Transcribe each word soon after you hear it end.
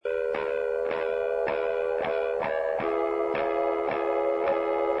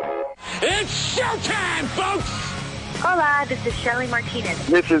It's showtime, folks! Hola, this is Shelly Martinez.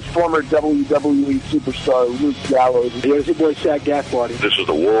 This is former WWE superstar Luke Gallows. Here's your boy Shaq Gasparty. This is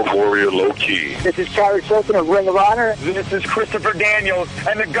the World Warrior Low Key. This is Carrie Sultan of Ring of Honor. This is Christopher Daniels,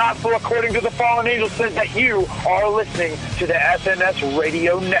 and the gospel according to the fallen angel says that you are listening to the SNS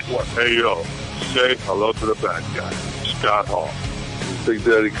Radio Network. Hey, yo, say hello to the bad guy, Scott Hall. Big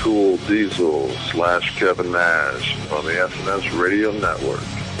Daddy Cool Diesel / Kevin Nash on the SNS Radio Network.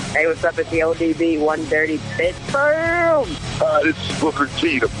 Hey, what's up? It's the ODB 130 Pittsburgh. Hi, this is Booker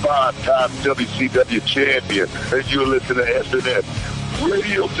T, the 5-time WCW champion, and you're listening to SNS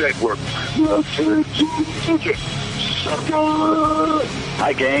Radio Network.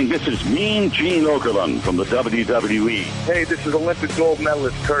 Hi, gang. This is Mean Gene Okerlund from the WWE. Hey, this is Olympic gold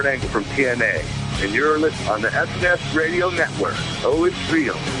medalist Kurt Angle from TNA, and you're listening on the SNS Radio Network. Oh, it's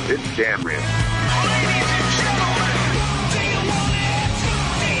real. It's damn real.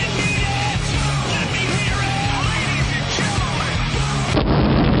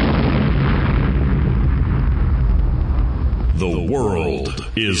 The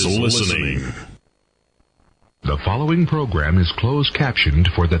world is listening. The following program is closed captioned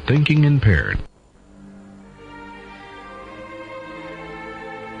for the thinking impaired.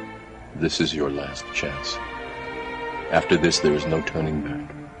 This is your last chance. After this, there is no turning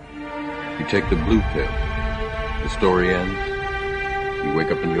back. You take the blue pill. The story ends. You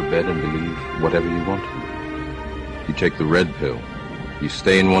wake up in your bed and believe whatever you want to. You take the red pill. You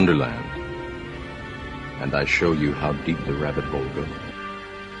stay in Wonderland. And I show you how deep the rabbit hole goes.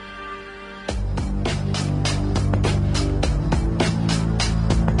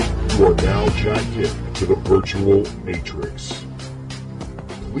 You are now jacked in to the virtual matrix.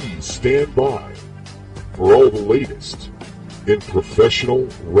 Please stand by for all the latest in professional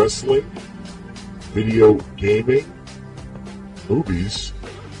wrestling, video gaming, movies,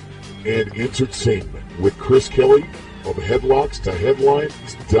 and entertainment with Chris Kelly of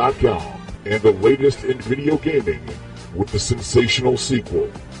headlockstoheadlines.com. And the latest in video gaming with the sensational sequel.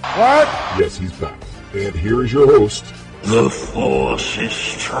 What? Yes, he's back. And here is your host. The Force is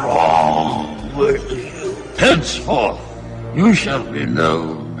strong with you. Henceforth, you shall be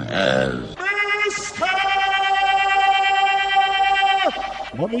known as...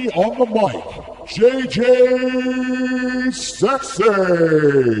 Money on the mic, JJ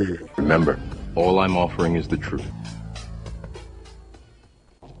Sexay. Remember, all I'm offering is the truth.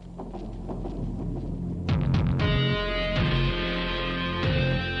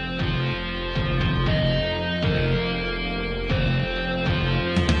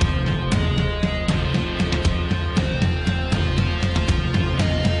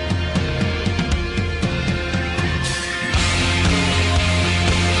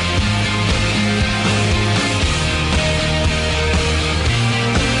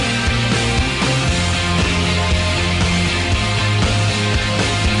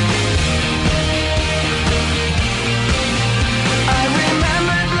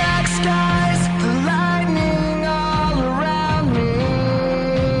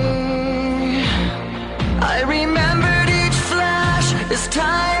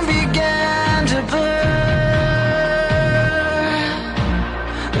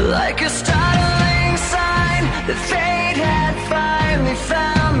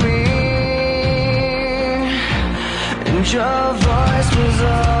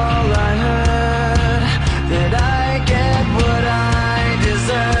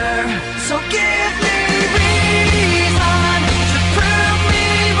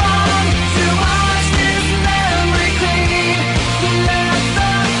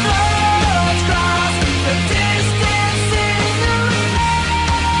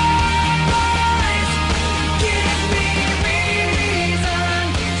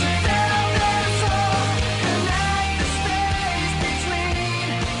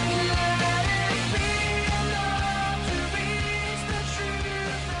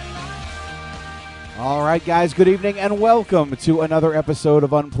 Guys, good evening and welcome to another episode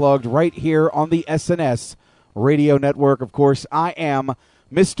of Unplugged right here on the SNS Radio Network. Of course, I am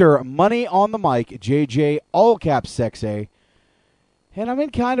Mr. Money on the Mic, JJ, all caps Sexay, and I'm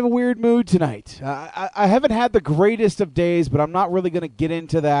in kind of a weird mood tonight. I haven't had the greatest of days, but I'm not really going to get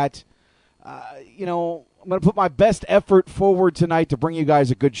into that. I'm going to put my best effort forward tonight to bring you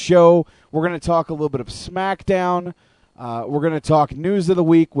guys a good show. We're going to talk a little bit of SmackDown. We're going to talk News of the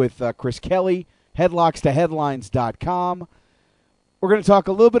Week with Chris Kelly. Headlockstoheadlines.com. We're going to talk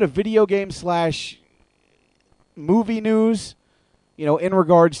a little bit of video game / movie news, in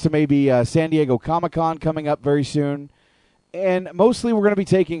regards to maybe San Diego Comic-Con coming up very soon. And mostly we're going to be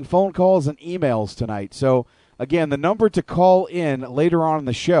taking phone calls and emails tonight. So, again, the number to call in later on in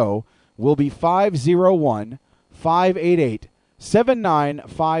the show will be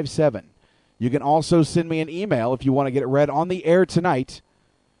 501-588-7957. You can also send me an email if you want to get it read on the air tonight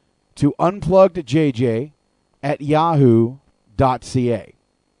to unpluggedjj@yahoo.ca.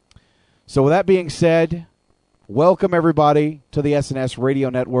 So with that being said, welcome everybody to the SNS Radio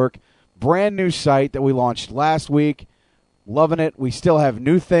Network. Brand new site that we launched last week. Loving it. We still have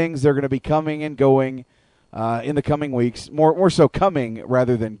new things. They're going to be coming and going in the coming weeks. More so coming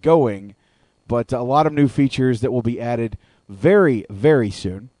rather than going. But a lot of new features that will be added very, very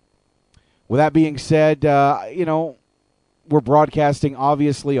soon. With that being said, we're broadcasting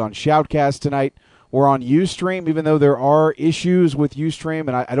obviously on Shoutcast tonight. We're on Ustream, even though there are issues with Ustream,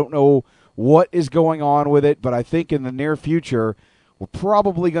 and I don't know what is going on with it, but I think in the near future, we're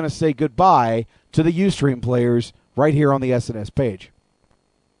probably going to say goodbye to the Ustream players right here on the SNS page.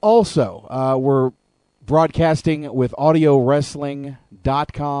 Also, we're broadcasting with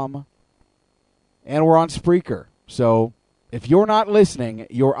AudioWrestling.com, and we're on Spreaker. So if you're not listening,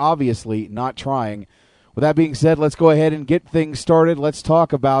 you're obviously not trying. With that being said, let's go ahead and get things started. Let's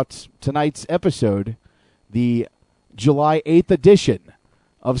talk about tonight's episode, the July 8th edition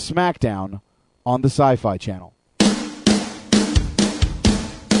of SmackDown on the Sci-Fi Channel.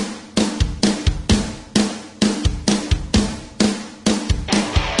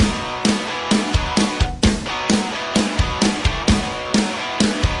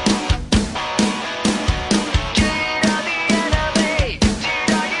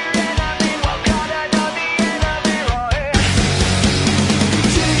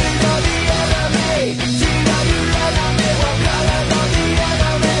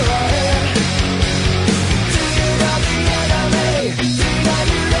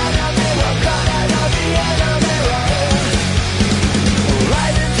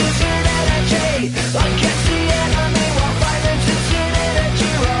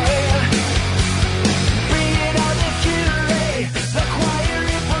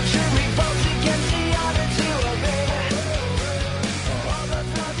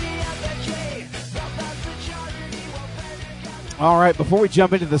 All right, before we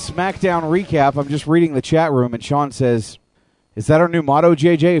jump into the SmackDown recap, I'm just reading the chat room, and Sean says, is that our new motto,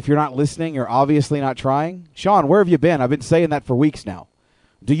 JJ? If you're not listening, you're obviously not trying? Sean, where have you been? I've been saying that for weeks now.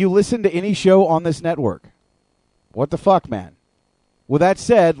 Do you listen to any show on this network? What the fuck, man? With that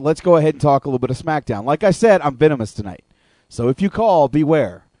said, let's go ahead and talk a little bit of SmackDown. Like I said, I'm venomous tonight. So if you call,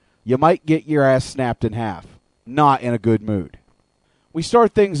 beware. You might get your ass snapped in half. Not in a good mood. We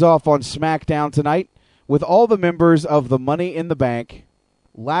start things off on SmackDown tonight with all the members of the Money in the Bank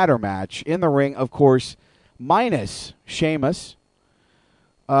ladder match in the ring, of course, minus Sheamus.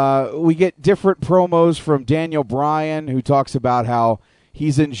 We get different promos from Daniel Bryan, who talks about how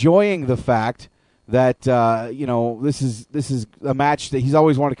he's enjoying the fact that this is a match that he's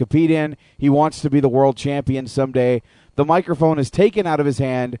always wanted to compete in. He wants to be the world champion someday. The microphone is taken out of his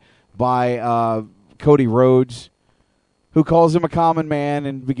hand by Cody Rhodes, who calls him a common man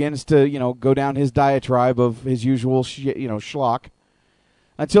and begins to, go down his diatribe of his usual, schlock.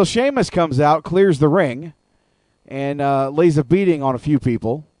 Until Sheamus comes out, clears the ring, and lays a beating on a few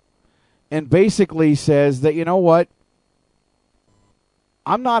people, and basically says that, you know what?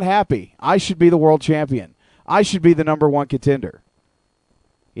 I'm not happy. I should be the world champion. I should be the number one contender.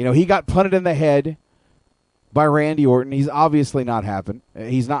 He got punted in the head by Randy Orton. He's obviously not happy.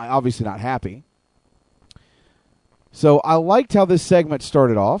 He's not obviously not happy. So I liked how this segment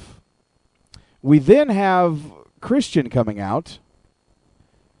started off. We then have Christian coming out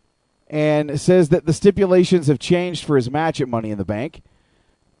and says that the stipulations have changed for his match at Money in the Bank,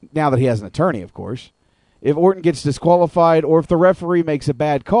 now that he has an attorney, of course. If Orton gets disqualified or if the referee makes a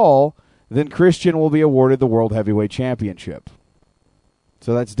bad call, then Christian will be awarded the World Heavyweight Championship.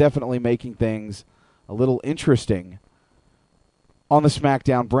 So that's definitely making things a little interesting on the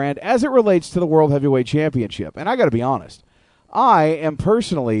SmackDown brand as it relates to the World Heavyweight Championship. And I got to be honest, I am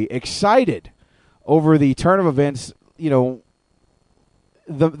personally excited over the turn of events. The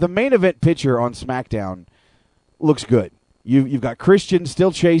main event picture on SmackDown looks good. You've got Christian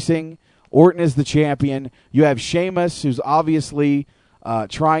still chasing. Orton is the champion. You have Sheamus, who's obviously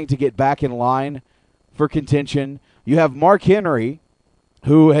trying to get back in line for contention. You have Mark Henry,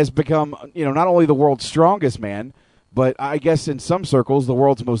 who has become, not only the world's strongest man, but I guess in some circles, the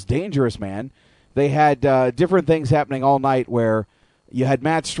world's most dangerous man. They had different things happening all night where you had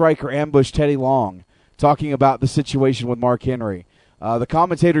Matt Stryker ambush Teddy Long talking about the situation with Mark Henry. The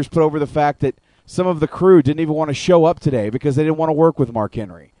commentators put over the fact that some of the crew didn't even want to show up today because they didn't want to work with Mark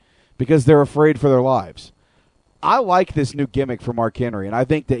Henry because they're afraid for their lives. I like this new gimmick for Mark Henry, and I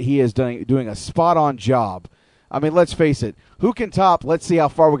think that he is doing a spot-on job I mean, let's face it. Who can top, let's see how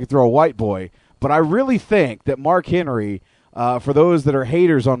far we can throw a white boy. But I really think that Mark Henry, for those that are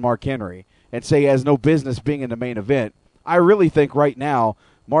haters on Mark Henry and say he has no business being in the main event, I really think right now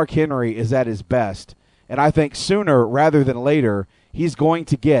Mark Henry is at his best. And I think sooner rather than later, he's going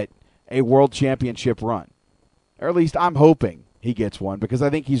to get a world championship run. Or at least I'm hoping he gets one, because I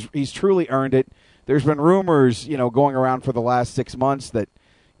think he's truly earned it. There's been rumors, going around for the last 6 months that,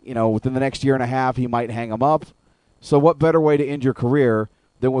 within the next year and a half, he might hang him up. So what better way to end your career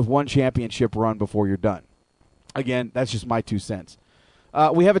than with one championship run before you're done? Again, that's just my 2 cents.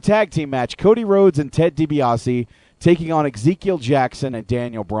 We have a tag team match. Cody Rhodes and Ted DiBiase taking on Ezekiel Jackson and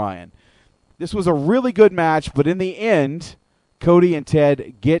Daniel Bryan. This was a really good match, but in the end, Cody and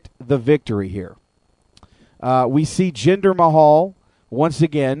Ted get the victory here. We see Jinder Mahal once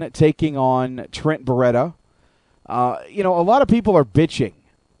again taking on Trent Beretta. A lot of people are bitching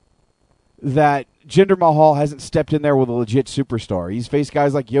that Jinder Mahal hasn't stepped in there with a legit superstar. He's faced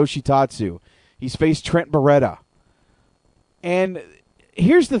guys like Yoshitatsu. He's faced Trent Beretta. And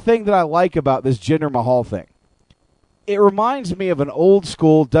here's the thing that I like about this Jinder Mahal thing. It reminds me of an old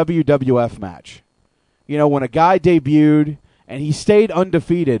school WWF match. When a guy debuted and he stayed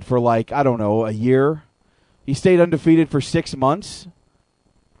undefeated for a year. He stayed undefeated for 6 months.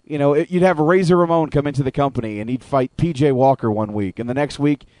 You'd have Razor Ramon come into the company and he'd fight PJ Walker one week. And the next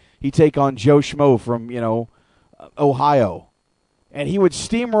week, he'd take on Joe Schmo from, Ohio. And he would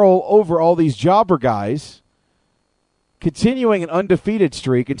steamroll over all these jobber guys, continuing an undefeated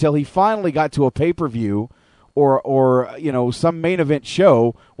streak until he finally got to a pay-per-view or some main event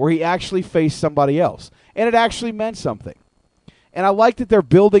show where he actually faced somebody else. And it actually meant something. And I like that they're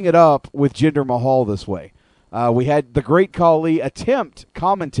building it up with Jinder Mahal this way. We had the Great Khali attempt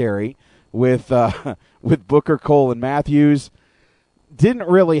commentary with Booker, Cole, and Matthews. Didn't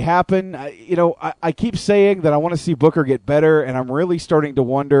really happen. I keep saying that I want to see Booker get better, and I'm really starting to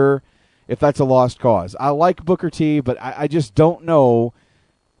wonder if that's a lost cause. I like Booker T, but I just don't know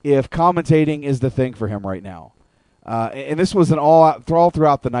if commentating is the thing for him right now. And this was an all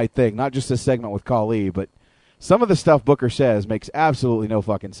throughout the night thing, not just this segment with Khali, but some of the stuff Booker says makes absolutely no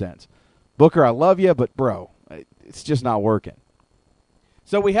fucking sense. Booker, I love you, but bro, it's just not working.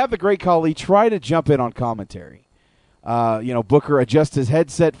 So we have the Great Khali try to jump in on commentary. Booker adjusts his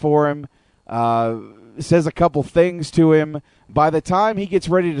headset for him, says a couple things to him. By the time he gets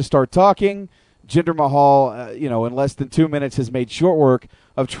ready to start talking, Jinder Mahal, in less than 2 minutes has made short work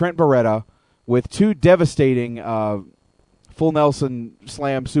of Trent Beretta with 2 devastating full Nelson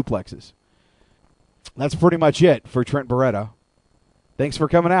slam suplexes. That's pretty much it for Trent Beretta. Thanks for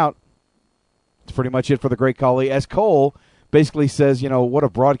coming out. That's pretty much it for the Great Khali. As Cole basically says, what a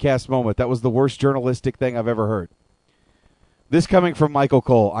broadcast moment. That was the worst journalistic thing I've ever heard. This coming from Michael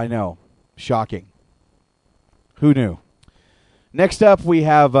Cole, I know. Shocking. Who knew? Next up, we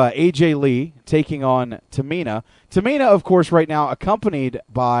have AJ Lee taking on Tamina. Tamina, of course, right now accompanied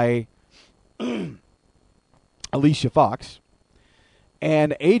by Alicia Fox.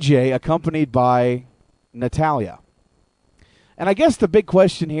 And AJ accompanied by Natalia. And I guess the big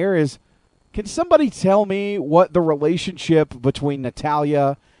question here is, can somebody tell me what the relationship between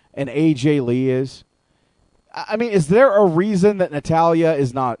Natalia and AJ Lee is? I mean, is there a reason that Natalia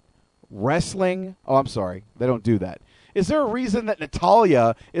is not wrestling? Oh, I'm sorry. They don't do that. Is there a reason that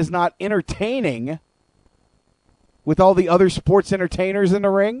Natalia is not entertaining with all the other sports entertainers in the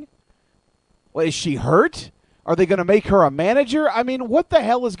ring? Well, is she hurt? Are they going to make her a manager? I mean, what the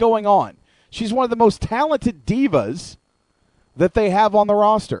hell is going on? She's one of the most talented divas that they have on the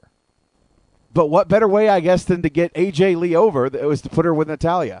roster. But what better way, I guess, than to get AJ Lee over was to put her with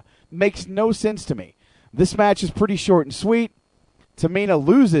Natalia? Makes no sense to me. This match is pretty short and sweet. Tamina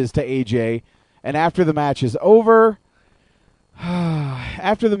loses to AJ, and after the match is over, we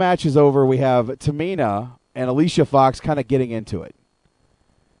have Tamina and Alicia Fox kind of getting into it.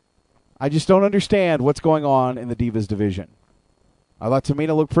 I just don't understand what's going on in the Divas division. I thought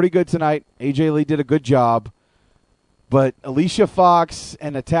Tamina looked pretty good tonight. AJ Lee did a good job. But Alicia Fox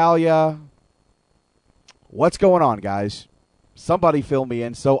and Natalia, what's going on, guys? Somebody fill me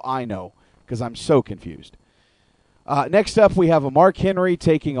in so I know, because I'm so confused. Next up, we have a Mark Henry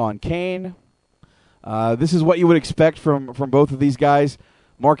taking on Kane. This is what you would expect from both of these guys.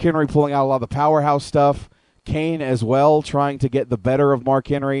 Mark Henry pulling out a lot of the powerhouse stuff. Kane as well, trying to get the better of Mark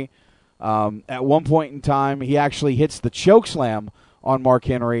Henry. At one point in time, he actually hits the choke slam on Mark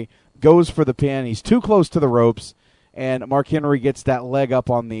Henry, goes for the pin. He's too close to the ropes, and Mark Henry gets that leg up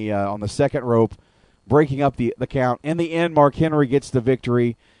on the second rope, breaking up the count. In the end, Mark Henry gets the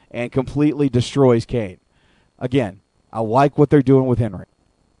victory and completely destroys Kane. Again, I like what they're doing with Henry.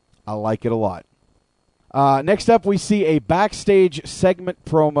 I like it a lot. Next up, we see a backstage segment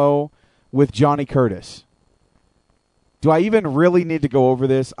promo with Johnny Curtis. Do I even really need to go over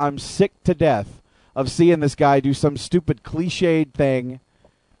this? I'm sick to death of seeing this guy do some stupid cliched thing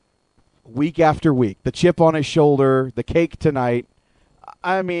week after week. The chip on his shoulder, the cake tonight.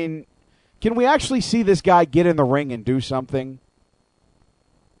 I mean, can we actually see this guy get in the ring and do something?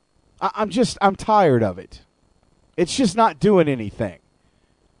 I'm tired of it. It's just not doing anything.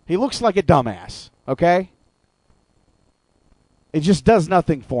 He looks like a dumbass, okay? It just does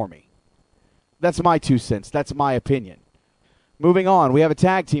nothing for me. That's my 2 cents. That's my opinion. Moving on, we have a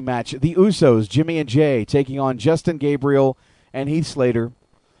tag team match. The Usos, Jimmy and Jay, taking on Justin Gabriel and Heath Slater.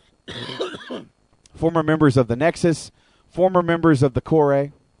 Former members of the Nexus, former members of the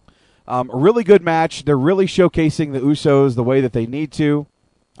Corre. A really good match. They're really showcasing the Usos the way that they need to.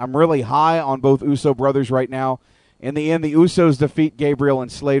 I'm really high on both Uso brothers right now. In the end, the Usos defeat Gabriel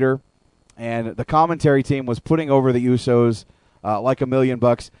and Slater, and the commentary team was putting over the Usos like $1 million.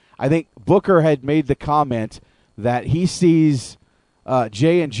 I think Booker had made the comment that he sees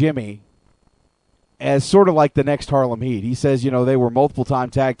Jay and Jimmy as sort of like the next Harlem Heat. He says, they were multiple-time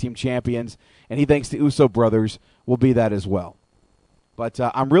tag team champions, and he thinks the Uso brothers will be that as well. But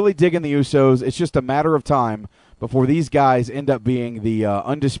I'm really digging the Usos. It's just a matter of time before these guys end up being the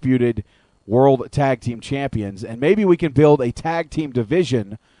undisputed World Tag Team Champions, and maybe we can build a tag team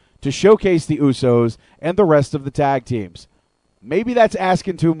division to showcase the Usos and the rest of the tag teams. Maybe that's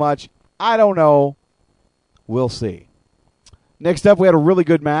asking too much. I don't know. We'll see. Next up, we had a really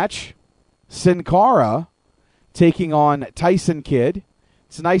good match. Sin Cara taking on Tyson Kidd.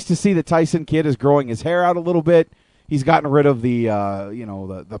 It's nice to see that Tyson Kidd is growing his hair out a little bit. He's gotten rid of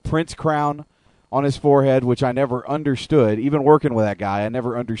the Prince crown on his forehead, which I never understood. Even working with that guy, I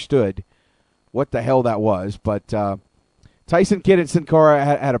never understood what the hell that was. But Tyson Kidd and Sin Cara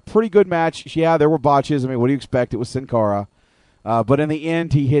had a pretty good match. Yeah, there were botches. I mean, what do you expect? It was Sin Cara. But in the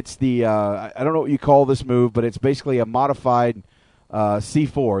end, he hits the, I don't know what you call this move, but it's basically a modified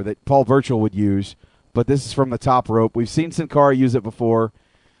C4 that Paul Burchill would use. But this is from the top rope. We've seen Sin Cara use it before.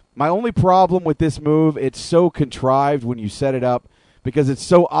 My only problem with this move, it's so contrived when you set it up because it's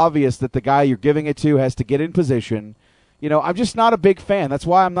so obvious that the guy you're giving it to has to get in position. I'm just not a big fan. That's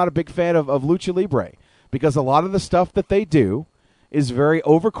why I'm not a big fan of Lucha Libre, because a lot of the stuff that they do is very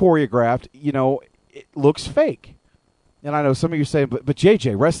over-choreographed. It looks fake. And I know some of you are saying, but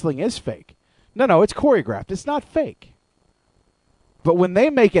JJ, wrestling is fake. No, it's choreographed. It's not fake. But when they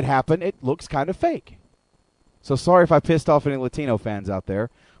make it happen, it looks kind of fake. So sorry if I pissed off any Latino fans out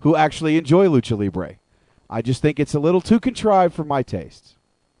there who actually enjoy Lucha Libre. I just think it's a little too contrived for my tastes.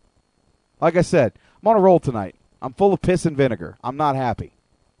 Like I said, I'm on a roll tonight. I'm full of piss and vinegar. I'm not happy.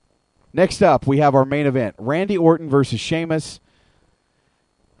 Next up, we have our main event. Randy Orton versus Sheamus.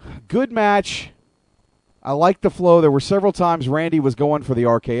 Good match. I liked the flow. There were several times Randy was going for the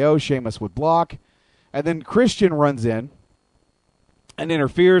RKO. Sheamus would block. And then Christian runs in and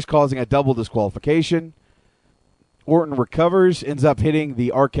interferes, causing a double disqualification. Orton recovers, ends up hitting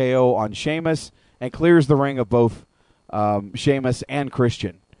the RKO on Sheamus, and clears the ring of both Sheamus and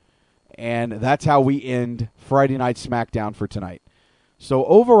Christian. And that's how we end Friday Night SmackDown for tonight. So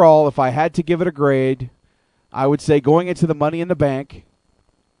overall, if I had to give it a grade, I would say going into the Money in the Bank,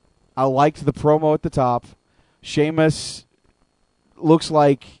 I liked the promo at the top. Sheamus looks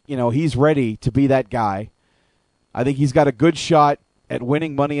like, he's ready to be that guy. I think he's got a good shot at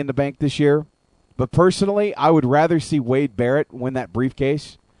winning Money in the Bank this year. But personally, I would rather see Wade Barrett win that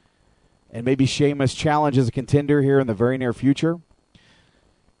briefcase and maybe Sheamus challenge as a contender here in the very near future.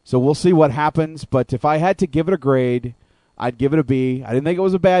 So we'll see what happens. But if I had to give it a grade, I'd give it a B. I didn't think it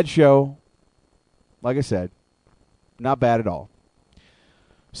was a bad show. Like I said, not bad at all.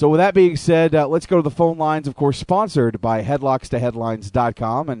 So with that being said, let's go to the phone lines, of course, sponsored by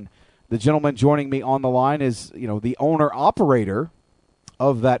headlockstoheadlines.com. And the gentleman joining me on the line is, the owner-operator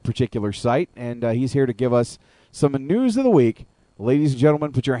of that particular site, and he's here to give us some news of the week. Ladies and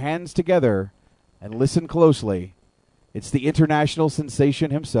gentlemen, put your hands together and listen closely. It's the international sensation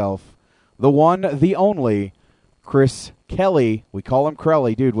himself, the one, the only, Chris Kelly. We call him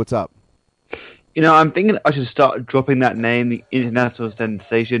Crelly. Dude, what's up? I'm thinking I should start dropping that name, the international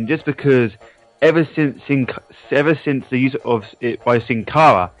sensation, just because ever since the use of it by Sin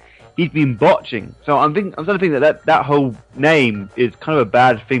Cara, he's been botching. So I'm starting to think that whole name is kind of a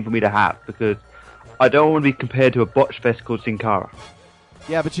bad thing for me to have, because I don't want to be compared to a botch fest called Sin Cara.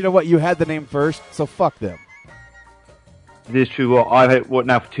 Yeah, but you know what? You had the name first, so fuck them. This is true. I've had it,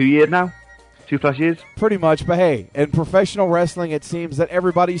 now, for 2 years now? 2+ years? Pretty much, but hey, in professional wrestling, it seems that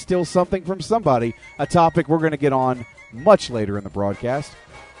everybody steals something from somebody, a topic we're going to get on much later in the broadcast.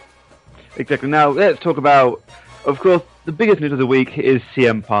 Exactly. Now, let's talk about, of course, the biggest news of the week is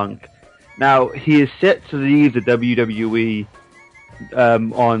CM Punk. Now, he is set to leave the WWE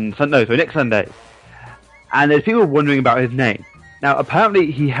next Sunday. And there's people wondering about his name. Now,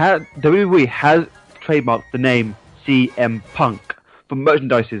 apparently, WWE has trademarked the name CM Punk for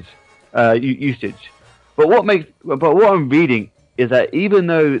merchandise's usage. But what I'm reading is that even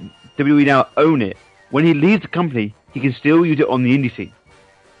though WWE now own it, when he leaves the company, he can still use it on the indie scene.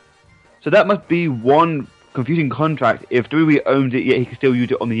 So that must be one confusing contract. If WWE owns it, yet he can still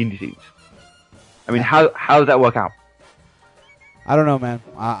use it on the indie scenes. I mean, how does that work out? I don't know, man.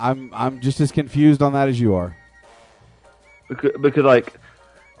 I'm just as confused on that as you are. Because like,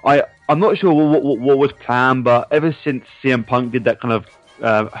 I'm not sure what was planned, but ever since CM Punk did that kind of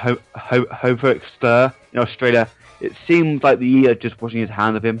homophobic stir in Australia, it seems like the E are just washing his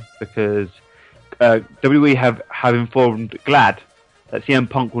hands of him, because WWE have informed GLAD that CM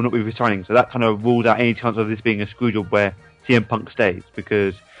Punk will not be resigning, so that kind of rules out any chance of this being a screw job where CM Punk stays,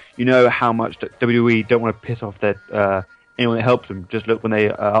 because you know how much WWE don't want to piss off anyone that helps them. Just look when they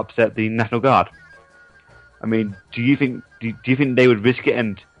upset the National Guard. I mean, do you think they would risk it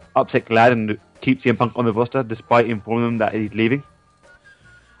and upset GLAD and keep CM Punk on the roster despite informing them that he's leaving?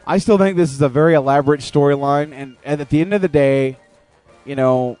 I still think this is a very elaborate storyline, and at the end of the day,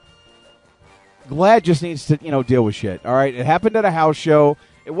 GLAD just needs to, deal with shit. All right, it happened at a house show.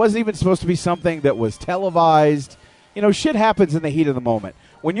 It wasn't even supposed to be something that was televised. Shit happens in the heat of the moment.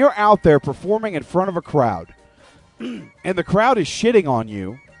 When you're out there performing in front of a crowd, and the crowd is shitting on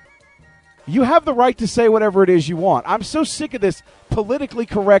you, you have the right to say whatever it is you want. I'm so sick of this politically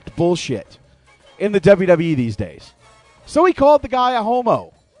correct bullshit in the WWE these days. So he called the guy a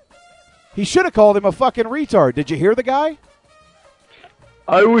homo. He should have called him a fucking retard. Did you hear the guy?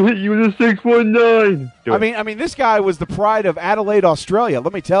 I will hit you with a 619. I mean, this guy was the pride of Adelaide, Australia.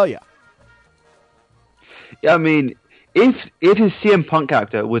 Let me tell you. Yeah, I mean, if his CM Punk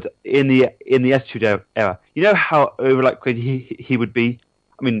character was in the Attitude Era, you know how crazy he would be.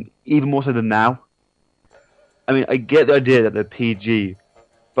 I mean, even more so than now. I mean, I get the idea that they're PG,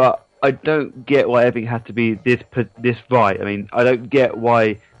 but I don't get why everything has to be this right. I mean, I don't get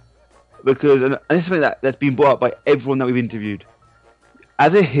why, because and this is something that's been brought up by everyone that we've interviewed.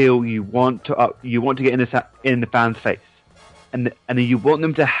 As a heel, you want to get in the fans' face, and then you want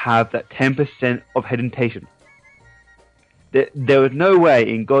them to have that 10% of hesitation. There was no way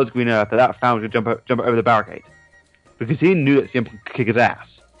in God's green earth that fan was going to jump over the barricade, because he knew that CM Punk could kick his ass.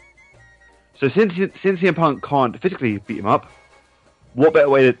 So since CM Punk can't physically beat him up, what better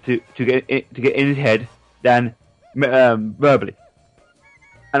way to get in his head than verbally?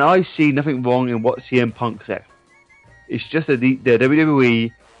 And I see nothing wrong in what CM Punk said. It's just that the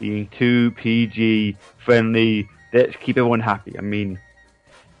WWE being too PG friendly. Let's keep everyone happy. I mean,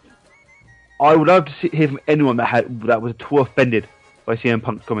 I would love to hear from anyone that was too offended by CM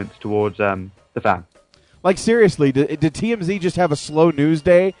Punk's comments towards the fan. Like, seriously, did TMZ just have a slow news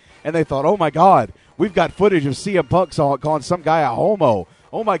day and they thought, oh my God, we've got footage of CM Punk calling some guy a homo.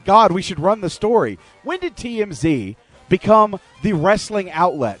 Oh my God, we should run the story. When did TMZ become the wrestling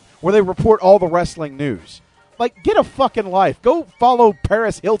outlet where they report all the wrestling news? Like, get a fucking life. Go follow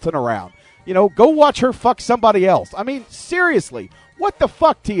Paris Hilton around. Go watch her fuck somebody else. I mean, seriously, what the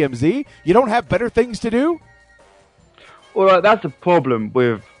fuck, TMZ? You don't have better things to do? Well, that's the problem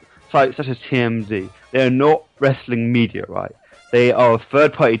with sites such as TMZ. They are not wrestling media, right? They are a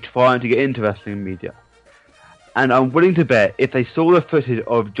third party trying to get into wrestling media. And I'm willing to bet if they saw the footage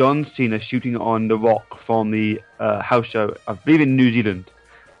of John Cena shooting on The Rock from the house show, I believe in New Zealand,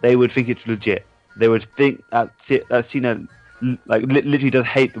 they would think it's legit. They would think that Cena literally does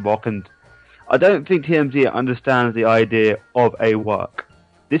hate The Rock, and I don't think TMZ understands the idea of a work.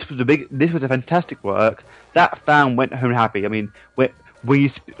 This was a fantastic work. That fan went home happy. I mean, do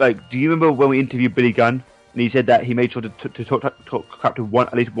you remember when we interviewed Billy Gunn and he said that he made sure to talk crap to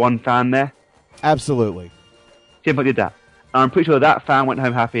at least one fan there? Absolutely. CM Punk did that. And I'm pretty sure that fan went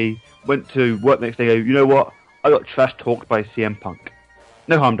home happy, went to work the next day, you know what? I got trash talked by CM Punk.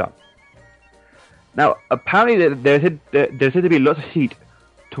 No harm done. Now, apparently there said to be lots of heat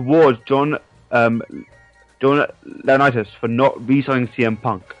towards John Laurinaitis for not re-signing CM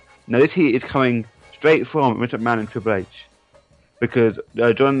Punk. Now, this heat is coming straight from Mr. McMahon and Triple H, because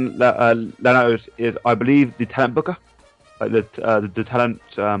John Laurinaitis is, I believe, the talent booker, like the talent.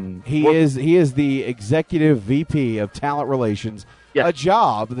 He is the executive VP of talent relations, yes. A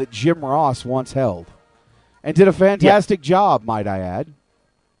job that Jim Ross once held, and did a fantastic job, might I add.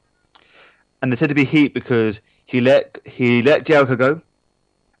 And they said to be heat because he let Jericho go,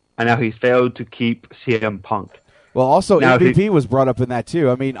 and now he's failed to keep CM Punk. Well, also Now, MVP was brought up in that too.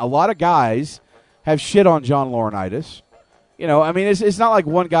 I mean, a lot of guys have shit on John Laurinaitis. You know, I mean, it's not like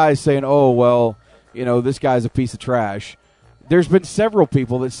one guy is saying, "Oh, well, you know, this guy's a piece of trash." There's been several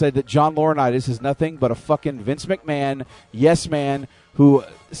people that said that John Laurinaitis is nothing but a fucking Vince McMahon yes man who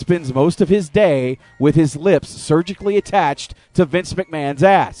spends most of his day with his lips surgically attached to Vince McMahon's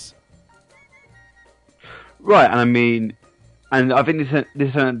ass. Right, and I mean, and I think this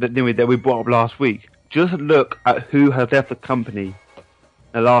is something that we brought up last week. Just look at who has left the company in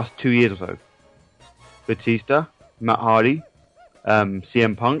the last 2 years or so. Batista, Matt Hardy,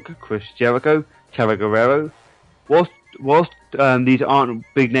 CM Punk, Chris Jericho, Chavo Guerrero. Whilst these aren't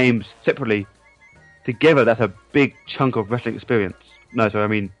big names separately, together that's a big chunk of wrestling experience. No, sorry, I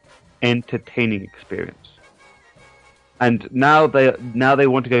mean entertaining experience. And now they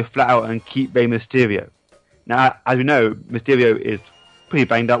want to go flat out and keep Rey Mysterio. Now, as we know, Mysterio is pretty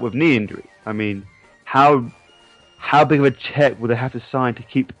banged up with knee injury. I mean, how big of a check will they have to sign to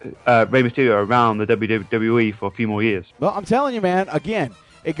keep Rey Mysterio around the WWE for a few more years? Well, I'm telling you, man, again,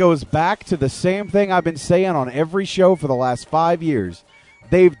 it goes back to the same thing I've been saying on every show for the last 5 years.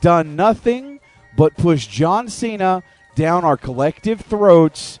 They've done nothing but push John Cena down our collective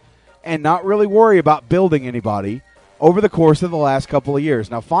throats and not really worry about building anybody over the course of the last couple of years.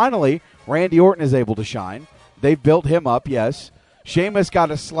 Now, finally, Randy Orton is able to shine. They've built him up, yes. Sheamus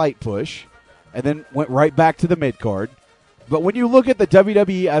got a slight push and then went right back to the mid-card. But when you look at the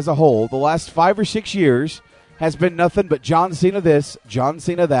WWE as a whole, the last 5 or 6 years has been nothing but John Cena this, John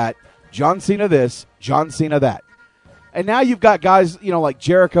Cena that, John Cena this, John Cena that. And now you've got guys, you know, like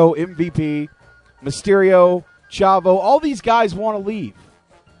Jericho, MVP, Mysterio, Chavo. All these guys want to leave.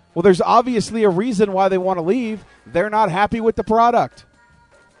 Well, there's obviously a reason why they want to leave. They're not happy with the product.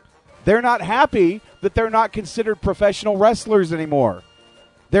 They're not happy that they're not considered professional wrestlers anymore.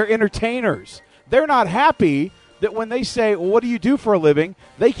 They're entertainers. They're not happy that when they say, well, what do you do for a living?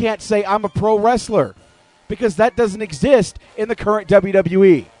 They can't say, I'm a pro wrestler, because that doesn't exist in the current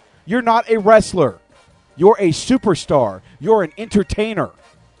WWE. You're not a wrestler. You're a superstar. You're an entertainer.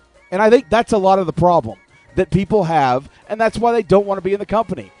 And I think that's a lot of the problem that people have, and that's why they don't want to be in the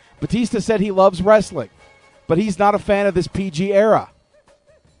company. Batista said he loves wrestling, but he's not a fan of this PG era.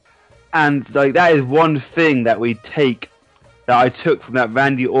 And like that is one thing that I took from that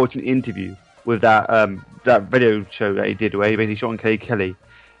Randy Orton interview with that video show that he did where he basically shot on Kelly.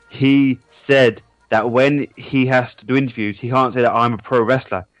 He said that when he has to do interviews, he can't say that I'm a pro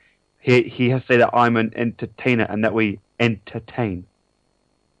wrestler. He has to say that I'm an entertainer and that we entertain.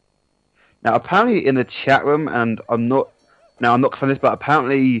 Now, apparently in the chat room, and I'm not confirming this, but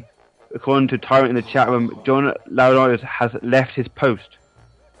apparently, according to Tyrant in the chat room, John Laurinaitis has left his post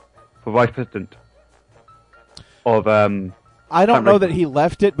for vice president of. I don't know that he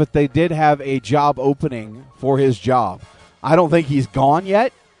left it, but they did have a job opening for his job. I don't think he's gone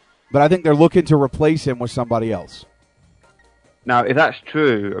yet, but I think they're looking to replace him with somebody else. Now, if that's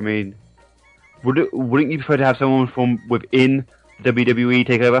true, I mean, wouldn't you prefer to have someone from within WWE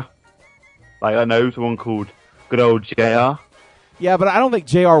take over? Like, I know, someone called good old JR. Yeah, but I don't think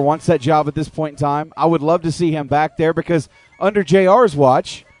JR wants that job at this point in time. I would love to see him back there because under JR's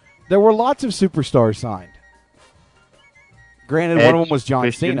watch, there were lots of superstars signed. Granted, one of them was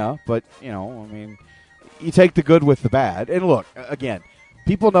John Cena, but, you know, I mean, you take the good with the bad. And look, again,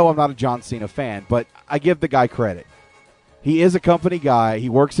 people know I'm not a John Cena fan, but I give the guy credit. He is a company guy. He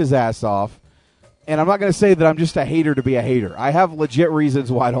works his ass off. And I'm not going to say that I'm just a hater to be a hater. I have legit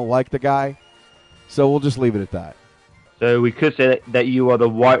reasons why I don't like the guy. So we'll just leave it at that. So we could say that you are the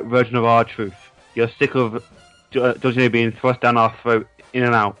white version of our truth. You're sick of John Cena being thrust down our throat, in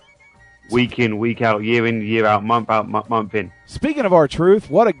and out, week in, week out, year in, year out, month in. Speaking of our truth,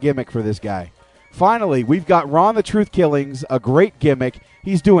 what a gimmick for this guy. Finally, we've got Ron the Truth Killings, a great gimmick.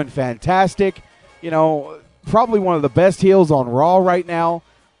 He's doing fantastic. You know, probably one of the best heels on Raw right now,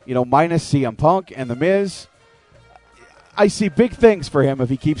 you know, minus CM Punk and The Miz. I see big things for him if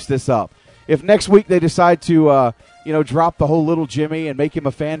he keeps this up. If next week they decide to, drop the whole little Jimmy and make him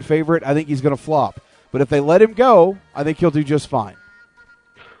a fan favorite, I think he's going to flop. But if they let him go, I think he'll do just fine.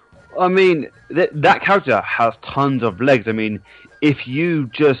 I mean, that character has tons of legs. I mean, if you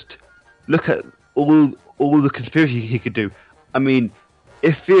just look at all the conspiracy he could do, I mean,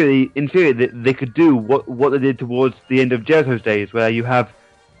 in theory, they could do what they did towards the end of Jericho's days, where you have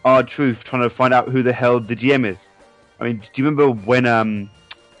R-Truth trying to find out who the hell the GM is. I mean, do you remember when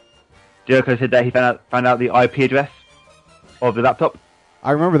Jericho said that he found out the IP address of the laptop?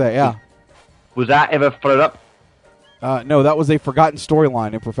 I remember that, yeah. Was that ever followed up? No, that was a forgotten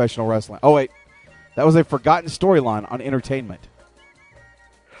storyline in professional wrestling. Oh, wait. That was a forgotten storyline on Entertainment.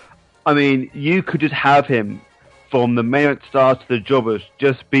 I mean, you could just have him from the main stars to the jobbers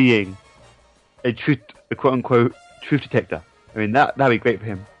just being a quote-unquote truth detector. I mean, that'd be great for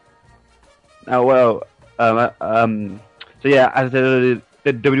him. Now, well, so yeah, as the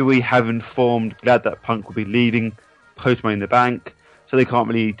WWE have informed Glad that Punk will be leaving post Money in the Bank, so they can't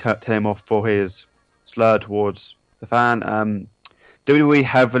really tell him off for his slur towards the fan. WWE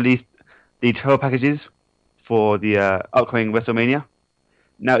have released the travel packages for the upcoming WrestleMania.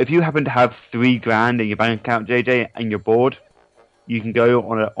 Now, if you happen to have $3,000 in your bank account, JJ, and you're bored, you can go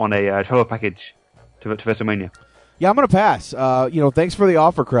on a travel package to WrestleMania. Yeah, I'm going to pass. Thanks for the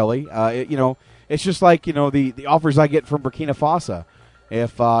offer, Crowley. It's just like, the offers I get from Burkina Faso.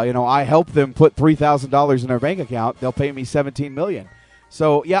 If, I help them put $3,000 in their bank account, they'll pay me $17 million.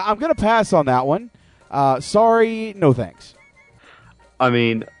 So, yeah, I'm going to pass on that one. Sorry, no thanks. I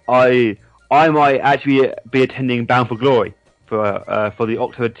mean, I might actually be attending Bound for Glory for the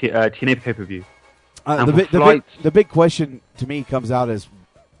October TNA pay-per-view. The big question to me comes out as,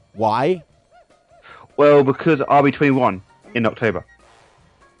 why? Well, because I'll be 21 in October,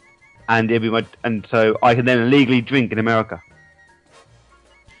 and so I can then legally drink in America.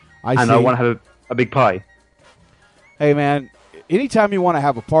 I want to have a big pie. Hey, man, anytime you want to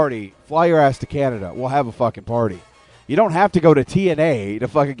have a party, fly your ass to Canada. We'll have a fucking party. You don't have to go to TNA to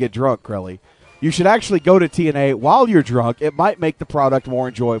fucking get drunk, Crowley. You should actually go to TNA while you're drunk. It might make the product more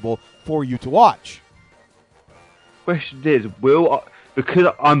enjoyable for you to watch. Question is,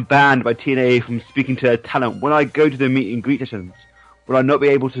 because I'm banned by TNA from speaking to their talent, when I go to the meet and greet sessions, will I not be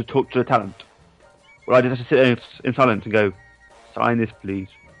able to talk to the talent? Will I just have to sit there in silence and go, sign this, please?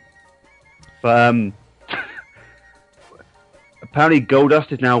 But apparently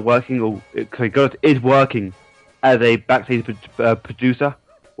Goldust is now working, Goldust is working as a backstage producer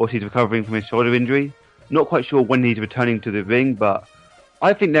whilst he's recovering from his shoulder injury. Not quite sure when he's returning to the ring, but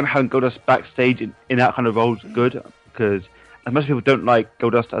I think them having Goldust backstage in that kind of role is good, because as much people don't like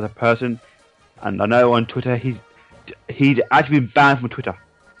Goldust as a person, and I know on Twitter he's actually been banned from Twitter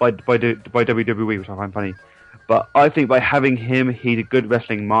by WWE, which I find funny. But I think by having him, he's a good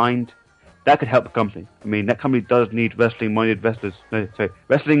wrestling mind. That could help the company. I mean, that company does need wrestling-minded producers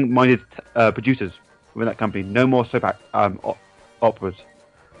within that company. No more soap operas.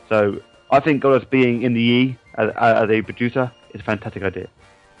 So I think Goldust being in the E as a producer is a fantastic idea.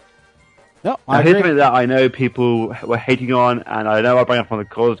 No, here's something that I know people were hating on, and I know I bring up on the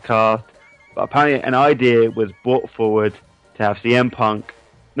Cast, but apparently an idea was brought forward to have CM Punk,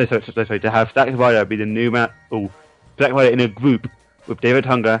 to have Zack Ryder be the new man, Zack Ryder in a group with David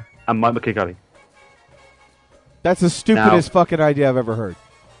Hunter and Mike McKinley. That's the stupidest fucking idea I've ever heard.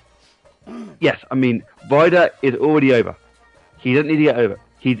 Yes, I mean, Ryder is already over. He doesn't need to get over.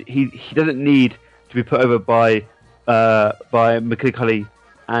 He doesn't need to be put over by McKinley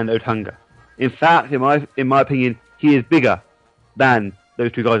and Otunga. In fact, in my opinion, he is bigger than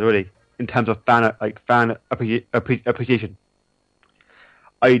those two guys already in terms of fan appreciation.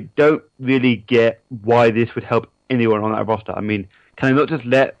 I don't really get why this would help anyone on that roster. I mean, can I not just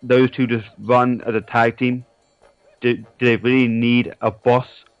let those two just run as a tag team? Do they really need a boss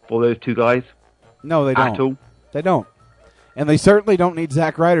for those two guys? No, they don't. At all? They don't. And they certainly don't need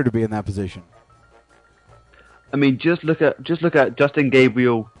Zack Ryder to be in that position. I mean, just look at Justin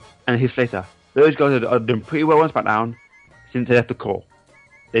Gabriel and Heath Slater. Those guys are doing pretty well on SmackDown since they left the core.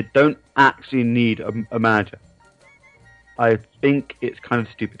 They don't actually need a manager. I think it's kind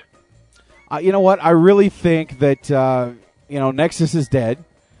of stupid. You know what? I really think that Nexus is dead.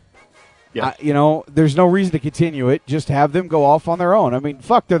 Yes. There's no reason to continue it. Just have them go off on their own. I mean,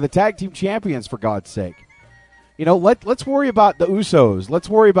 fuck, they're the tag team champions, for God's sake. Let's worry about the Usos. Let's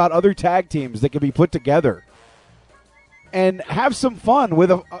worry about other tag teams that can be put together. And have some fun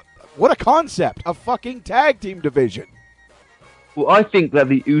with what a concept, a fucking tag team division. Well, I think that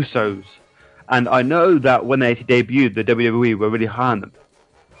the Usos, and I know that when they debuted, the WWE were really high on them.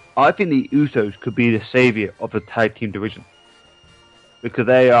 I think the Usos could be the savior of the tag team division. Because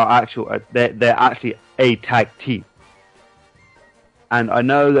they're actually a tag team. And I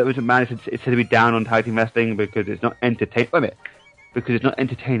know that Richard Man is said to be down on tag team wrestling because it's not entertaining. Wait a minute. Because it's not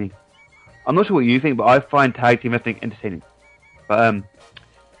entertaining. I'm not sure what you think, but I find tag team wrestling entertaining. But,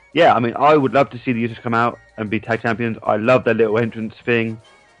 yeah, I mean, I would love to see the Usos come out and be tag champions. I love their little entrance thing.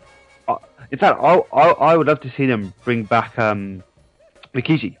 In fact, I would love to see them bring back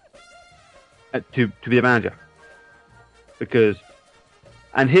Rikishi to be the manager. Because,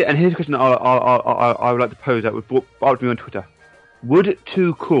 and here's a question I would like to pose that was brought up to me on Twitter. Would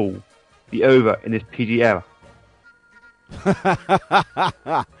Too Cool be over in this PG era?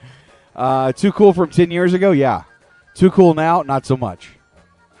 Too Cool from 10 years ago? Yeah. Too Cool now? Not so much.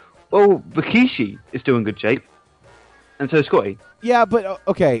 Well, Rikishi is still in good shape. And so Scotty. Yeah, but,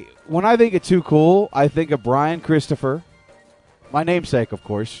 okay, when I think of Too Cool, I think of Brian Christopher, my namesake, of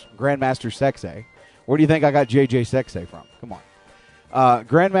course, Grandmaster Sexay. Where do you think I got JJ Sexay from? Come on.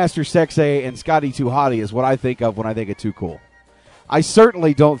 Grandmaster Sexay and Scotty Too Hottie is what I think of when I think of Too Cool. I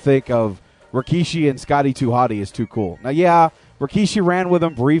certainly don't think of Rikishi and Scotty Too Hottie as Too Cool. Now, yeah, Rikishi ran with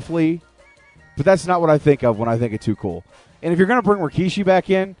him briefly, but that's not what I think of when I think of Too Cool. And if you're going to bring Rikishi back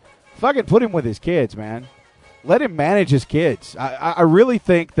in, fucking put him with his kids, man. Let him manage his kids. I really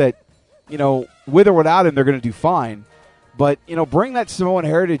think that, with or without him, they're going to do fine. But, bring that Samoan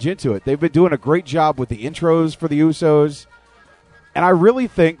heritage into it. They've been doing a great job with the intros for the Usos. And I really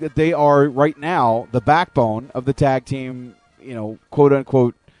think that they are, right now, the backbone of the tag team,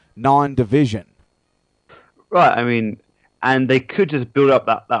 quote-unquote, non-division. Right, I mean, and they could just build up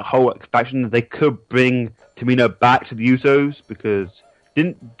that whole faction. They could bring Tamina back to the Usos, because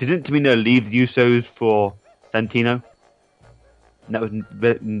didn't Tamina leave the Usos for Santino? And that was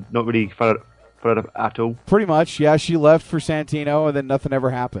not really followed up at all. Pretty much, yeah. She left for Santino, and then nothing ever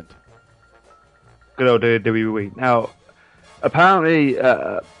happened. Good old WWE. Now, apparently,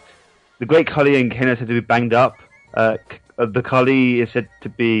 the Great Khali and Kane are said to be banged up. The Khali is said to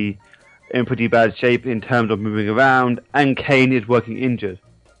be in pretty bad shape in terms of moving around, and Kane is working injured.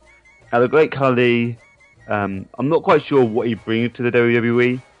 Now, the Great Khali, I'm not quite sure what he brings to the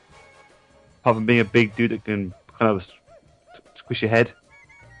WWE, apart from being a big dude that can kind of squish your head.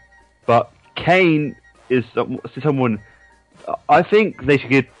 But Kane is someone. I think they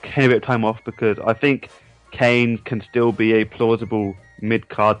should give Kane a bit of time off, because I think Kane can still be a plausible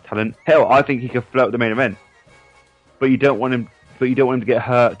mid-card talent. Hell, I think he could float the main event. But you don't want him. But you don't want him to get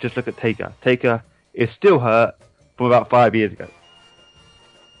hurt. Just look at Taker. Taker is still hurt from about 5 years ago.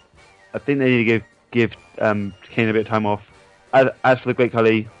 I think they need to give Kane a bit of time off. As for the Great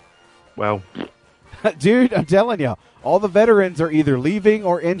Khali, well, dude, I'm telling you, all the veterans are either leaving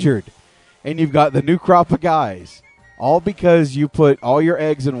or injured, and you've got the new crop of guys, all because you put all your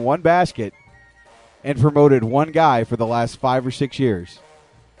eggs in one basket and promoted one guy for the last 5 or 6 years.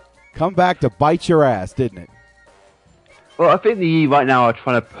 Come back to bite your ass, didn't it? Well, I think the right now are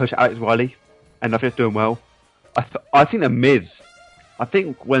trying to push Alex Riley, and I think it's doing well. I think the Miz. I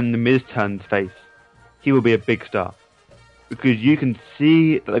think when the Miz turns face, he will be a big star, because you can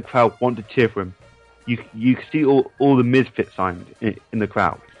see that the crowd want to cheer for him. You can see all the Misfit signs in the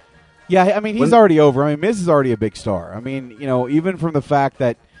crowd. Yeah, I mean, he's already over. I mean, Miz is already a big star. I mean, even from the fact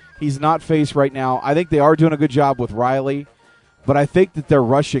that he's not face right now, I think they are doing a good job with Riley, but I think that they're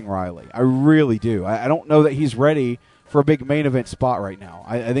rushing Riley. I really do. I don't know that he's ready for a big main event spot right now.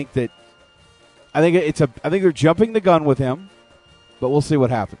 I think they're jumping the gun with him, but we'll see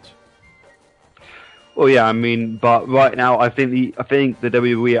what happens. Well, yeah, I mean, but right now, I think the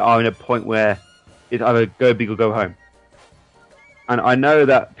WWE are in a point where it's either go big or go home. And I know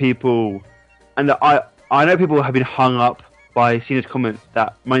that people, and I know people have been hung up by Cena's comments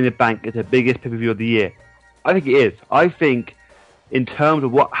that Money in the Bank is the biggest pay-per-view of the year. I think it is. I think, in terms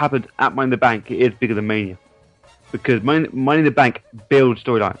of what happens at Money in the Bank, it is bigger than Mania, because Money in the Bank builds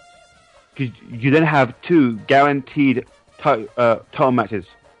storylines. Because you then have 2 guaranteed title matches,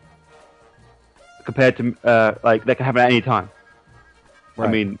 compared to that can happen at any time. Right.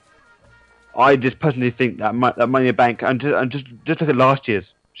 I mean, I just personally think that Money in the Bank, and just look at last year's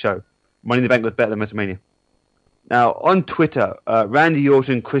show, Money in the Bank was better than WrestleMania. Now, on Twitter, Randy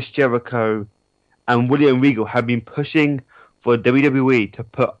Orton, Chris Jericho, and William Regal have been pushing for WWE to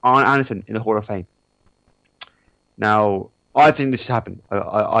put Arn Anderson in the Hall of Fame. Now, I think this should happen.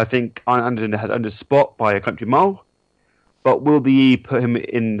 I think Arn Anderson has earned a spot by a country mile, but will the put him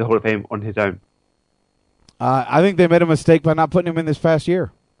in the Hall of Fame on his own? I think they made a mistake by not putting him in this past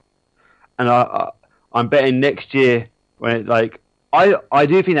year. And I'm betting next year when I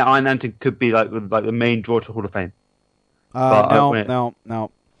do think that Arn Anderson could be like the main draw to Hall of Fame.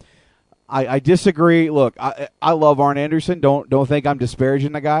 No. I disagree. Look, I love Arn Anderson. Don't think I'm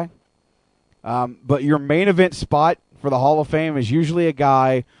disparaging the guy. But your main event spot for the Hall of Fame is usually a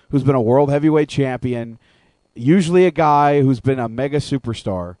guy who's been a world heavyweight champion, usually a guy who's been a mega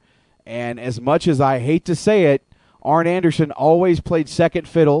superstar. And as much as I hate to say it, Arn Anderson always played second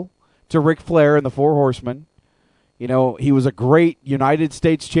fiddle to Ric Flair and the Four Horsemen. He was a great United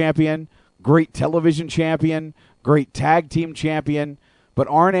States champion, great television champion, great tag team champion, but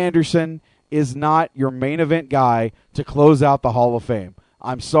Arn Anderson is not your main event guy to close out the Hall of Fame.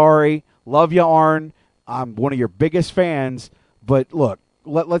 I'm sorry. Love you, Arn. I'm one of your biggest fans, but look,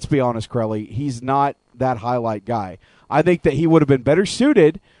 let's be honest, Crowley. He's not that highlight guy. I think that he would have been better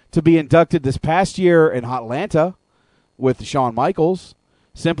suited to be inducted this past year in Atlanta with Shawn Michaels,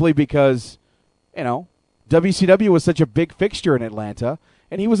 simply because, the WCW was such a big fixture in Atlanta,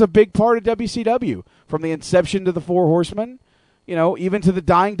 and he was a big part of WCW from the inception to the Four Horsemen, even to the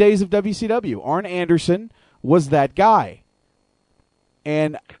dying days of WCW. Arn Anderson was that guy.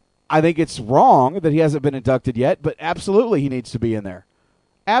 And I think it's wrong that he hasn't been inducted yet, but absolutely he needs to be in there.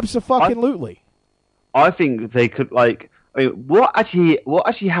 Abso-fucking-lutely. I think they could, what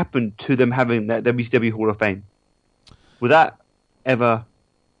actually happened to them having that WCW Hall of Fame? Was that ever...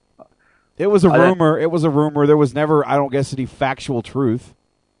 It was a rumor. It was a rumor. There was never, I don't guess, any factual truth.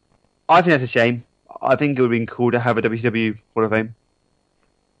 I think that's a shame. I think it would have been cool to have a WCW Hall of Fame.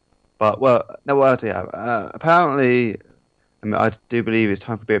 But, apparently, I do believe it's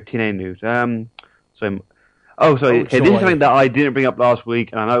time for a bit of TNA news. This is something that I didn't bring up last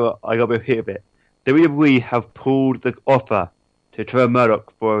week, and I know I got a bit hit of it. WWE have pulled the offer to Trevor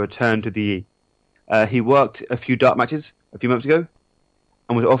Murdoch for a return to the E. He worked a few dark matches a few months ago,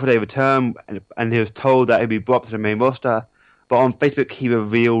 and was offered a return, and he was told that he'd be brought up to the main roster. But on Facebook, he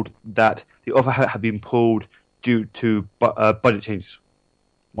revealed that the offer had been pulled due to budget changes.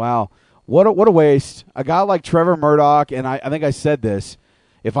 Wow. What a waste. A guy like Trevor Murdoch, and I think I said this,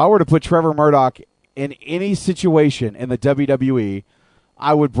 if I were to put Trevor Murdoch in any situation in the WWE,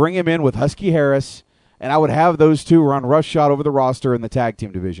 I would bring him in with Husky Harris, and I would have those two run roughshod over the roster in the tag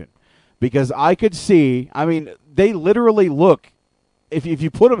team division. Because I could see, they literally look, if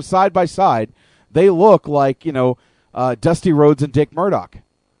you put them side by side, they look like, Dusty Rhodes and Dick Murdoch.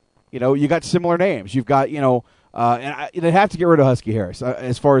 You got similar names. You've got, they'd have to get rid of Husky Harris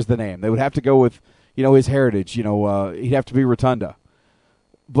as far as the name. They would have to go with, his heritage. He'd have to be Rotunda.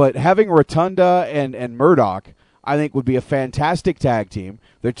 But having Rotunda and Murdoch, I think, would be a fantastic tag team.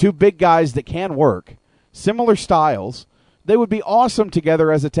 They're two big guys that can work. Similar styles. They would be awesome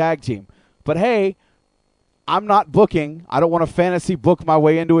together as a tag team. But hey, I'm not booking. I don't want to fantasy book my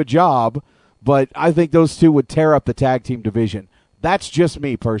way into a job, but I think those two would tear up the tag team division. That's just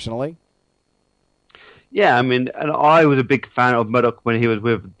me personally. Yeah, and I was a big fan of Murdoch when he was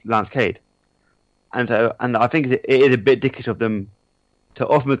with Lance Cade. And I think it is a bit dickish of them to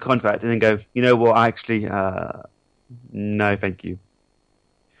offer him a contract and then go, you know what, actually, no, thank you.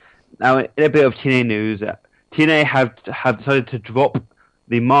 Now, in a bit of TNA news, TNA have decided to drop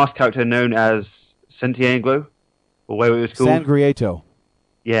the masked character known as Santiago, or whatever it was called. Sangreato.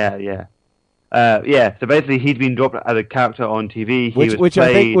 Yeah. So basically, he'd been dropped as a character on TV. Which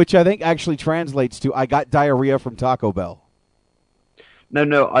I think actually translates to "I got diarrhea from Taco Bell."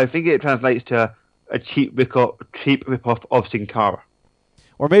 No, I think it translates to a cheap rip-off of Sin Cara.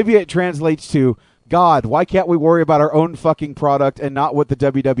 Or maybe it translates to, God, why can't we worry about our own fucking product and not what the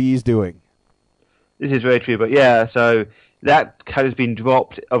WWE's doing? This is very true, but yeah, so that character's been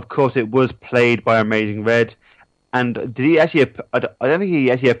dropped. Of course, it was played by Amazing Red. And did he actually? I don't think he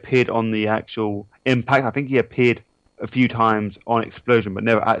actually appeared on the actual Impact. I think he appeared a few times on Explosion, but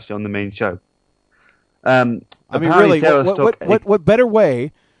never actually on the main show. Really, what better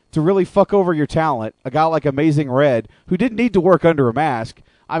way to really fuck over your talent? A guy like Amazing Red, who didn't need to work under a mask.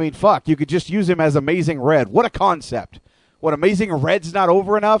 You could just use him as Amazing Red. What a concept! What, Amazing Red's not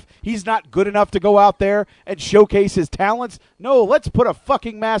over enough? He's not good enough to go out there and showcase his talents? No, let's put a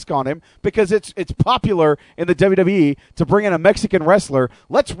fucking mask on him because it's popular in the WWE to bring in a Mexican wrestler.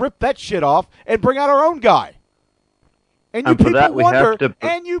 Let's rip that shit off and bring out our own guy. And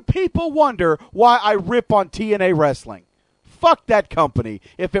you people wonder why I rip on TNA Wrestling. Fuck that company.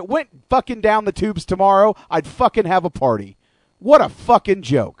 If it went fucking down the tubes tomorrow, I'd fucking have a party. What a fucking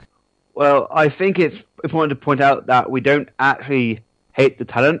joke. Well, I think it's important to point out that we don't actually hate the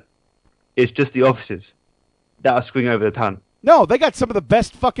talent. It's just the officers that are screwing over the talent. No, they got some of the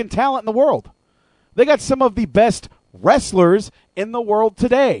best fucking talent in the world. They got some of the best wrestlers in the world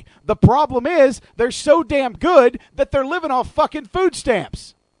today. The problem is they're so damn good that they're living off fucking food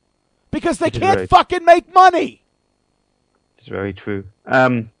stamps because they can't fucking make money. It's very true.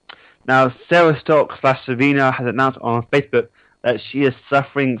 Now, Sarah Stock/Savina has announced on Facebook that she is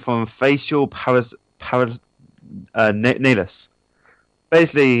suffering from facial paralysis.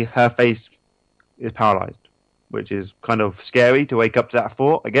 Basically, her face is paralyzed, which is kind of scary to wake up to that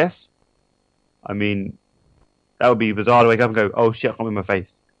thought, I guess. That would be bizarre to wake up and go, oh shit, I can't move my face.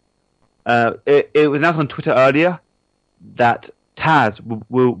 It was announced on Twitter earlier that Taz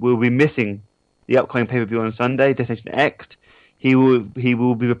will be missing the upcoming pay-per-view on Sunday, Destination X. He will be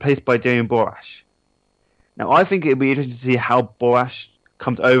replaced by Damian Borash. Now, I think it would be interesting to see how Borash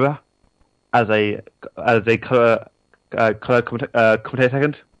comes over as a color commentator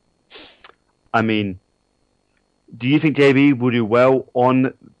second. Do you think JB will do well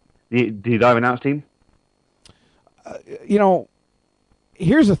on the live announce team?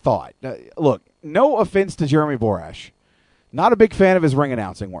 Here's a thought. Look, no offense to Jeremy Borash, not a big fan of his ring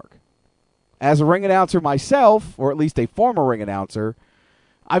announcing work. As a ring announcer myself, or at least a former ring announcer,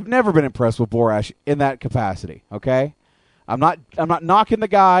 I've never been impressed with Borash in that capacity. Okay, I'm not knocking the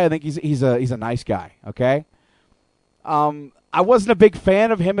guy. I think he's a nice guy. Okay, I wasn't a big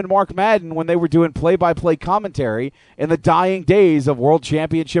fan of him and Mark Madden when they were doing play-by-play commentary in the dying days of World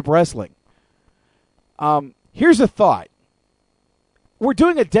Championship Wrestling. Here's a thought. We're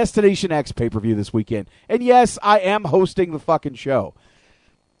doing a Destination X pay-per-view this weekend, and yes, I am hosting the fucking show.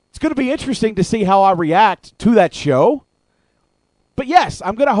 It's going to be interesting to see how I react to that show. But yes,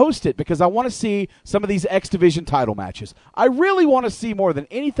 I'm going to host it because I want to see some of these X Division title matches. I really want to see more than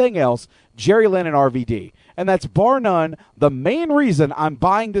anything else Jerry Lynn and RVD. And that's bar none the main reason I'm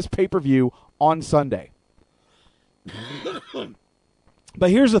buying this pay-per-view on Sunday. But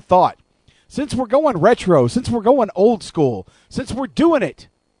here's a thought. Since we're going retro, since we're going old school, since we're doing it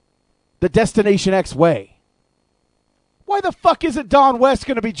the Destination X way, why the fuck isn't Don West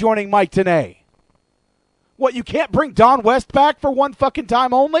going to be joining Mike Tenay? What, you can't bring Don West back for one fucking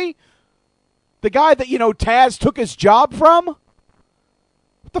time only? The guy that, Taz took his job from?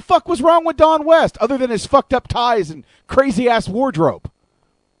 What the fuck was wrong with Don West, other than his fucked up ties and crazy-ass wardrobe?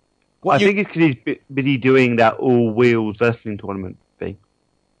 I think it's because he's busy doing that all-wheels wrestling tournament thing.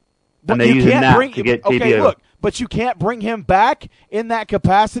 And they're using that to get TV over. Look, but you can't bring him back in that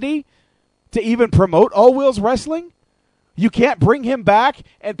capacity to even promote all-wheels wrestling? You can't bring him back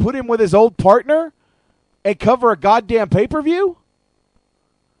and put him with his old partner and cover a goddamn pay-per-view?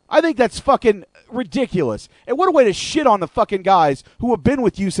 I think that's fucking ridiculous. And what a way to shit on the fucking guys who have been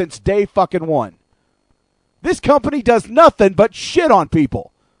with you since day fucking one. This company does nothing but shit on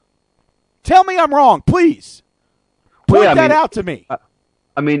people. Tell me I'm wrong, please. Point that out to me.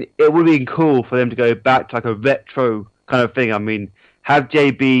 It would be cool for them to go back to like a retro kind of thing. Have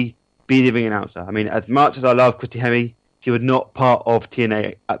JB be the ring announcer. As much as I love Christy Hemme, she was not part of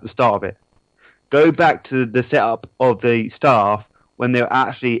TNA at the start of it. Go back to the setup of the staff when they were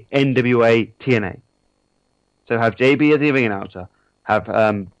actually NWA TNA. So have JB as the ring announcer, have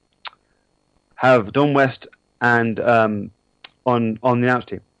Don West and on the announce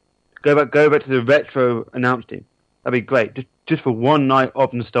team. Go back to the retro announce team. That'd be great. Just for one night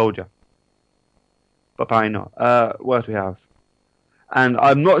of nostalgia. But apparently not. What else we have? And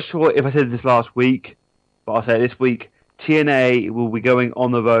I'm not sure if I said this last week, but I'll say it this week. TNA will be going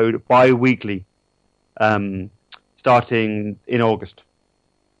on the road bi-weekly. Starting in August,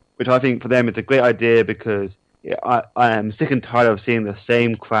 which I think for them is a great idea because I am sick and tired of seeing the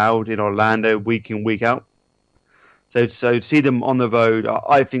same crowd in Orlando week in, week out. So to see them on the road,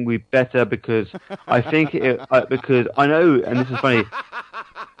 I think we're better because I think because I know, and this is funny.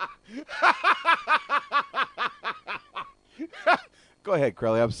 Go ahead,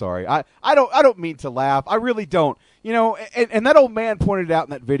 Crowley. I'm sorry. I don't mean to laugh. I really don't. And that old man pointed out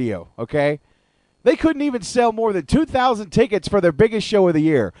in that video. Okay. They couldn't even sell more than 2,000 tickets for their biggest show of the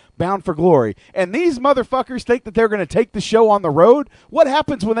year, Bound for Glory. And these motherfuckers think that they're going to take the show on the road? What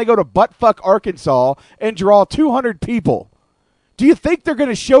happens when they go to buttfuck Arkansas and draw 200 people? Do you think they're going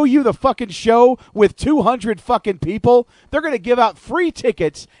to show you the fucking show with 200 fucking people? They're going to give out free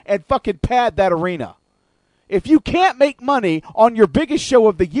tickets and fucking pad that arena. If you can't make money on your biggest show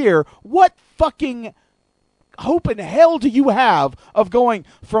of the year, what fucking hope in hell do you have of going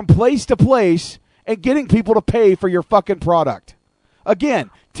from place to place and getting people to pay for your fucking product? Again,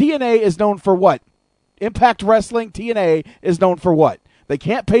 TNA is known for what? Impact Wrestling, TNA is known for what? They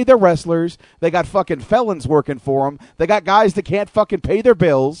can't pay their wrestlers. They got fucking felons working for them. They got guys that can't fucking pay their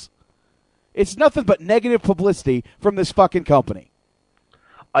bills. It's nothing but negative publicity from this fucking company.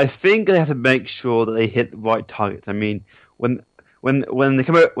 I think they have to make sure that they hit the right targets. When they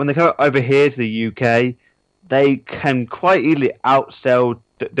come over here to the UK, they can quite easily outsell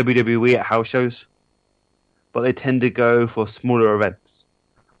WWE at house shows, but they tend to go for smaller events.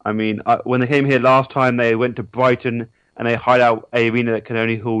 When they came here last time, they went to Brighton and they hired out an arena that can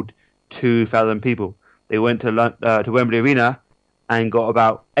only hold 2,000 people. They went to Wembley Arena and got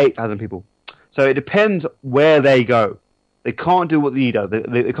about 8,000 people. So it depends where they go. They can't do what they do.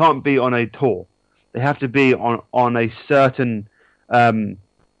 They can't be on a tour. They have to be on a certain kind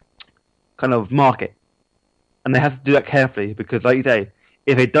of market. And they have to do that carefully because, like you say,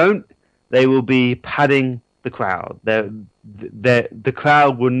 if they don't, they will be padding the crowd. The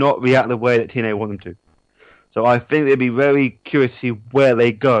crowd will not react the way that TNA want them to. So I think they'd be very curious to see where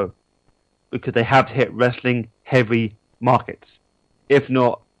they go because they have to hit wrestling-heavy markets. If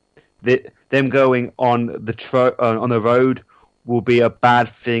not, them going on the road will be a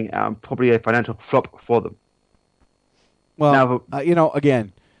bad thing and probably a financial flop for them. Well,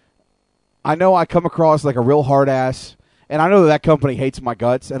 again, I know I come across like a real hard ass, and I know that company hates my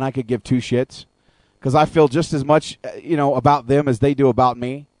guts, and I could give two shits because I feel just as much, about them as they do about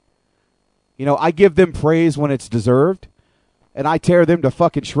me. I give them praise when it's deserved, and I tear them to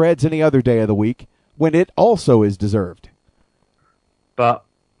fucking shreds any other day of the week when it also is deserved. But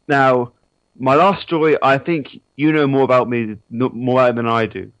now, my last story, I think you know more about me, more than I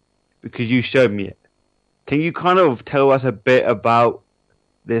do, because you showed me it. Can you kind of tell us a bit about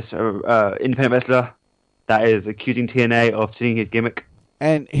this independent wrestler that is accusing TNA of stealing his gimmick?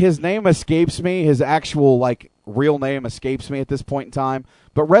 And his name escapes me. His actual, real name escapes me at this point in time.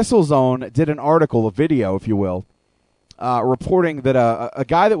 But WrestleZone did an article, a video, if you will, reporting that a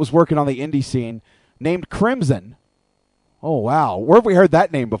guy that was working on the indie scene named Crimson. Oh, wow. Where have we heard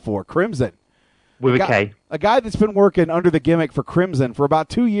that name before? Crimson. With a K. A guy that's been working under the gimmick for Crimson for about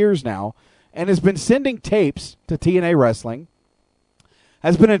 2 years now and has been sending tapes to TNA Wrestling,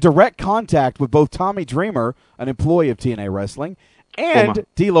 has been in direct contact with both Tommy Dreamer, an employee of TNA Wrestling, and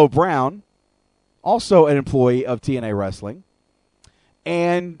D'Lo Brown, also an employee of TNA Wrestling,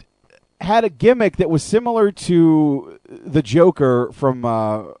 and had a gimmick that was similar to the Joker from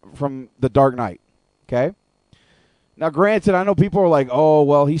The Dark Knight. Okay? Now, granted, I know people are like, oh,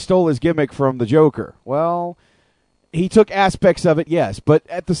 well, he stole his gimmick from the Joker. Well, he took aspects of it, yes. But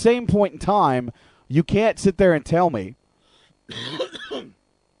at the same point in time, you can't sit there and tell me that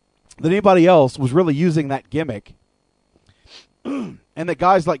anybody else was really using that gimmick and that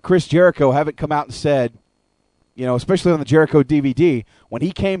guys like Chris Jericho haven't come out and said, especially on the Jericho DVD, when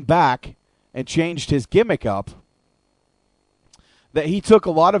he came back and changed his gimmick up, that he took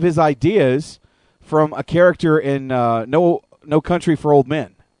a lot of his ideas from a character in No Country for Old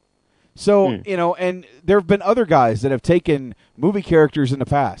Men. So, and there have been other guys that have taken movie characters in the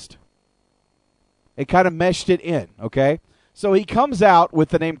past and kind of meshed it in, okay? So he comes out with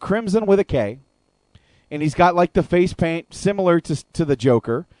the name Crimson with a K, and he's got the face paint similar to the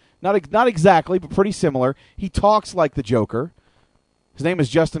Joker. Not exactly, but pretty similar. He talks like the Joker. His name is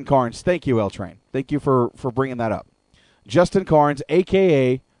Justin Carnes. Thank you, L-Train. Thank you for bringing that up. Justin Carnes,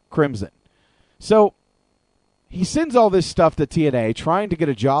 a.k.a. Crimson. So he sends all this stuff to TNA trying to get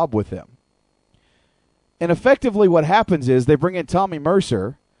a job with them. And effectively what happens is they bring in Tommy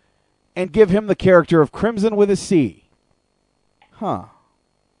Mercer and give him the character of Crimson with a C. Huh.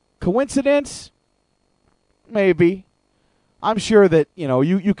 Coincidence? Maybe. I'm sure that,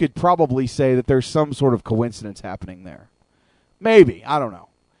 you could probably say that there's some sort of coincidence happening there. Maybe. I don't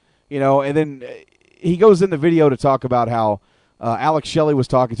know. And then he goes in the video to talk about how Alex Shelley was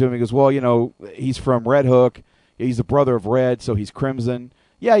talking to him. He goes, well, he's from Red Hook. He's the brother of Red, so he's Crimson.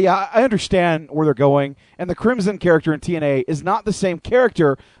 Yeah, I understand where they're going. And the Crimson character in TNA is not the same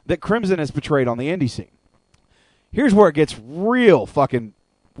character that Crimson has portrayed on the indie scene. Here's where it gets real fucking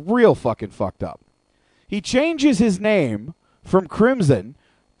fucked up. He changes his name from Crimson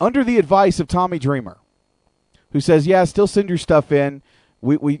under the advice of Tommy Dreamer, who says, yeah, still send your stuff in.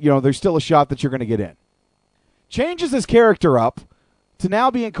 We there's still a shot that you're going to get in. Changes his character up to now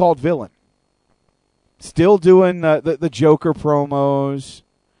being called Villain. Still doing the Joker promos,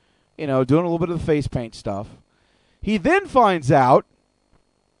 doing a little bit of the face paint stuff. He then finds out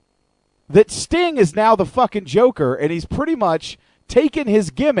that Sting is now the fucking Joker, and he's pretty much taken his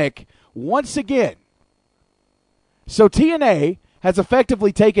gimmick once again. So TNA has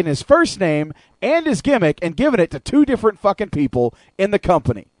effectively taken his first name and his gimmick and given it to two different fucking people in the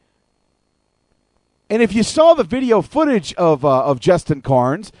company. And if you saw the video footage of Justin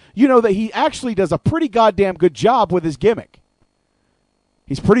Carnes, you know that he actually does a pretty goddamn good job with his gimmick.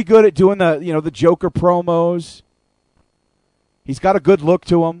 He's pretty good at doing the Joker promos. He's got a good look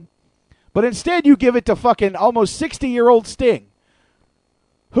to him. But instead you give it to fucking almost 60-year-old Sting,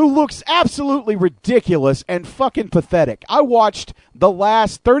 who looks absolutely ridiculous and fucking pathetic. I watched the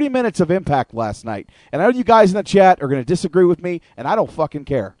last 30 minutes of Impact last night, and I know you guys in the chat are going to disagree with me, and I don't fucking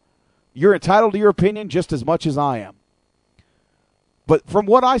care. You're entitled to your opinion just as much as I am. But from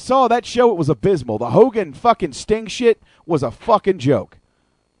what I saw, that show, it was abysmal. The Hogan fucking Sting shit was a fucking joke.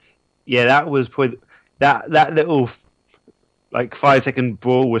 Yeah, that was probably... That little 5-second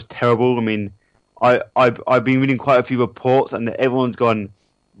brawl was terrible. I mean, I've been reading quite a few reports, and everyone's gone,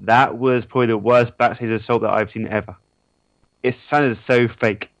 that was probably the worst backstage assault that I've seen ever. It sounded so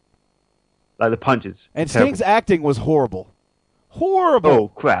fake. Like the punches. And Sting's acting was horrible. Horrible. Oh,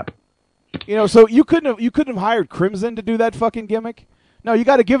 crap. So you couldn't have hired Crimson to do that fucking gimmick? No, you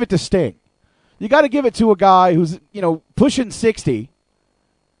got to give it to Sting. You got to give it to a guy who's, pushing 60.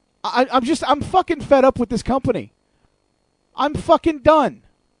 I'm fucking fed up with this company. I'm fucking done.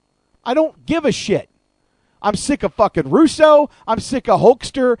 I don't give a shit. I'm sick of fucking Russo. I'm sick of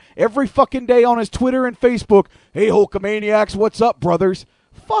Hulkster every fucking day on his Twitter and Facebook. Hey, Hulkamaniacs, what's up, brothers?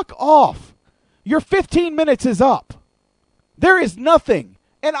 Fuck off. Your 15 minutes is up. There is nothing,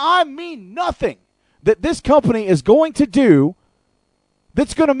 and I mean nothing, that this company is going to do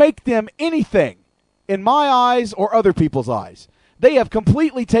that's going to make them anything in my eyes or other people's eyes. They have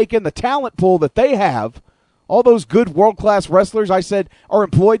completely taken the talent pool that they have, all those good world-class wrestlers I said are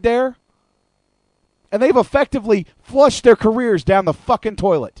employed there, and they've effectively flushed their careers down the fucking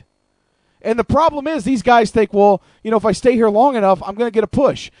toilet. And the problem is these guys think, well, if I stay here long enough, I'm going to get a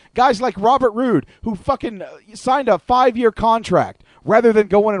push. Guys like Robert Roode, who fucking signed a 5-year contract rather than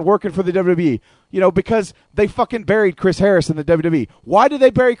going and working for the WWE, because they fucking buried Chris Harris in the WWE. Why did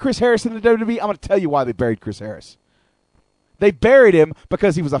they bury Chris Harris in the WWE? I'm going to tell you why they buried Chris Harris. They buried him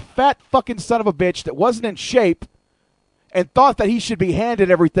because he was a fat fucking son of a bitch that wasn't in shape and thought that he should be handed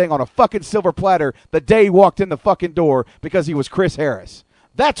everything on a fucking silver platter the day he walked in the fucking door because he was Chris Harris.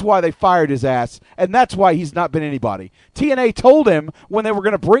 That's why they fired his ass, and that's why he's not been anybody. TNA told him when they were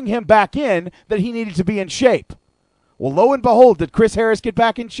going to bring him back in that he needed to be in shape. Well, lo and behold, did Chris Harris get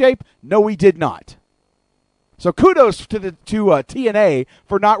back in shape? No, he did not. So kudos to TNA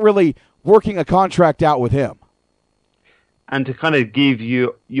for not really working a contract out with him. And to kind of give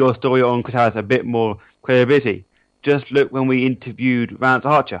you your story on Chris Harris a bit more credibility, just look when we interviewed Lance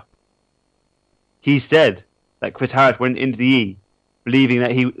Archer. He said that Chris Harris went into the E believing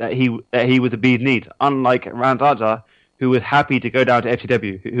that he was a bee's knees, unlike Lance Archer, who was happy to go down to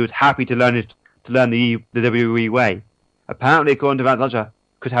FCW, who was happy to learn the WWE way. Apparently, according to Lance Archer,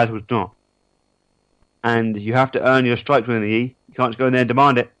 Chris Harris was not. And you have to earn your stripes within the E. You can't just go in there and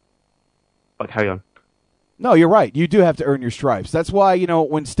demand it. But carry on. No, you're right. You do have to earn your stripes. That's why,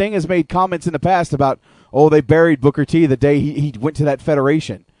 when Sting has made comments in the past about, they buried Booker T the day he went to that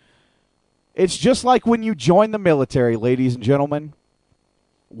federation. It's just like when you join the military, ladies and gentlemen.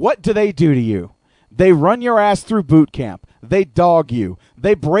 What do they do to you? They run your ass through boot camp. They dog you.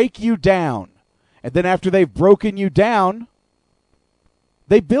 They break you down. And then after they've broken you down,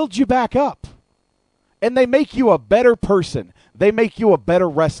 they build you back up. And they make you a better person. They make you a better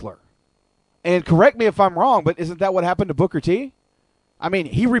wrestler. And correct me if I'm wrong, but isn't that what happened to Booker T? I mean,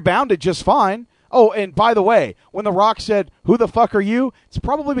 he rebounded just fine. Oh, and by the way, when The Rock said, "Who the fuck are you?" it's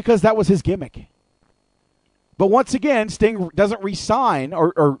probably because that was his gimmick. But once again, Sting doesn't re-sign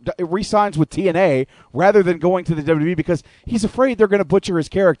or re-signs with TNA rather than going to the WWE because he's afraid they're going to butcher his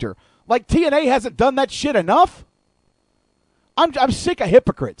character. Like TNA hasn't done that shit enough. I'm sick of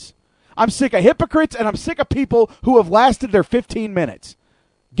hypocrites. I'm sick of hypocrites, and I'm sick of people who have lasted their 15 minutes.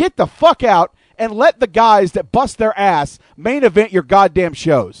 Get the fuck out and let the guys that bust their ass main event your goddamn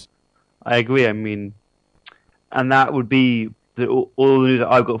shows. I agree. I mean, and that would be all the news that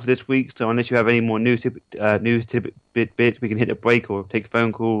I've got for this week. So unless you have any more news tidbits, we can hit a break or take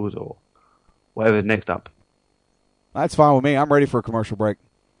phone calls or whatever's next up. That's fine with me. I'm ready for a commercial break.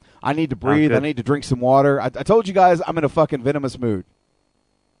 I need to breathe. I need to drink some water. I told you guys I'm in a fucking venomous mood.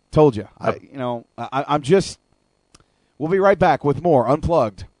 Told you. I'm just... We'll be right back with more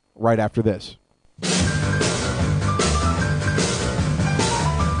Unplugged right after this.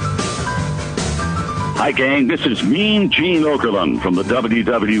 Hi, gang. This is Mean Gene Okerlund from the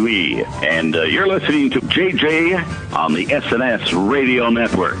WWE, and you're listening to JJ on the SNS Radio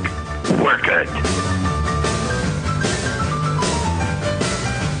Network. Work it.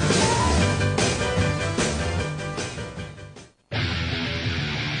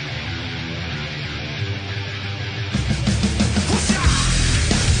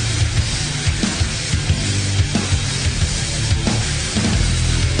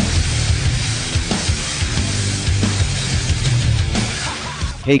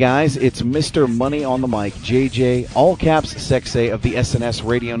 Hey guys, it's Mr. Money on the Mic, JJ, all caps Sexay of the SNS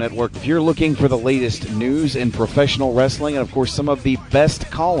Radio Network. If you're looking for the latest news in professional wrestling and, of course, some of the best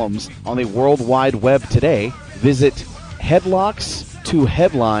columns on the World Wide Web today, visit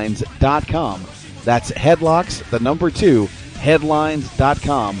headlocks2headlines.com. That's headlocks, the number 2,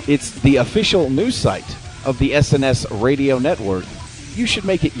 headlines.com. It's the official news site of the SNS Radio Network. You should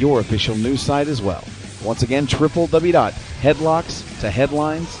make it your official news site as well. Once again,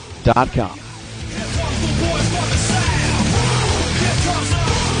 www.headlocks2headlines.com.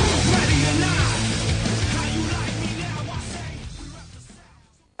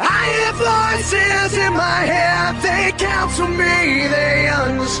 I am voices in my head, they counsel me, they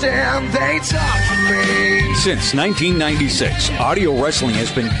understand, they talk to me. Since 1996, Audio Wrestling has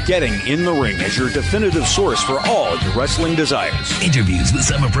been getting in the ring as your definitive source for all your wrestling desires. Interviews with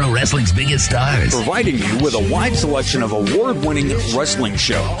some of pro wrestling's biggest stars. Providing you with a wide selection of award-winning wrestling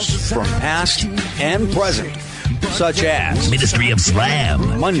shows from past and present. Such as Ministry of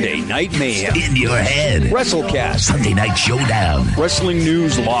Slam, Monday Night Mayhem, In Your Head, WrestleCast, Sunday Night Showdown, Wrestling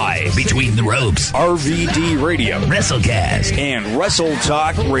News Live, Between the Ropes, RVD Radio, WrestleCast, and Wrestle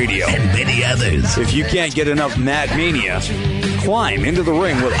Talk Radio, and many others. If you can't get enough Mad Mania, climb into the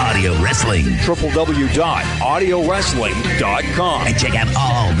ring with Audio Wrestling. www.audiowrestling.com. And check out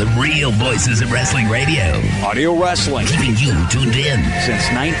all the real voices of wrestling radio. Audio Wrestling, keeping you tuned in since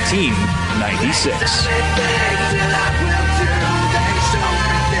 1996.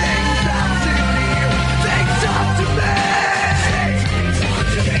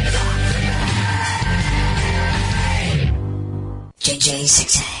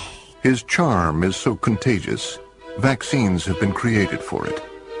 JJ6A. His charm is so contagious, vaccines have been created for it.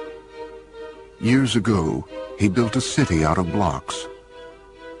 Years ago, he built a city out of blocks.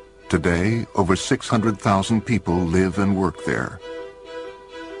 Today, over 600,000 people live and work there.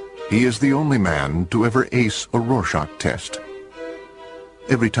 He is the only man to ever ace a Rorschach test.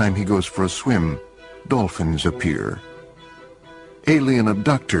 Every time he goes for a swim, dolphins appear. Alien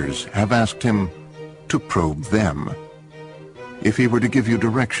abductors have asked him to probe them. If he were to give you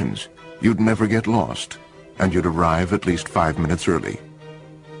directions, you'd never get lost, and you'd arrive at least 5 minutes early.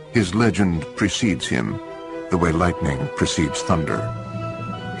 His legend precedes him, the way lightning precedes thunder.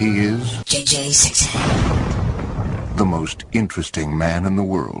 He is JJ6A, the most interesting man in the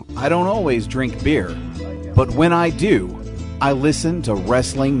world. I don't always drink beer, but when I do, I listen to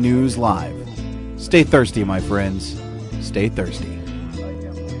Wrestling News Live. Stay thirsty, my friends. Stay thirsty.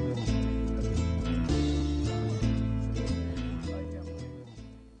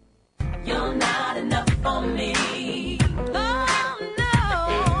 You're not enough for me. Oh,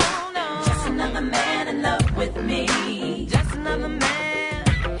 no. Just another man in love with me. Just another man.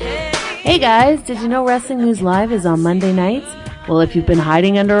 Hey guys, did you know Wrestling News Live is on Monday nights? Well, if you've been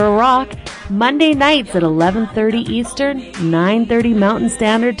hiding under a rock, Monday nights at 11:30 Eastern, 9:30 Mountain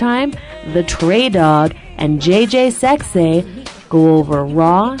Standard Time, the Trey Dog and JJ6A go over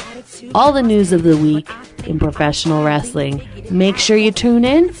Raw, all the news of the week in professional wrestling. Make sure you tune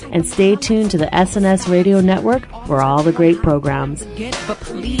in and stay tuned to the SNS Radio Network for all the great programs. But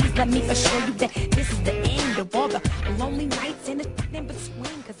please let me assure you that this is the end of all the lonely nights and the in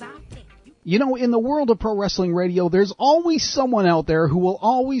between, 'cause You know, in the world of pro wrestling radio, there's always someone out there who will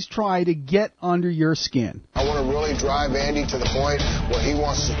always try to get under your skin. I want to really drive Andy to the point where he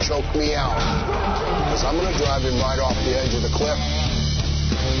wants to choke me out. Because I'm going to drive him right off the edge of the cliff.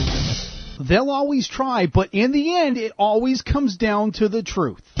 They'll always try, but in the end, it always comes down to the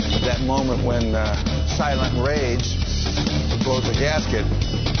truth. That moment when Silent Rage blows the gasket,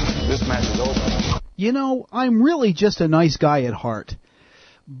 this match is over. You know, I'm really just a nice guy at heart.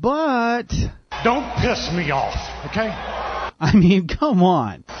 But don't piss me off, okay? I mean, come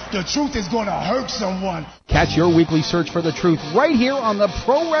on. The truth is going to hurt someone. Catch your weekly search for the truth right here on the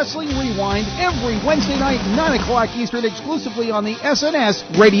Pro Wrestling Rewind every Wednesday night, 9 o'clock Eastern, exclusively on the SNS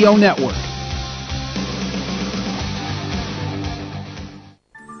Radio Network.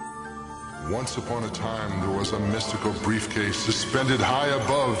 Once upon a time, there was a mystical briefcase suspended high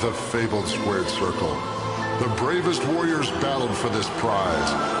above the fabled squared circle. The bravest warriors battled for this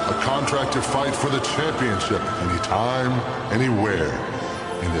prize, a contract to fight for the championship anytime, anywhere.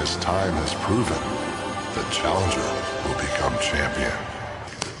 And as time has proven, the challenger will become champion.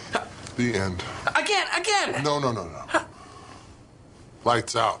 The end. Again! No.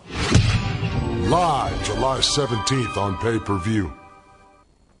 Lights out. Live July 17th on pay-per-view.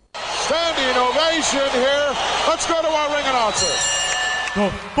 Standing ovation here. Let's go to our ring announcer. The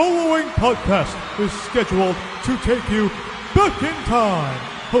following podcast is scheduled to take you back in time.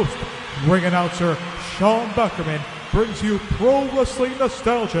 Host, ring announcer Sean Beckerman brings you pro wrestling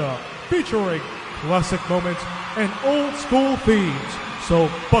nostalgia, featuring classic moments and old school themes. So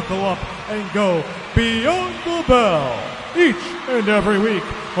buckle up and go beyond the bell each and every week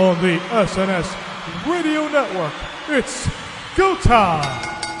on the SNS Radio Network. It's go time!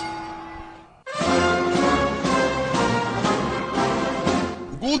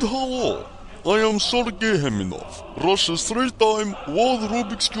 Good hello, I am Sergey Heminov, Russia's three-time World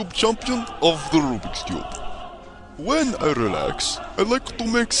Rubik's Cube champion of the Rubik's Cube. When I relax, I like to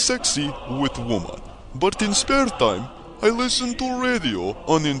make sexy with woman, but in spare time, I listen to radio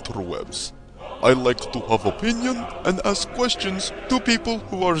on interwebs. I like to have opinion and ask questions to people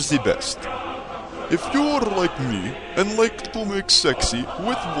who are the best. If you are like me and like to make sexy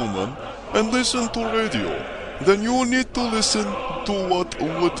with women and listen to radio, then you need to listen to What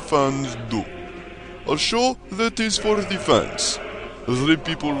Would Fans Do? A show that is for the fans. The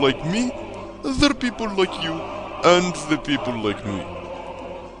people like me, the people like you, and the people like me.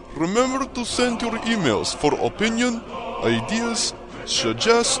 Remember to send your emails for opinion, ideas,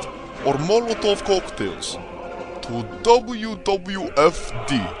 suggest, or Molotov cocktails to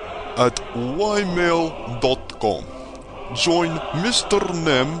wwfd@ymail.com. Join Mr.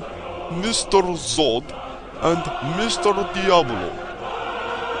 Nem, Mr. Zod, and Mr. Diablo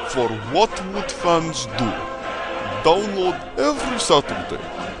for What Would Fans Do? Download every Saturday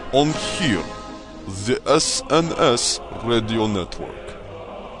on here, the SNS Radio Network.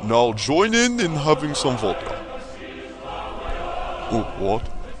 Now join in having some vodka. Oh, what?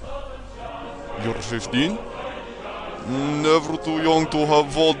 You're 15? Never too young to have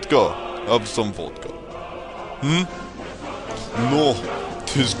vodka. Have some vodka. No,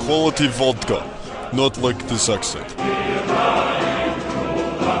 'tis quality vodka, not like this accent.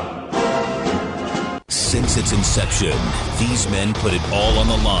 Since its inception, these men put it all on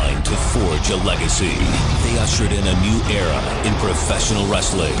the line to forge a legacy. They ushered in a new era in professional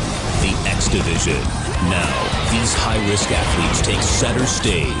wrestling, the X Division. Now, these high-risk athletes take center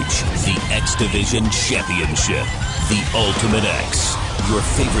stage, the X Division Championship, the Ultimate X. Your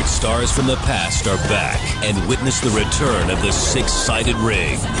favorite stars from the past are back, and witness the return of the six-sided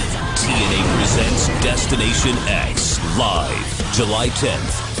ring. TNA presents Destination X, live, July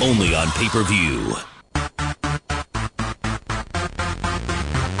 10th, only on pay-per-view.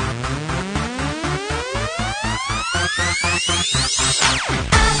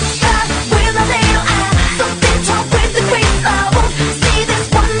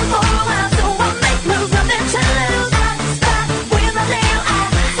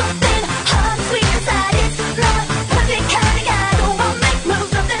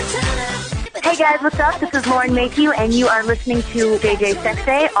 Hey guys, what's up? This is Lauren Mayhew, and you are listening to JJ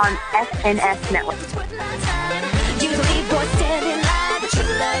Sexay on SNS Network.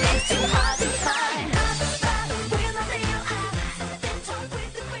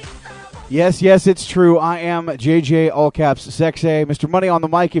 Yes, it's true. I am JJ, all caps, Sexay. Mr. Money on the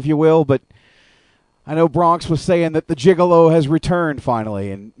mic, if you will, but I know Bronx was saying that the gigolo has returned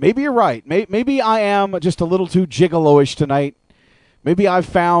finally, and maybe you're right. Maybe I am just a little too gigolo-ish tonight. Maybe I've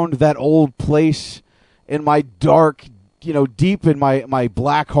found that old place in my dark, deep in my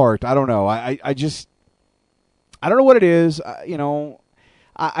black heart. I don't know. I don't know what it is.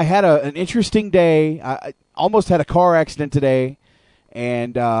 I had an interesting day. I almost had a car accident today,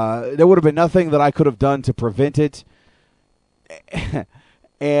 and there would have been nothing that I could have done to prevent it.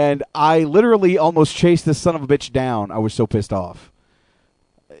 And I literally almost chased this son of a bitch down. I was so pissed off.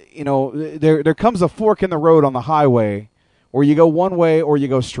 There comes a fork in the road on the highway, or you go one way or you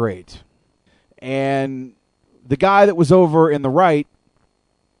go straight. And the guy that was over in the right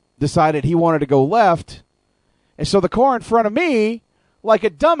decided he wanted to go left. And so the car in front of me, like a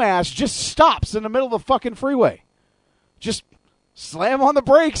dumbass, just stops in the middle of the fucking freeway. Just slam on the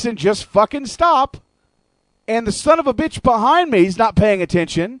brakes and just fucking stop. And the son of a bitch behind me is not paying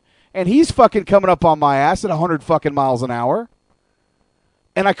attention. And he's fucking coming up on my ass at 100 fucking miles an hour.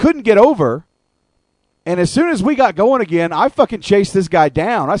 And I couldn't get over. And as soon as we got going again, I fucking chased this guy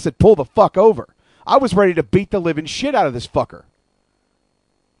down. I said, pull the fuck over. I was ready to beat the living shit out of this fucker.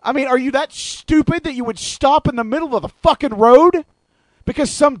 I mean, are you that stupid that you would stop in the middle of the fucking road because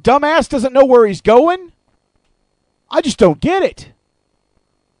some dumbass doesn't know where he's going? I just don't get it.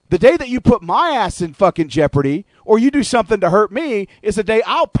 The day that you put my ass in fucking jeopardy or you do something to hurt me is the day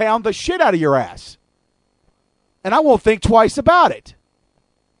I'll pound the shit out of your ass. And I won't think twice about it.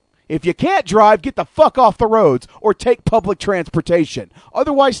 If you can't drive, get the fuck off the roads or take public transportation.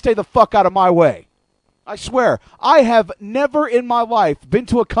 Otherwise, stay the fuck out of my way. I swear, I have never in my life been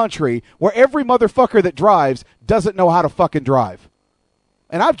to a country where every motherfucker that drives doesn't know how to fucking drive.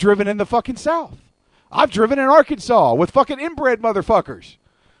 And I've driven in the fucking South. I've driven in Arkansas with fucking inbred motherfuckers.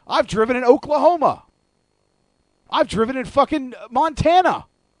 I've driven in Oklahoma. I've driven in fucking Montana.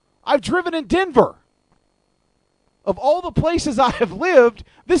 I've driven in Denver. Of all the places I have lived,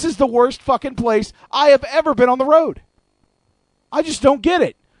 this is the worst fucking place I have ever been on the road. I just don't get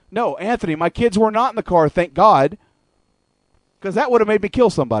it. No, Anthony, my kids were not in the car, thank God. Because that would have made me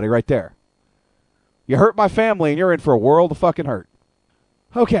kill somebody right there. You hurt my family and you're in for a world of fucking hurt.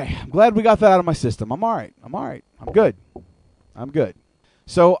 Okay, I'm glad we got that out of my system. I'm all right. I'm good.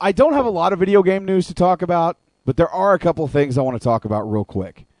 So I don't have a lot of video game news to talk about, but there are a couple of things I want to talk about real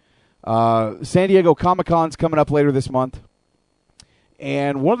quick. San Diego Comic-Con's coming up later this month.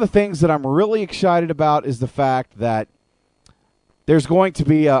 And one of the things that I'm really excited about is the fact that there's going to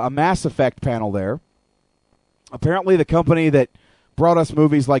be a Mass Effect panel there. Apparently the company that brought us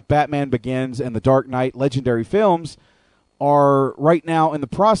movies like Batman Begins and The Dark Knight, Legendary Films, are right now in the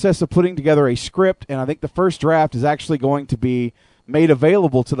process of putting together a script, and I think the first draft is actually going to be made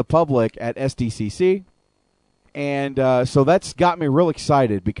available to the public at SDCC. And so that's got me real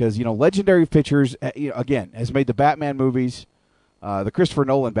excited because, Legendary Pictures, again, has made the Batman movies, the Christopher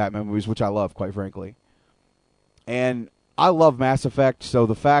Nolan Batman movies, which I love, quite frankly. And I love Mass Effect, so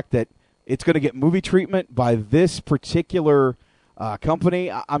the fact that it's going to get movie treatment by this particular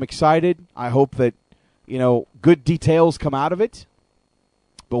company, I'm excited. I hope that, good details come out of it,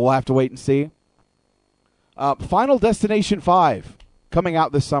 but we'll have to wait and see. Final Destination 5 coming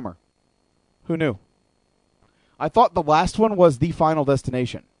out this summer. Who knew? I thought the last one was The Final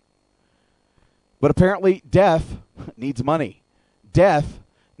Destination. But apparently death needs money. Death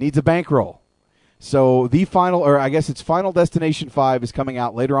needs a bankroll. So it's Final Destination 5 is coming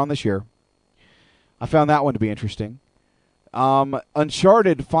out later on this year. I found that one to be interesting.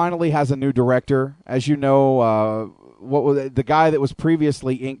 Uncharted finally has a new director. As you know, the guy that was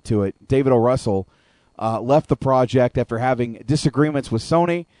previously inked to it, David O. Russell, left the project after having disagreements with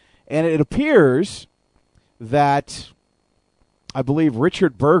Sony. And it appears that I believe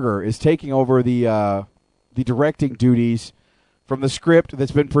Richard Berger is taking over the directing duties from the script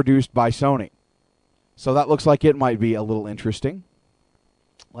that's been produced by Sony. So that looks like it might be a little interesting.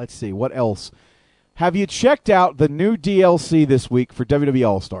 Let's see, what else? Have you checked out the new DLC this week for WWE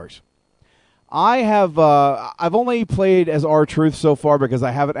All-Stars? I have. I've only played as R-Truth so far because I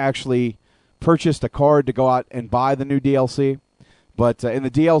haven't actually purchased a card to go out and buy the new DLC. But in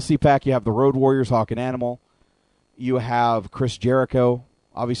the DLC pack, you have the Road Warriors, Hawk and Animal. You have Chris Jericho.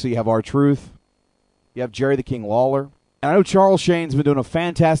 Obviously, you have R-Truth. You have Jerry the King Lawler. And I know Charles Shane's been doing a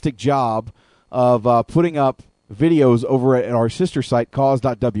fantastic job of putting up videos over at our sister site,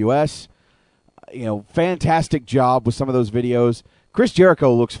 cause.ws. Fantastic job with some of those videos. Chris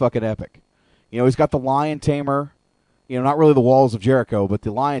Jericho looks fucking epic. He's got the Lion Tamer. Not really the Walls of Jericho, but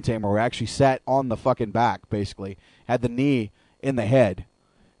the Lion Tamer who actually sat on the fucking back, basically. Had the knee in the head.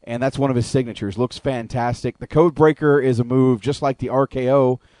 And that's one of his signatures. Looks fantastic. The Code Breaker is a move just like the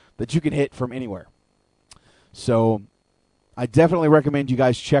RKO that you can hit from anywhere. So I definitely recommend you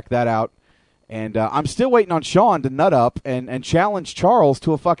guys check that out. And I'm still waiting on Sean to nut up and challenge Charles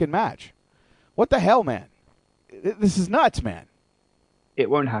to a fucking match. What the hell, man? This is nuts, man. It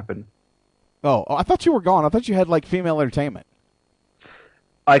won't happen. Oh, I thought you were gone. I thought you had, female entertainment.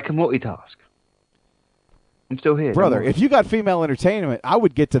 I can multitask. I'm still here. Brother, if you got female entertainment, I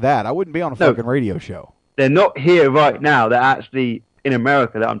would get to that. I wouldn't be on a fucking radio show. They're not here right now. They're actually in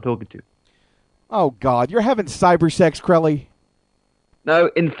America that I'm talking to. Oh, God. You're having cyber sex, Crelly?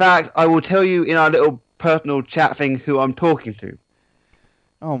 No, in fact, I will tell you in our little personal chat thing who I'm talking to.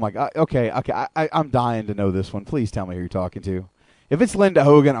 Oh, my God. Okay. I'm dying to know this one. Please tell me who you're talking to. If it's Linda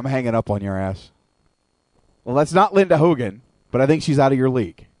Hogan, I'm hanging up on your ass. Well, that's not Linda Hogan, but I think she's out of your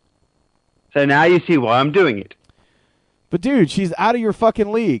league. So now you see why I'm doing it. But, dude, she's out of your fucking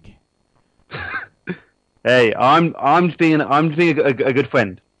league. Hey, I'm just being a good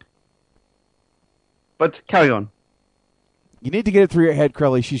friend. But carry on. You need to get it through your head,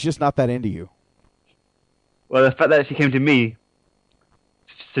 Crowley. She's just not that into you. Well, the fact that she came to me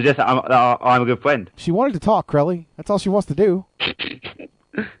suggests that I'm a good friend. She wanted to talk, Crowley. That's all she wants to do.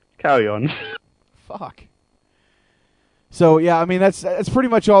 Carry on. Fuck. So, yeah, I mean, that's pretty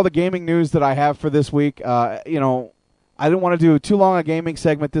much all the gaming news that I have for this week. I didn't want to do too long a gaming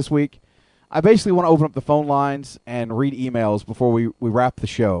segment this week. I basically want to open up the phone lines and read emails before we wrap the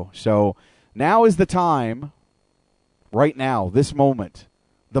show. So now is the time, right now, this moment,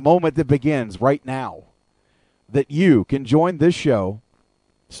 the moment that begins right now, that you can join this show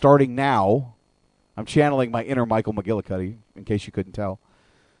starting now. I'm channeling my inner Michael McGillicuddy, in case you couldn't tell.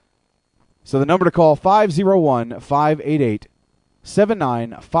 So the number to call,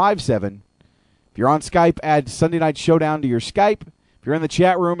 501-588-7957. If you're on Skype, add Sunday Night Showdown to your Skype. If you're in the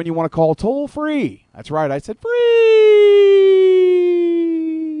chat room and you want to call toll free, that's right, I said free,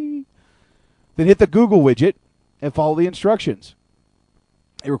 then hit the Google widget and follow the instructions.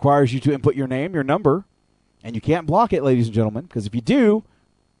 It requires you to input your name, your number, and you can't block it, ladies and gentlemen, because if you do,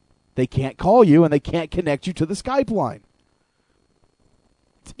 they can't call you and they can't connect you to the Skype line.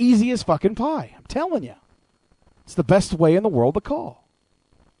 It's easy as fucking pie. I'm telling you. It's the best way in the world to call.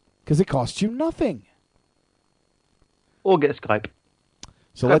 Because it costs you nothing. Or get Skype.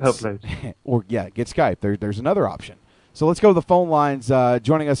 So Skype let's, help loads. or, yeah, get Skype. There's another option. So let's go to the phone lines.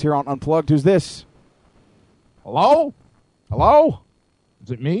 Joining us here on Unplugged, who's this? Hello? Hello?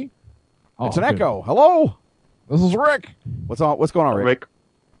 Is it me? It's an echo. Hello? This is Rick. What's going on, Rick?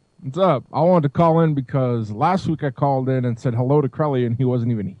 What's up? I wanted to call in because last week I called in and said hello to Crelly, and he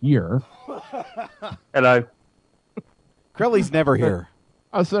wasn't even here. Hello. Crelly's never here.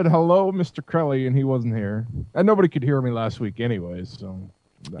 I said hello, Mr. Crelly, and he wasn't here. And nobody could hear me last week anyways, so...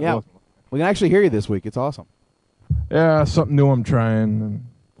 Yeah, we can actually hear you this week. It's awesome. Yeah, something new I'm trying. And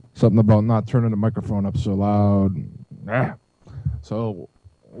something about not turning the microphone up so loud. So,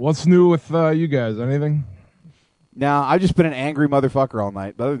 what's new with you guys? Anything? Now, I've just been an angry motherfucker all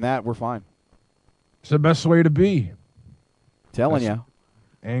night. But other than that, we're fine. It's the best way to be. Telling you.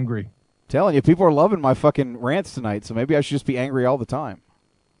 Angry. Telling you, people are loving my fucking rants tonight, so maybe I should just be angry all the time.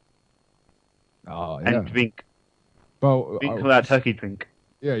 Oh, yeah. And drink. Well, Drink that turkey drink.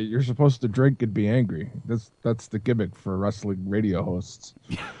 Yeah, you're supposed to drink and be angry. That's the gimmick for wrestling radio hosts.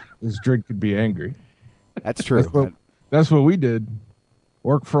 Is drink and be angry. That's true. That's what we did.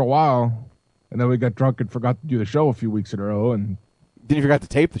 Worked for a while, and then we got drunk and forgot to do the show a few weeks in a row. And then you forgot to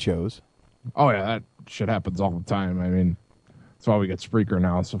tape the shows. Oh yeah, that shit happens all the time. I mean, that's why we get Spreaker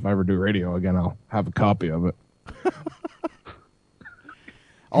now. So if I ever do radio again, I'll have a copy of it.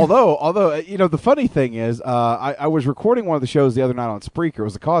 Although you know, the funny thing is, I was recording one of the shows the other night on Spreaker. It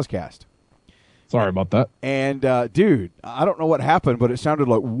was the Causecast. Sorry about that. And dude, I don't know what happened, but it sounded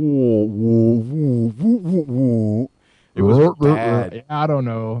like whoa, whoa, whoa, whoa, whoa, whoa. It was bad. Yeah, I don't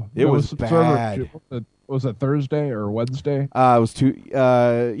know. It was bad. Was it Thursday or Wednesday? It was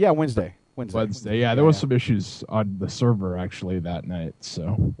Wednesday. Wednesday. Yeah, there was some issues on the server actually that night.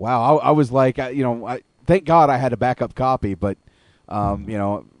 So wow, I was like, thank God I had a backup copy, but.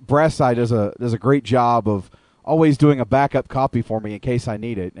 Brass Side does a great job of always doing a backup copy for me in case I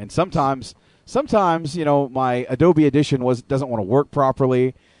need it. And sometimes, my Adobe Audition doesn't want to work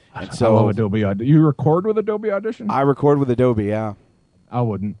properly. And so I love Adobe Audition. You record with Adobe Audition? I record with Adobe, yeah. I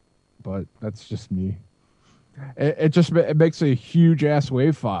wouldn't, but that's just me. It makes a huge ass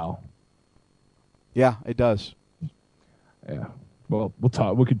wave file. Yeah, it does. Yeah. Well, we'll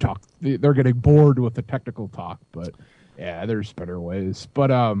talk. We could talk. They're getting bored with the technical talk, but. Yeah, there's better ways.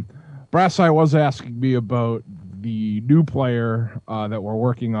 But Brass Eye was asking me about the new player that we're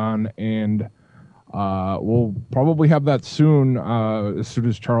working on, and we'll probably have that soon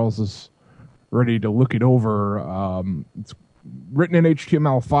as Charles is ready to look it over. It's written in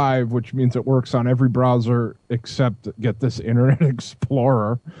HTML5, which means it works on every browser except, get this, Internet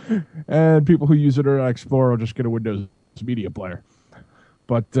Explorer. And people who use Internet Explorer will just get a Windows Media Player.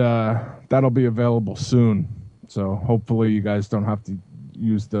 But that'll be available soon. So hopefully you guys don't have to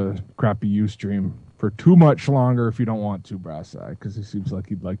use the crappy Ustream for too much longer if you don't want to, Brass Eye, because it seems like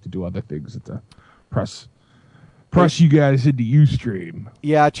he'd like to do other things to press you guys into Ustream.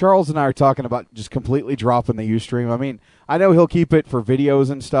 Yeah, Charles and I are talking about just completely dropping the Ustream. I mean, I know he'll keep it for videos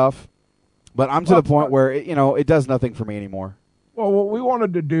and stuff, but I'm to the point where it does nothing for me anymore. Well, what we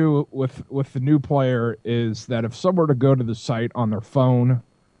wanted to do with the new player is that if someone were to go to the site on their phone,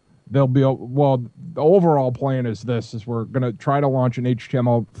 they'll be, the overall plan is we're going to try to launch an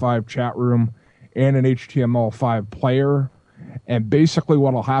HTML5 chat room and an HTML5 player. And basically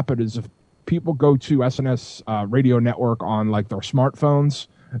what will happen is if people go to SNS radio network on like their smartphones,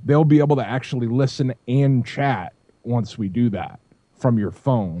 they'll be able to actually listen and chat once we do that from your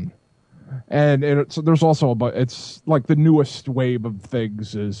phone. And there's also, it's like the newest wave of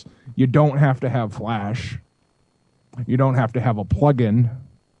things is you don't have to have Flash. You don't have to have a plugin.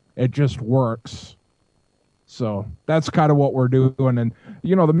 It just works. So that's kind of what we're doing. And,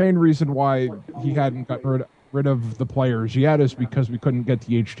 the main reason why he hadn't gotten rid of the players yet is because we couldn't get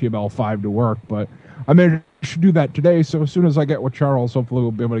the HTML5 to work. But I managed to do that today. So as soon as I get with Charles, hopefully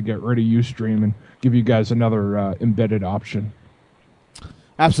we'll be able to get rid of Ustream and give you guys another embedded option.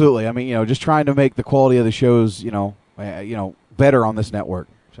 Absolutely. I mean, just trying to make the quality of the shows, better on this network.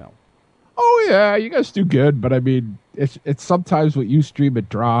 So. Oh yeah, you guys do good, but I mean, it's sometimes with Ustream it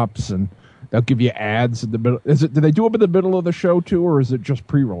drops and they'll give you ads in the middle. Do they do them in the middle of the show too, or is it just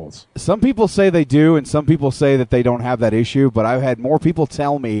pre-rolls? Some people say they do, and some people say that they don't have that issue. But I've had more people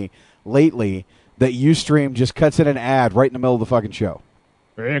tell me lately that Ustream just cuts in an ad right in the middle of the fucking show.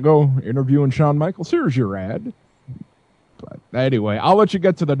 There you go, interviewing Shawn Michaels. Here's your ad. But anyway, I'll let you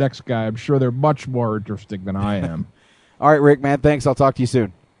get to the next guy. I'm sure they're much more interesting than I am. All right, Rick, man, thanks. I'll talk to you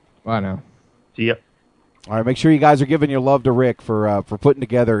soon. Bye now. See ya. All right, make sure you guys are giving your love to Rick for putting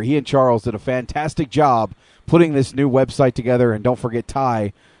together. He and Charles did a fantastic job putting this new website together, and don't forget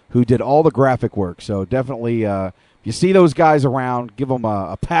Ty, who did all the graphic work. So definitely, if you see those guys around, give them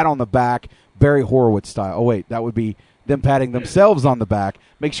a pat on the back, Barry Horowitz style. Oh wait, that would be them patting themselves on the back,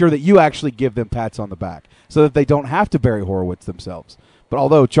 make sure that you actually give them pats on the back so that they don't have to Barry Horowitz themselves. But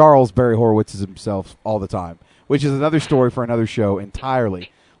although Charles Barry Horowitz is himself all the time, which is another story for another show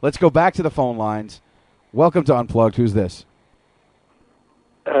entirely. Let's go back to the phone lines. Welcome to Unplugged. Who's this?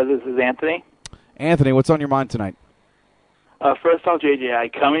 This is Anthony. Anthony, what's on your mind tonight? First off, JJ, I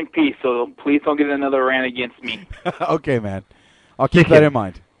come in peace, so please don't get another rant against me. Okay, man. I'll keep that in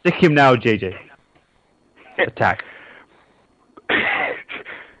mind. Stick him now, JJ. Attack.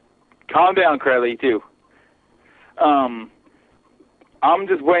 Calm down, Crowley, too. I'm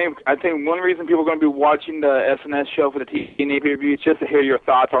just waiting. I think one reason people are going to be watching the SNS show for the TNA pay-per-view is just to hear your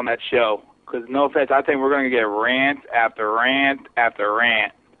thoughts on that show. Because, no offense, I think we're going to get rant after rant after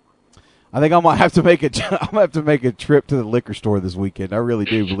rant. I think I'm gonna have to make a trip to the liquor store this weekend. I really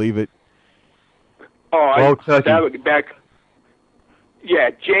do believe it. Oh, that would back.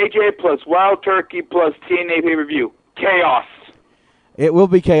 Yeah, JJ plus Wild Turkey plus TNA pay-per-view. Chaos. It will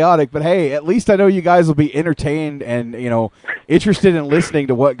be chaotic, but hey, at least I know you guys will be entertained and interested in listening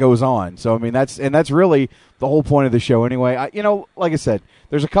to what goes on. So I mean, that's really the whole point of the show anyway. Like I said,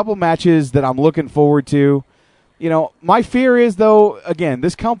 there's a couple matches that I'm looking forward to. My fear is, though, again,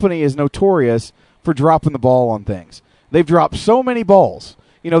 this company is notorious for dropping the ball on things. They've dropped so many balls.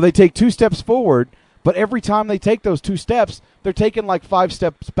 They take 2 steps forward, but every time they take those 2 steps, they're taking like 5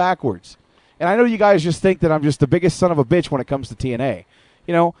 steps backwards. And I know you guys just think that I'm just the biggest son of a bitch when it comes to TNA.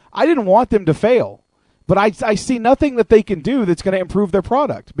 I didn't want them to fail, but I see nothing that they can do that's going to improve their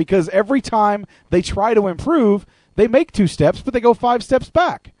product, because every time they try to improve, they make 2 steps, but they go 5 steps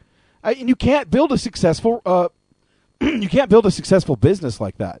back. And you can't build a successful business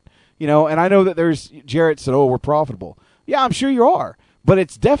like that. And I know that there's Jarrett said, "Oh, we're profitable." Yeah, I'm sure you are, but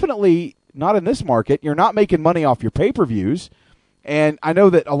it's definitely not in this market. You're not making money off your pay-per-views. And I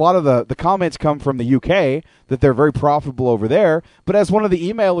know that a lot of the comments come from the UK, that they're very profitable over there. But as one of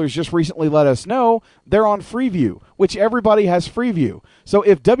the emailers just recently let us know, they're on Freeview, which everybody has Freeview. So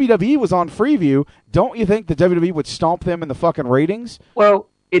if WWE was on Freeview, don't you think the WWE would stomp them in the fucking ratings? Well,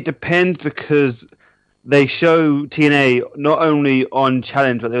 it depends, because they show TNA not only on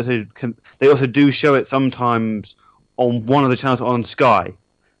Challenge, but they also do show it sometimes on one of the channels on Sky.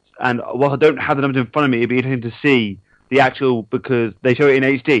 And while I don't have the numbers in front of me, it'd be interesting to see the actual, because they show it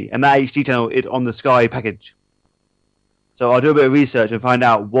in HD, and that HD channel is on the Sky package. So I'll do a bit of research and find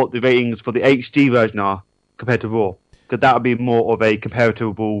out what the ratings for the HD version are compared to Raw, because that would be more of a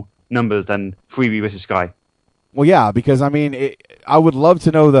comparable numbers than Freeview versus Sky. Well, yeah, because I mean, I would love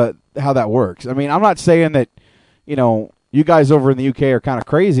to know how that works. I mean, I'm not saying that you guys over in the UK are kind of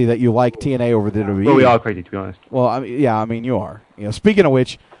crazy that you like TNA over the WWE. Well, we are crazy, to be honest. Well, I mean, you are. Speaking of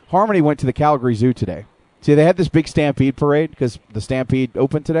which, Harmony went to the Calgary Zoo today. See, they had this big Stampede parade because the Stampede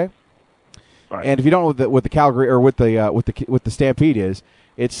opened today. Right. And if you don't know what the Calgary or what the Stampede is,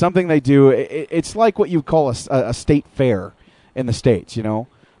 it's something they do. It's like what you call a state fair in the States,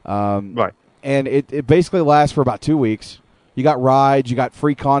 right. And it basically lasts for about 2 weeks. You got rides, you got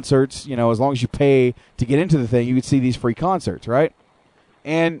free concerts. As long as you pay to get into the thing, you can see these free concerts, right?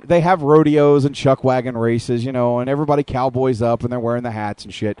 And they have rodeos and chuck wagon races, and everybody cowboys up and they're wearing the hats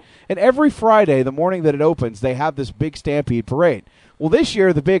and shit. And every Friday, the morning that it opens, they have this big Stampede parade. Well, this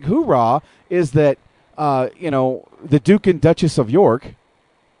year, the big hoorah is that, the Duke and Duchess of York,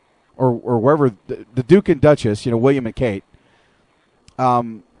 or wherever, the Duke and Duchess, William and Kate, are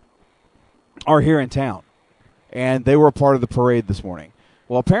here in town. And they were a part of the parade this morning.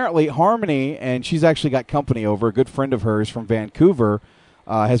 Well, apparently, Harmony, and she's actually got company over, a good friend of hers from Vancouver,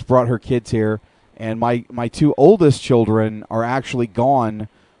 has brought her kids here, and my 2 oldest children are actually gone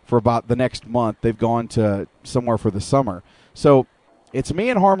for about the next month. They've gone to somewhere for the summer. So it's me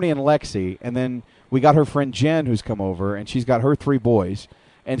and Harmony and Lexi, and then we got her friend Jen who's come over, and she's got her 3 boys.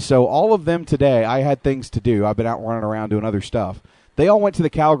 And so all of them today, I had things to do. I've been out running around doing other stuff. They all went to the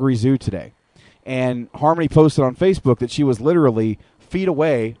Calgary Zoo today. And Harmony posted on Facebook that she was literally feet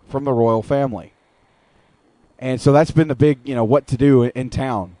away from the royal family. And so that's been the big, what to do in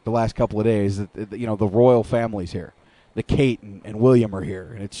town the last couple of days. The royal family's here. The Kate and William are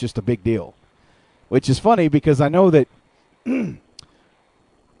here, and it's just a big deal. Which is funny because I know that the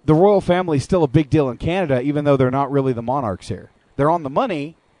royal family's still a big deal in Canada, even though they're not really the monarchs here. They're on the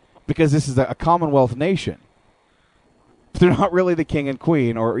money because this is a Commonwealth nation. But they're not really the king and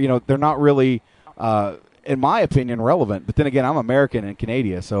queen, or, they're not really, in my opinion, relevant. But then again, I'm American and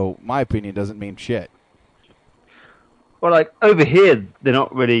Canadian, so my opinion doesn't mean shit. Well, like, over here, they're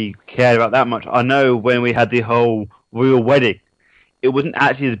not really cared about that much. I know when we had the whole royal wedding, it wasn't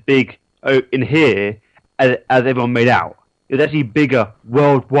actually as big in here as everyone made out. It was actually bigger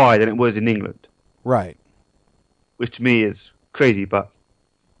worldwide than it was in England. Right. which to me is crazy. But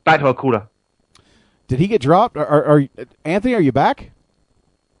back to our caller. Did he get dropped? Anthony, are you back?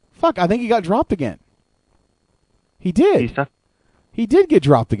 Fuck, I think he got dropped again. He did. He did get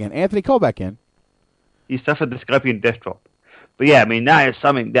dropped again. Anthony, call back in. He suffered the Scorpion death drop. But yeah, I mean, that is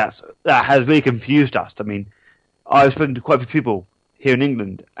something that has really confused us. I mean, I've spoken to quite a few people here in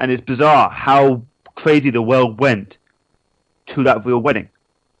England, and it's bizarre how crazy the world went to that real wedding.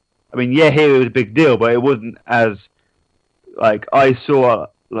 I mean, yeah, here it was a big deal, but it wasn't as, like, I saw,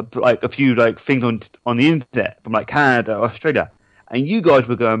 like, a few, like, things on the internet from, like, Canada, Australia, and you guys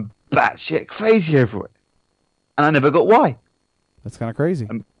were going batshit crazy over it. And I never got why. That's kind of crazy.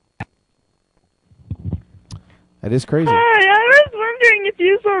 That is crazy. Hi, I was wondering if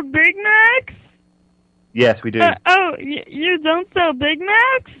you saw Big Macs? Yes, we do. You don't sell Big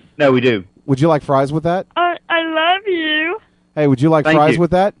Macs? No, we do. Would you like fries with that? I love you. Hey, would you like fries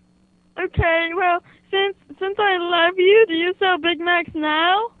with that? Okay, well, since I love you, do you sell Big Macs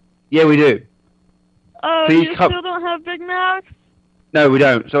now? Yeah, we do. Oh, Please you come. still don't have Big Macs? No, we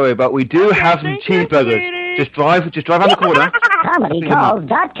don't. Sorry, but we do have some cheeseburgers. Just drive around the corner.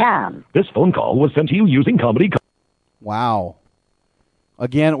 ComedyCalls.com. This phone call was sent to you using Comedy. Wow.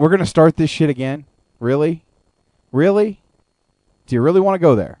 Again, we're going to start this shit again? Really? Really? Do you really want to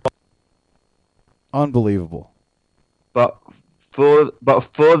go there? Unbelievable. But for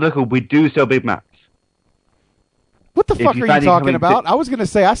the we do sell Big Macs. What the fuck are you talking about? I was going to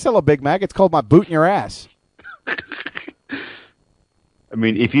say I sell a Big Mac. It's called my boot in your ass. I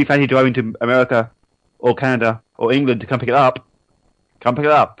mean, if you fancy driving to America or Canada or England to come pick it up, come pick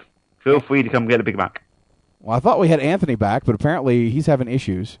it up. Feel free to come get a Big Mac. Well, I thought we had Anthony back, but apparently he's having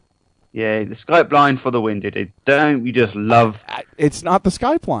issues. Yeah, the Skype line for the win, did it? Don't you just love... It's not the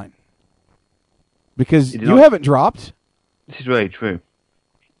Skype line. Because you haven't dropped. This is very true.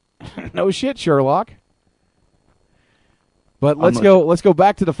 No shit, Sherlock. But let's go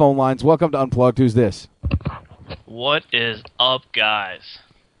back to the phone lines. Welcome to Unplugged. Who's this? What is up, guys?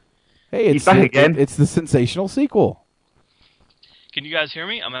 Hey, it's back again. It's the sensational sequel. Can you guys hear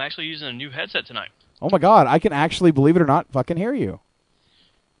me? I'm actually using a new headset tonight. Oh my God, I can actually, believe it or not, fucking hear you.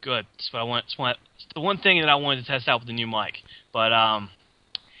 Good. That's what I want. It's the one thing that I wanted to test out with the new mic. But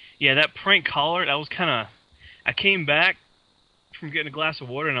yeah, that prank caller, that was kind of. I came back from getting a glass of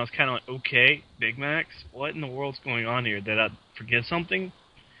water, and I was kind of like, okay, Big Macs, what in the world's going on here? Did I forget something?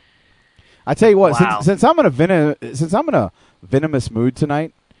 I tell you what, Wow. since I'm in a venomous mood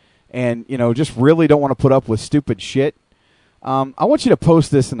tonight, and just really don't want to put up with stupid shit, I want you to post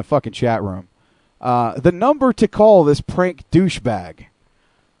this in the fucking chat room. The number to call this prank douchebag.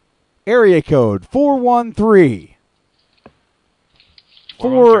 Area code 413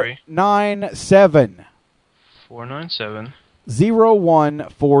 497 497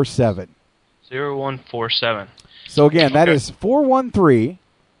 0147. 0147. So again, that is 413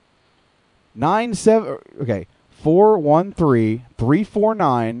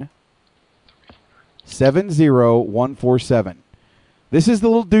 349 70147. This is the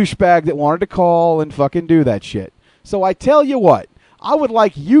little douchebag that wanted to call and fucking do that shit. So I tell you what, I would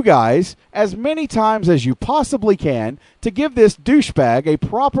like you guys, as many times as you possibly can, to give this douchebag a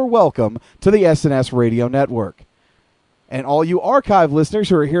proper welcome to the SNS Radio Network. And all you archive listeners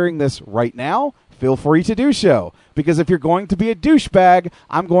who are hearing this right now, feel free to do so. Because if you're going to be a douchebag,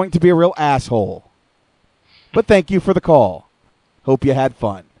 I'm going to be a real asshole. But thank you for the call. Hope you had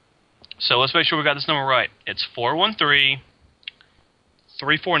fun. So let's make sure we got this number right. It's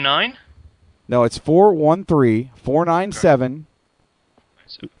 413-349? No, it's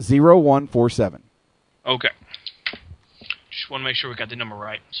 413-497-0147. Okay. Just want to make sure we got the number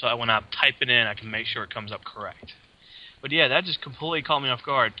right. So that when I type it in, I can make sure it comes up correct. But yeah, that just completely caught me off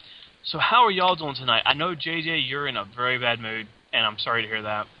guard. So how are y'all doing tonight? I know, JJ, you're in a very bad mood, and I'm sorry to hear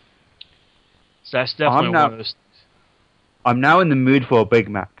that. So that's definitely one of those. I'm now in the mood for a Big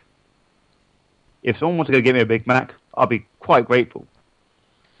Mac. If someone wants to go get me a Big Mac, I'll be quite grateful.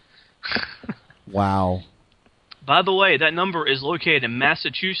 Wow. By the way, that number is located in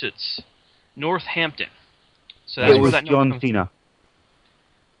Massachusetts, Northampton. So that's it where was that number John comes Cena.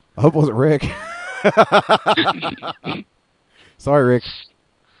 I hope it wasn't Rick. Sorry, Rick.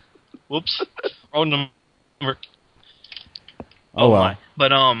 Whoops. Wrong number. Oh well. My.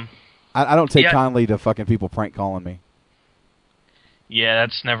 But I don't take kindly to fucking people prank calling me. Yeah,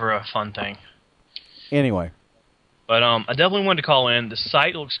 that's never a fun thing. Anyway. But I definitely wanted to call in. The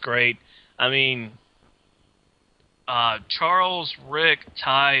site looks great. I mean, Charles, Rick,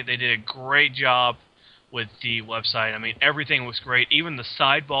 Ty, they did a great job with the website. I mean, everything looks great. Even the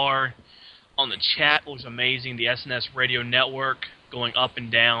sidebar on the chat looks amazing. The SNS Radio Network going up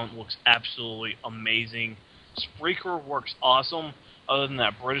and down looks absolutely amazing. Spreaker works awesome. Other than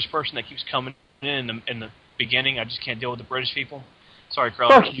that British person that keeps coming in the beginning, I just can't deal with the British people. Sorry,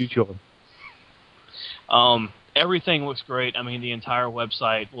 Crowley. Fuck you, John. Everything looks great. I mean, the entire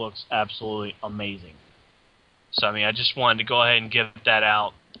website looks absolutely amazing. So, I mean, I just wanted to go ahead and give that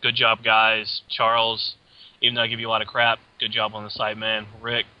out. Good job, guys. Charles, even though I give you a lot of crap, good job on the site, man.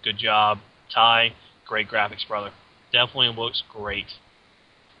 Rick, good job. Ty, great graphics, brother. Definitely looks great.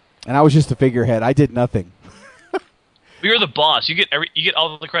 And I was just a figurehead. I did nothing. You're the boss. You get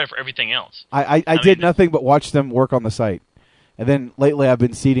all the credit for everything else. I did nothing but watch them work on the site. And then lately I've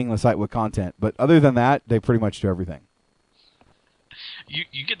been seeding the site with content. But other than that, they pretty much do everything.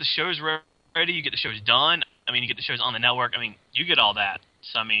 You get the shows ready. You get the shows done. I mean, you get the shows on the network. I mean, you get all that.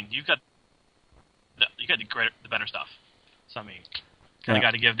 So, I mean, you got the better stuff. So, I mean, kind of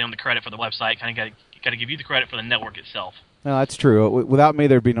got to give them the credit for the website. Kind of got to give you the credit for the network itself. No, that's true. Without me,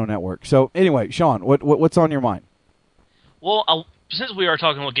 there'd be no network. So, anyway, Sean, what's on your mind? Well, since we are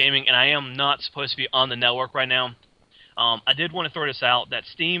talking about gaming, and I am not supposed to be on the network right now, I did want to throw this out, that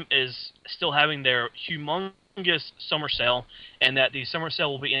Steam is still having their humongous summer sale, and that the summer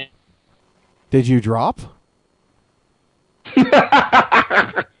sale will be in... Did you drop?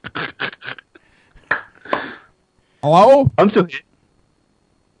 Hello? I'm still here.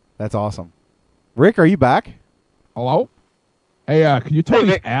 That's awesome. Rick, are you back? Hello? Hey, can you tell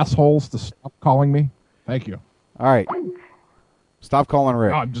these assholes to stop calling me? Thank you. All right. Stop calling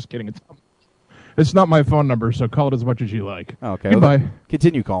Rick. No, I'm just kidding. It's not my phone number, so call it as much as you like. Okay. Goodbye. Well,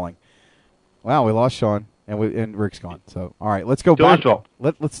 continue calling. Wow, we lost Sean, and Rick's gone. So, all right, let's go back.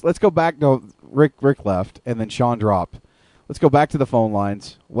 Let's go back. No, Rick left, and then Sean dropped. Let's go back to the phone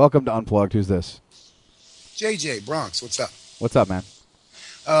lines. Welcome to Unplugged. Who's this? JJ, Bronx, what's up? What's up, man?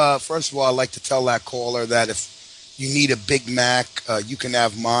 First of all, I'd like to tell that caller that if you need a Big Mac, you can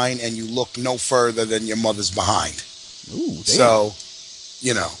have mine, and you look no further than your mother's behind. Ooh, damn. So,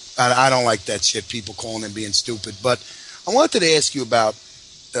 you know, I don't like that shit, people calling and being stupid. But I wanted to ask you about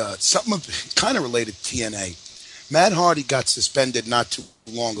something kind of related to TNA. Matt Hardy got suspended not too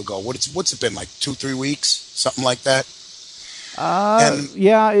long ago. What's it been, like 2-3 weeks? Something like that?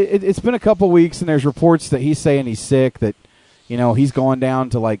 Yeah, it's been a couple weeks, and there's reports that he's saying he's sick, that, you know, he's going down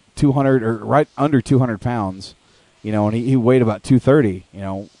to like 200 or right under 200 pounds, you know, and he weighed about 230, you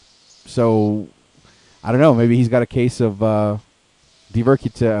know. So, I don't know, maybe he's got a case of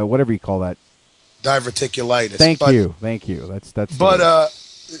diverticulitis, whatever you call that. Diverticulitis. Thank you. That's. But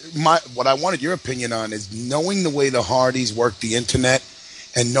what I wanted your opinion on is knowing the way the Hardys work the internet,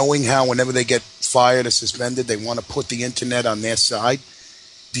 and knowing how whenever they get fired or suspended, they want to put the internet on their side.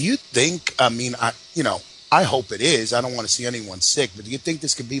 Do you think? I mean, I hope it is. I don't want to see anyone sick, but do you think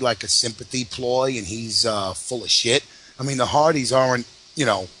this could be like a sympathy ploy, and he's full of shit? I mean, the Hardys aren't,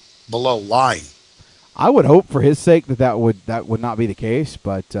 below lying. I would hope for his sake that would not be the case,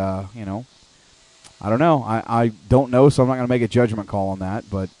 but I don't know. I don't know, so I'm not going to make a judgment call on that.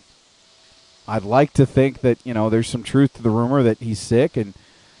 But I'd like to think that there's some truth to the rumor that he's sick, and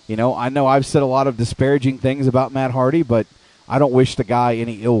I know I've said a lot of disparaging things about Matt Hardy, but I don't wish the guy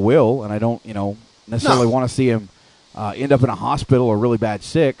any ill will, and I don't necessarily want to see him end up in a hospital or really bad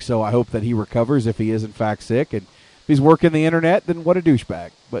sick. So I hope that he recovers if he is in fact sick, and if he's working the internet, then what a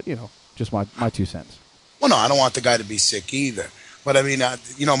douchebag. But just my 2 cents. Well, no, I don't want the guy to be sick either. But I mean,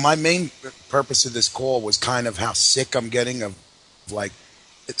 my main purpose of this call was kind of how sick I'm getting of, like,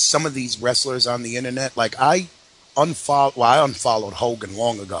 some of these wrestlers on the internet. Like, I unfollowed Hogan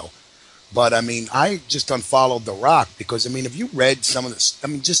long ago. But, I mean, I just unfollowed The Rock because, I mean, if you read some of this, I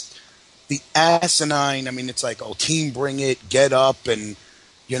mean, just the asinine, I mean, it's like, oh, Team Bring It, get up and,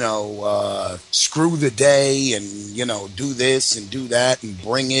 screw the day and, do this and do that and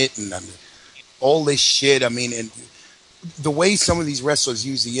bring it and all this shit. I mean, and the way some of these wrestlers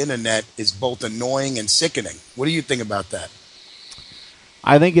use the internet is both annoying and sickening. What do you think about that?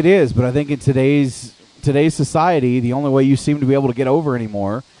 I think it is, but I think in today's society, the only way you seem to be able to get over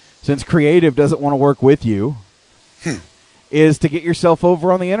anymore, since creative doesn't want to work with you, is to get yourself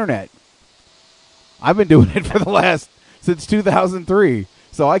over on the internet. I've been doing it since 2003,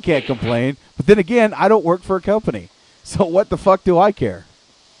 so I can't complain. But then again, I don't work for a company, so what the fuck do I care?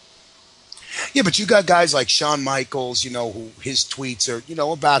 Yeah, but you got guys like Shawn Michaels, who his tweets are,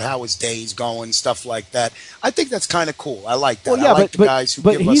 about how his day's going, stuff like that. I think that's kind of cool. I like that. Well, yeah, I like the guys who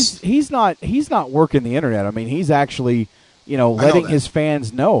give us... he's not working the internet. I mean, he's actually, letting his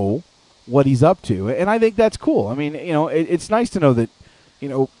fans know what he's up to, and I think that's cool. I mean, it's nice to know that,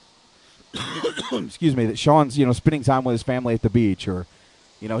 excuse me, that Sean's, spending time with his family at the beach, or,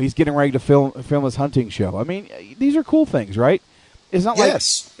 he's getting ready to film his hunting show. I mean, these are cool things, right? It's not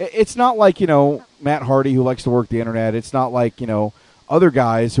Yes. like it's not like Matt Hardy, who likes to work the internet. It's not like other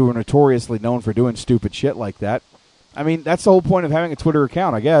guys who are notoriously known for doing stupid shit like that. I mean, that's the whole point of having a Twitter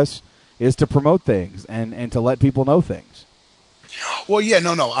account, I guess, is to promote things and to let people know things. Well, yeah,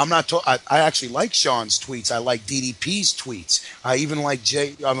 no. I'm not. I actually like Sean's tweets. I like DDP's tweets. I even like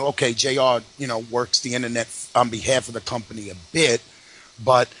JR. Works the internet on behalf of the company a bit,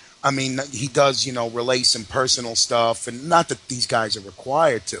 but I mean, he does relay some personal stuff, and not that these guys are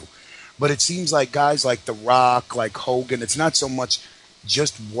required to, but it seems like guys like The Rock, like Hogan, it's not so much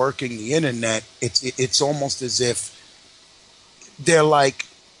just working the internet. It's almost as if they're like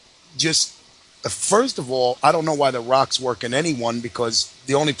just. First of all, I don't know why The Rock's working anyone, because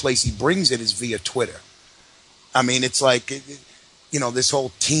the only place he brings it is via Twitter. I mean, it's like, this whole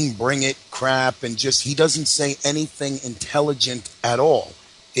team bring it crap, and just he doesn't say anything intelligent at all.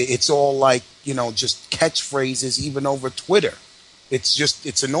 It's all like, just catchphrases even over Twitter.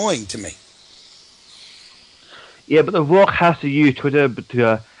 It's annoying to me. Yeah, but The Rock has to use Twitter,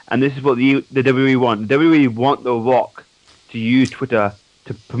 and this is what the WWE want. The WWE want The Rock to use Twitter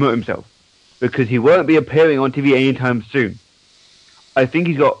to promote himself, because he won't be appearing on TV anytime soon. I think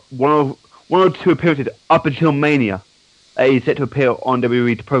he's got one or two appearances up until Mania that he's set to appear on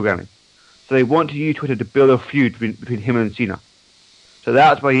WWE programming. So they want to use Twitter to build a feud between him and Cena. So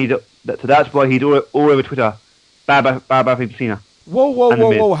that's why he's all over Twitter, bad Cena.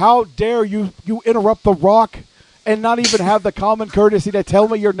 Whoa! How dare you interrupt The Rock and not even have the common courtesy to tell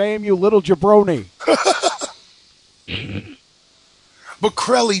me your name, you little jabroni? But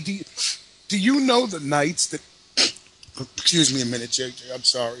Crelly, do you know the nights that, excuse me a minute, JJ, I'm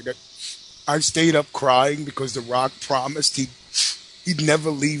sorry, that I stayed up crying because The Rock promised he'd never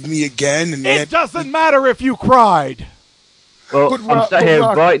leave me again? And it doesn't matter if you cried. Well, I'm sat here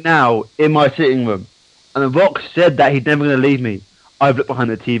right now in my sitting room, and The Rock said that he's never going to leave me. I've looked behind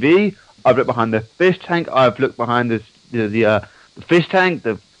the TV, I've looked behind the fish tank, I've looked behind the fish tank,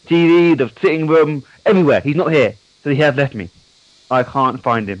 the TV, the sitting room, everywhere. He's not here, so he has left me. I can't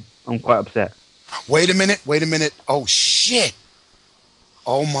find him. I'm quite upset. Wait a minute. Oh, shit.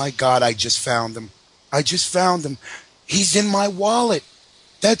 Oh, my God, I just found him. He's in my wallet.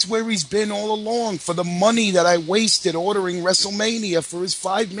 That's where he's been all along, for the money that I wasted ordering WrestleMania for his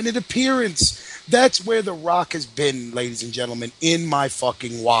 5-minute appearance. That's where The Rock has been, ladies and gentlemen, in my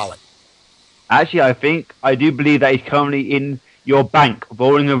fucking wallet. Actually, I do believe that he's currently in your bank,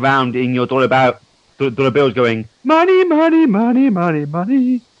 rolling around in your dollar bills going, money, money, money, money,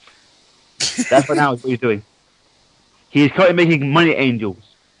 money. That's what he's doing. He's currently making money angels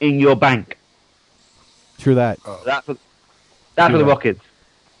in your bank. True that. That's what The Rock is.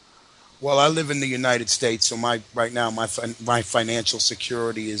 Well, I live in the United States, so my financial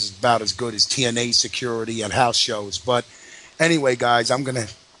security is about as good as TNA security at house shows. But anyway, guys, I'm going to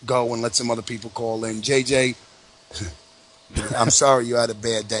go and let some other people call in. JJ, I'm sorry you had a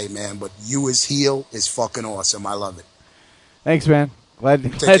bad day, man, but you as heel is fucking awesome. I love it. Thanks, man. Glad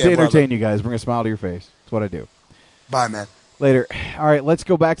to entertain you guys. Bring a smile to your face. That's what I do. Bye, man. Later. All right, let's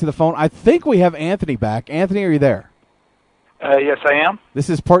go back to the phone. I think we have Anthony back. Anthony, are you there? Yes, I am.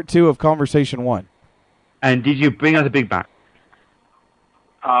 This is part 2 of Conversation 1. And did you bring us a Big Mac?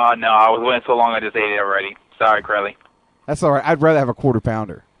 No, I was waiting so long I just ate it already. Sorry, Crowley. That's all right. I'd rather have a quarter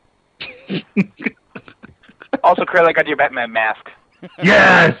pounder. Also, Crowley, I got your Batman mask.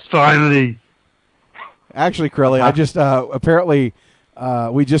 Yes, finally. Actually, Crowley, I just apparently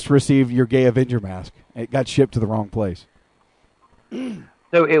we just received your Gay Avenger mask. It got shipped to the wrong place.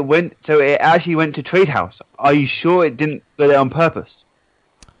 So it actually went to Trade House. Are you sure it didn't go there on purpose?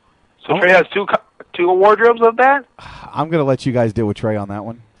 So Trey has two wardrobes of that? I'm going to let you guys deal with Trey on that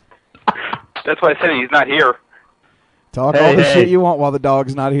one. That's why I said he's not here. Talk all the shit you want while the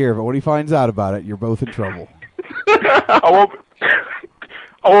dog's not here, but when he finds out about it, you're both in trouble. I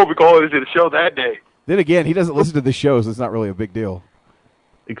won't be calling into the show that day. Then again, he doesn't listen to the shows. So it's not really a big deal.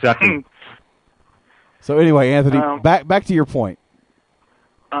 Exactly. So anyway, Anthony, back to your point.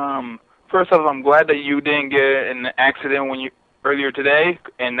 First off, I'm glad that you didn't get in an accident earlier today,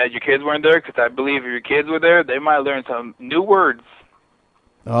 and that your kids weren't there, because I believe if your kids were there, they might learn some new words.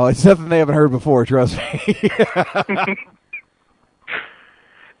 Oh, it's something they haven't heard before, trust me.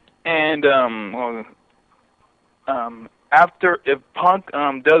 And after, if Punk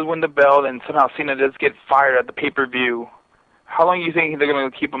does win the belt and somehow Cena does get fired at the pay-per-view, how long do you think they're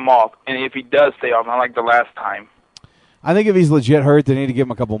going to keep him off? And if he does stay off, not like the last time? I think if he's legit hurt, they need to give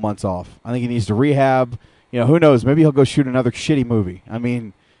him a couple months off. I think he needs to rehab. Who knows? Maybe he'll go shoot another shitty movie. I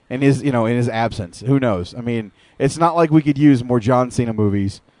mean, in his absence, who knows? I mean, it's not like we could use more John Cena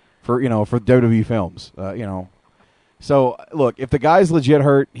movies for WWE films. So, look, if the guy's legit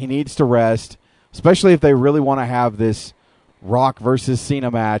hurt, he needs to rest, especially if they really want to have this Rock versus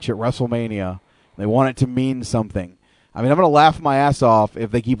Cena match at WrestleMania. They want it to mean something. I mean, I'm going to laugh my ass off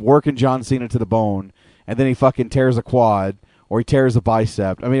if they keep working John Cena to the bone and then he fucking tears a quad or he tears a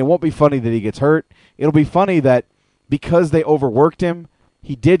bicep. I mean, it won't be funny that he gets hurt. It'll be funny that because they overworked him,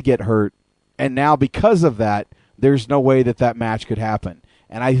 he did get hurt, and now because of that, there's no way that that match could happen.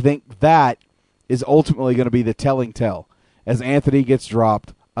 And I think that is ultimately going to be the telling tale as Anthony gets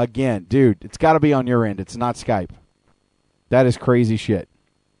dropped again. Dude, it's got to be on your end. It's not Skype. That is crazy shit.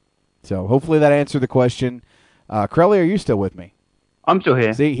 So hopefully that answered the question. Crowley, are you still with me? I'm still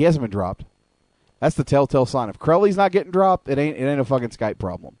here. See, he hasn't been dropped. That's the telltale sign. If Crowley's not getting dropped, it ain't a fucking Skype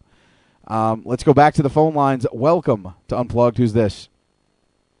problem. Let's go back to the phone lines. Welcome to Unplugged. Who's this?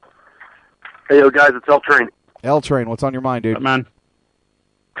 Hey, yo, guys, it's L-Train. L-Train, what's on your mind, dude? Man.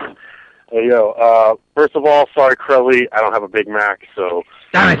 Hey, yo, first of all, sorry, Crowley, I don't have a Big Mac, so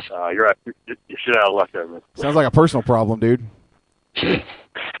damn it. You should have luck there, man. Sounds like a personal problem, dude. You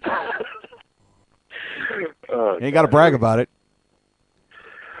ain't got to brag about it.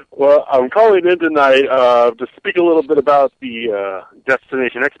 Well, I'm calling in tonight to speak a little bit about the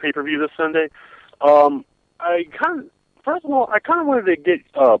Destination X pay-per-view this Sunday. First of all, I kind of wanted to get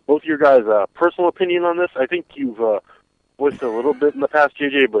both of your guys' personal opinion on this. I think you've voiced a little bit in the past,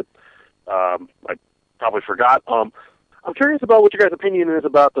 JJ, but I probably forgot. I'm curious about what your guys' opinion is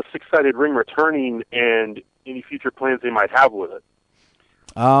about the six-sided ring returning and any future plans they might have with it.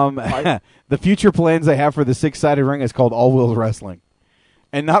 The future plans they have for the six-sided ring is called All Wheels Wrestling.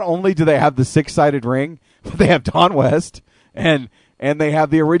 And not only do they have the six-sided ring, but they have Don West, and they have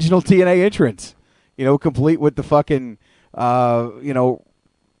the original TNA entrance, complete with the fucking, what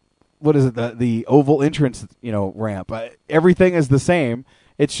is it, the oval entrance, ramp. Everything is the same.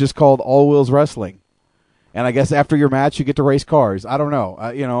 It's just called All Wheels Wrestling. And I guess after your match, you get to race cars. I don't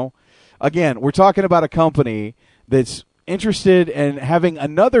know. Again, we're talking about a company that's interested in having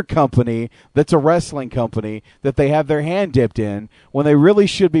another company that's a wrestling company that they have their hand dipped in when they really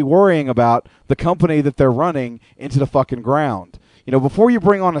should be worrying about the company that they're running into the fucking ground. Before you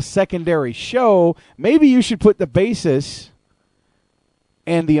bring on a secondary show, maybe you should put the basis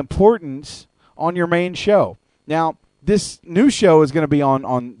and the importance on your main show. Now, this new show is going to be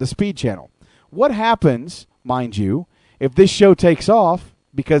on the Speed Channel. What happens, mind you, if this show takes off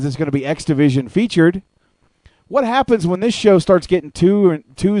because it's going to be X Division featured? What happens when this show starts getting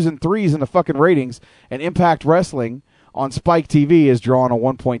twos and threes in the fucking ratings and Impact Wrestling on Spike TV is drawing a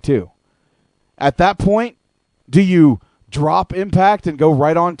 1.2? At that point, do you drop Impact and go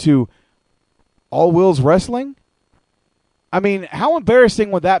right on to All Wheels Wrestling? I mean, how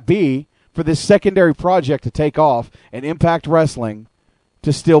embarrassing would that be for this secondary project to take off and Impact Wrestling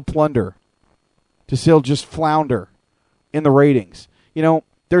to still plunder, to still just flounder in the ratings?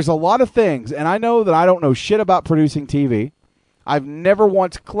 There's a lot of things, and I know that I don't know shit about producing TV. I've never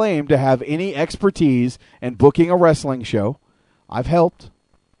once claimed to have any expertise in booking a wrestling show. I've helped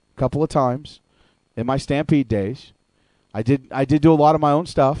a couple of times in my Stampede days. I did do a lot of my own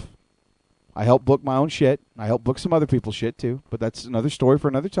stuff. I helped book my own shit. I helped book some other people's shit too, but that's another story for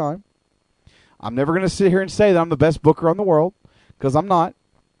another time. I'm never going to sit here and say that I'm the best booker in the world, because I'm not.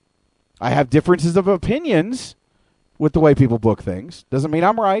 I have differences of opinions with the way people book things. Doesn't mean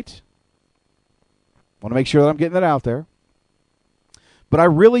I'm right. Want to make sure that I'm getting that out there. But I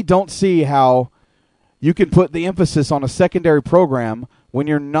really don't see how you can put the emphasis on a secondary program when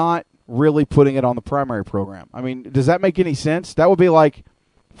you're not really putting it on the primary program. I mean, does that make any sense? That would be like,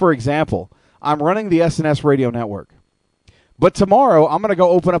 for example, I'm running the SNS radio network. But tomorrow, I'm going to go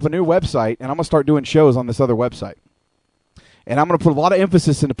open up a new website, and I'm going to start doing shows on this other website. And I'm going to put a lot of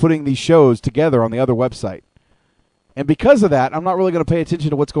emphasis into putting these shows together on the other website. And because of that, I'm not really going to pay attention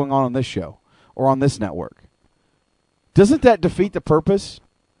to what's going on this show or on this network. Doesn't that defeat the purpose?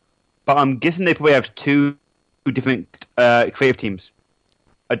 But I'm guessing they probably have two different creative teams.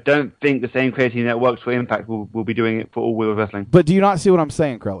 I don't think the same creative team that works for Impact will be doing it for All Wheels Wrestling. But do you not see what I'm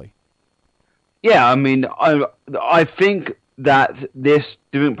saying, Crowley? Yeah, I mean, I think that this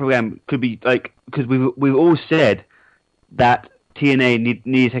different program could be like, because we've all said that TNA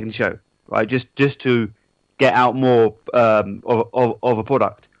need a second show, right? Just to get out more of a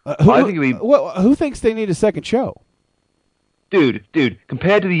product. Who thinks they need a second show? Dude,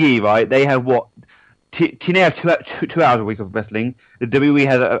 compared to the E, right? They have what? TNA have 2 hours a week of wrestling. The WWE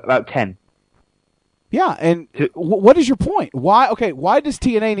has about 10. Yeah, and what is your point? Why does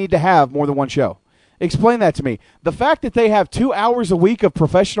TNA need to have more than one show? Explain that to me. The fact that they have 2 hours a week of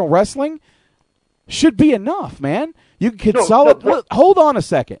professional wrestling should be enough, man. You could hold on a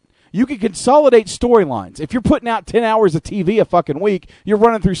second. You can consolidate storylines. If you're putting out 10 hours of TV a fucking week, you're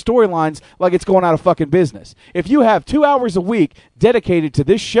running through storylines like it's going out of fucking business. If you have 2 hours a week dedicated to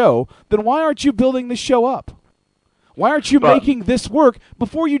this show, then why aren't you building this show up? Why aren't you making this work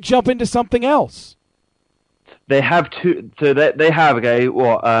before you jump into something else? They have two. So they have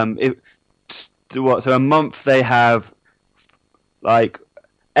so a month they have like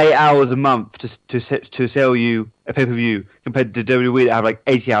 8 hours a month to sell you a pay-per-view compared to WWE that have like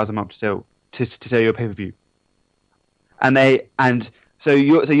 80 hours a month to sell you a pay-per-view. So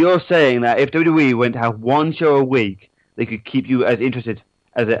you're saying that if WWE went to have one show a week, they could keep you as interested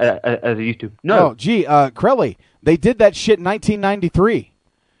as they used to? No. Oh, gee, Crowley, they did that shit in 1993.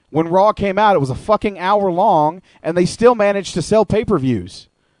 When Raw came out, it was a fucking hour long, and they still managed to sell pay-per-views.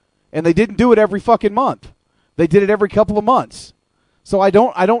 And they didn't do it every fucking month. They did it every couple of months. So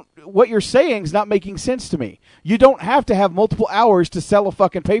what you're saying is not making sense to me. You don't have to have multiple hours to sell a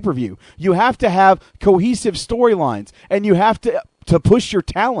fucking pay-per-view. You have to have cohesive storylines, and you have to push your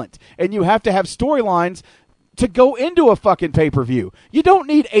talent, and you have to have storylines to go into a fucking pay-per-view. You don't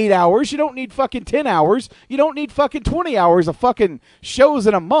need 8 hours. You don't need fucking 10 hours. You don't need fucking 20 hours of fucking shows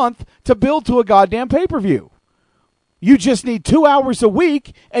in a month to build to a goddamn pay-per-view. You just need 2 hours a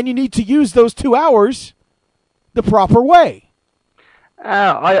week, and you need to use those 2 hours the proper way.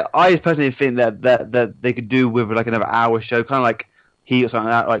 I personally think that they could do with like another hour show, kind of like Heat or something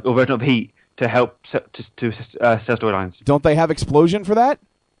like that, like or version of Heat to help to sell storylines. Don't they have Explosion for that?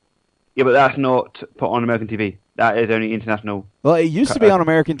 Yeah, but that's not put on American TV. That is only international. Well, it used to be on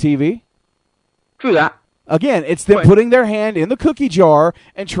American TV. True that. Again, it's them putting their hand in the cookie jar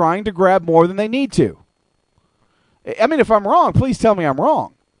and trying to grab more than they need to. I mean, if I'm wrong, please tell me I'm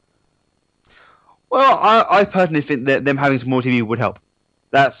wrong. Well, I personally think that them having some more TV would help.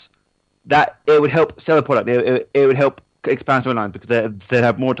 That it would help sell the product. It would help expand storylines because they'd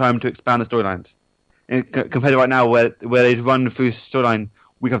have more time to expand the storylines. Compared to right now where they run through storyline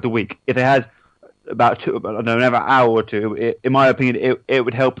week after week. If they had about another hour or two, in my opinion, it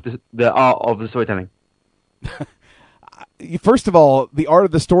would help the art of the storytelling. First of all, the art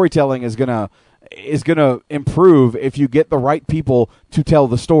of the storytelling is gonna improve if you get the right people to tell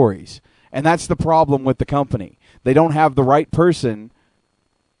the stories. And that's the problem with the company. They don't have the right person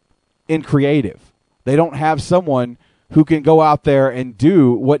in creative. They don't have someone who can go out there and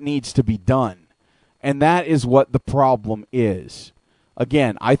do what needs to be done. And that is what the problem is.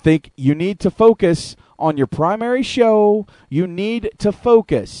 Again, I think you need to focus on your primary show. You need to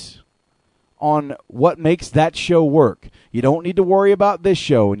focus on what makes that show work. You don't need to worry about this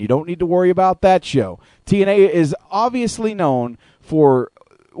show, and you don't need to worry about that show. TNA is obviously known for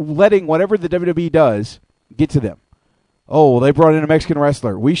letting whatever the WWE does get to them. Oh, they brought in a Mexican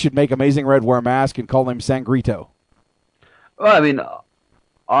wrestler. We should make Amazing Red wear a mask and call him Sangrito. Well, I mean,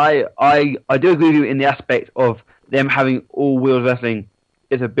 I do agree with you in the aspect of them having all-wheels wrestling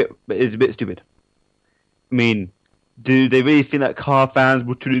is a bit stupid. I mean, do they really think that car fans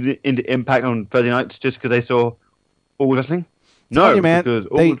would tune into Impact on Thursday nights just because they saw all wrestling? No, you, man,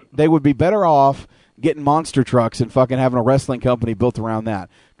 because they would be better off getting monster trucks and fucking having a wrestling company built around that.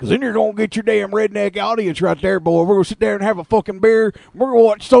 Because then you're going to get your damn redneck audience right there, boy. We're going to sit there and have a fucking beer. We're going to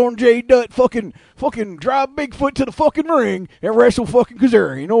watch Storm J. Dutt fucking drive Bigfoot to the fucking ring and wrestle fucking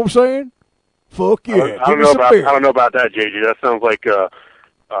Kazarian. You know what I'm saying? Fuck yeah. I don't know about that, JJ. That sounds like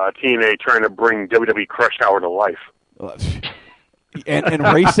TNA trying to bring WWE Crush Hour to life. And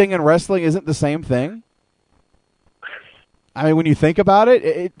racing and wrestling isn't the same thing? I mean, when you think about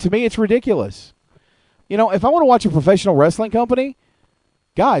it, to me, it's ridiculous. You know, if I want to watch a professional wrestling company,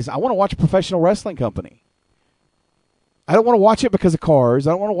 guys, I want to watch a professional wrestling company. I don't want to watch it because of cars.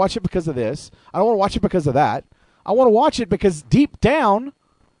 I don't want to watch it because of this. I don't want to watch it because of that. I want to watch it because deep down,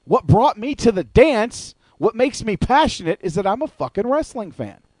 what brought me to the dance, what makes me passionate, is that I'm a fucking wrestling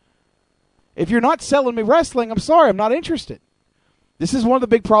fan. If you're not selling me wrestling, I'm sorry, I'm not interested. This is one of the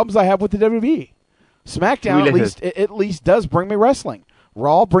big problems I have with the WWE. SmackDown at least does bring me wrestling.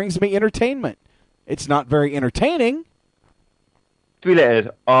 Raw brings me entertainment. It's not very entertaining. 3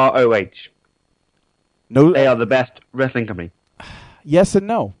 letters, ROH. No, they are the best wrestling company. Yes and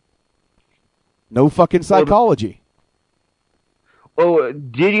no. No fucking psychology. Well,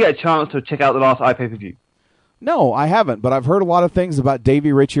 did you get a chance to check out the last pay-per-view? No, I haven't, but I've heard a lot of things about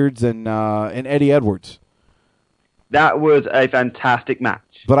Davey Richards and Eddie Edwards. That was a fantastic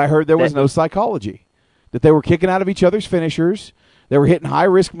match. But I heard there was no psychology. That they were kicking out of each other's finishers. They were hitting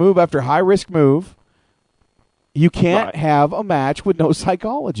high-risk move after high-risk move. You can't have a match with no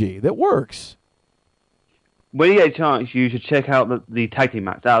psychology that works. When you get a chance, you should check out the tag team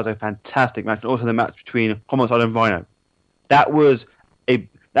match. That was a fantastic match. And also the match between Homicide and Rhino. That was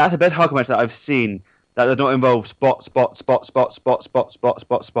That's the best hardcore match that I've seen that does not involve spot. That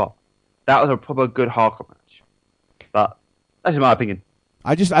was a proper good hardcore match. But that's in my opinion.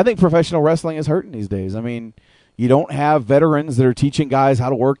 I think professional wrestling is hurting these days. I mean, you don't have veterans that are teaching guys how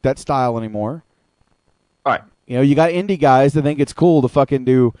to work that style anymore. All right. You know, you got indie guys that think it's cool to fucking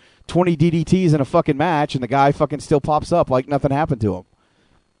do 20 DDTs in a fucking match, and the guy fucking still pops up like nothing happened to him.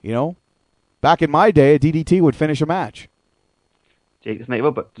 You know? Back in my day, a DDT would finish a match.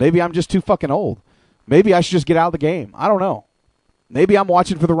 Maybe I'm just too fucking old. Maybe I should just get out of the game. I don't know. Maybe I'm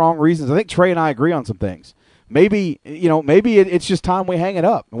watching for the wrong reasons. I think Trey and I agree on some things. Maybe it's just time we hang it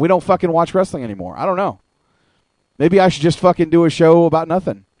up and we don't fucking watch wrestling anymore. I don't know. Maybe I should just fucking do a show about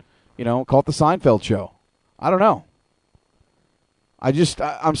nothing. You know, call it the Seinfeld Show. I don't know.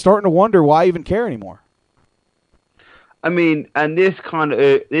 I'm starting to wonder why I even care anymore. I mean, and this is kind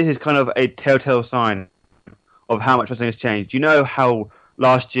of a telltale sign of how much wrestling has changed. You know how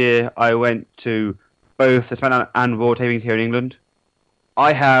last year I went to both the SmackDown and Raw tapings here in England?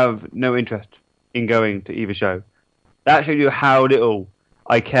 I have no interest in going to either show. That shows you how little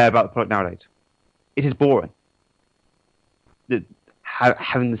I care about the product nowadays. It is boring.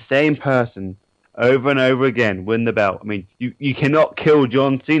 Having the same person over and over again win the belt. I mean, you cannot kill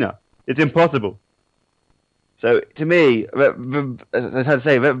John Cena. It's impossible. So, to me, as I had to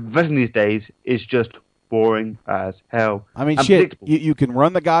say, wrestling these days is just boring as hell. I mean, shit, you can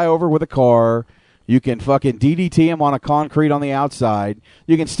run the guy over with a car. You can fucking DDT him on a concrete on the outside.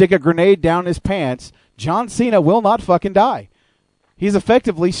 You can stick a grenade down his pants. John Cena will not fucking die. He's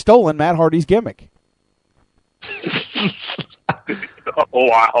effectively stolen Matt Hardy's gimmick. Oh,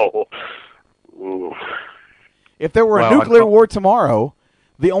 wow. Ooh. If there were a nuclear war tomorrow,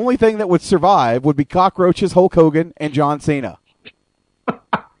 the only thing that would survive would be cockroaches, Hulk Hogan, and John Cena.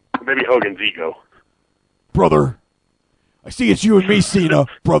 Maybe Hogan's ego. Brother, I see it's you and me, Cena,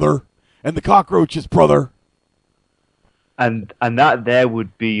 brother, and the cockroaches, brother. And that there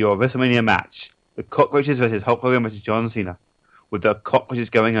would be your WrestleMania match. The cockroaches versus Hulk Hogan versus John Cena. With the cockroaches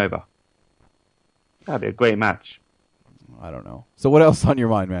going over. That'd be a great match. I don't know. So what else on your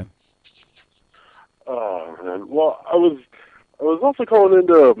mind, man? Oh, man. Well, I was also calling in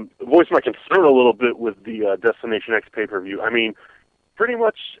to voice my concern a little bit with the Destination X pay-per-view. I mean, pretty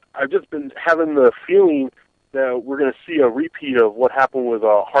much I've just been having the feeling that we're going to see a repeat of what happened with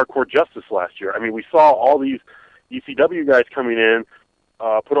Hardcore Justice last year. I mean, we saw all these ECW guys coming in,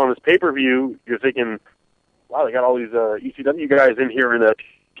 put on this pay-per-view. You're thinking, wow, they got all these ECW guys in here in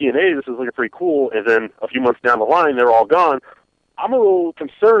TNA. This is looking pretty cool. And then a few months down the line, they're all gone. I'm a little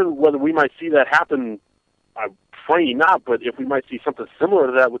concerned whether we might see that happen. I'm praying not, but if we might see something similar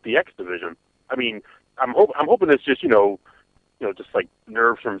to that with the X division. I mean, I'm hoping it's just just like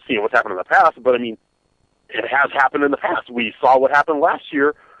nerves from seeing what's happened in the past. But I mean, it has happened in the past. We saw what happened last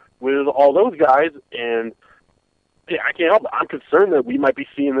year with all those guys, and I can't help it. I'm concerned that we might be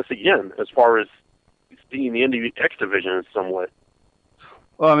seeing this again as far as seeing the indie X division in some way.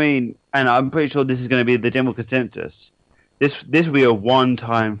 Well, I mean, and I'm pretty sure this is going to be the general consensus. This will be a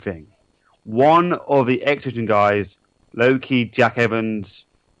one-time thing. One of the X Division guys, low-key Jack Evans,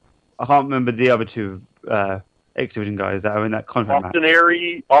 I can't remember the other two X Division guys that are in that contract Austin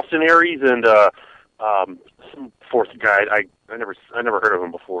Aries, and some fourth guy. I never heard of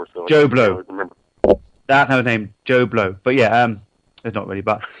him before. So Joe I Blow. don't remember. That's his name, Joe Blow. But yeah, it's not really.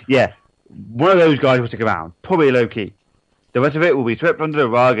 But yeah, one of those guys will stick around, probably low-key. The rest of it will be swept under the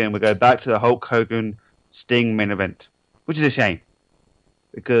rug, and we'll go back to the Hulk Hogan Sting main event, which is a shame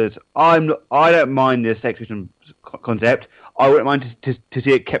because I don't mind this X Division concept. I wouldn't mind to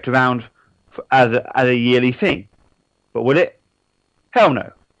see it kept around as a yearly thing, but will it? Hell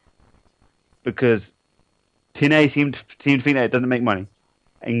no, because TNA seems to think that it doesn't make money,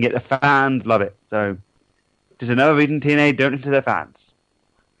 and yet the fans love it. So there's another reason TNA don't listen to their fans,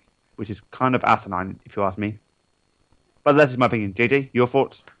 which is kind of asinine if you ask me. But that's my opinion. JJ, your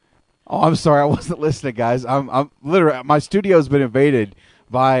thoughts? Oh, I'm sorry, I wasn't listening, guys. I'm literally, my studio's been invaded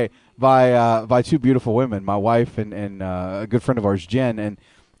by two beautiful women, my wife and a good friend of ours, Jen, and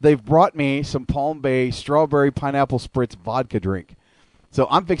they've brought me some Palm Bay strawberry pineapple spritz vodka drink. So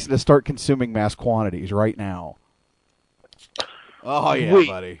I'm fixing to start consuming mass quantities right now. Oh yeah,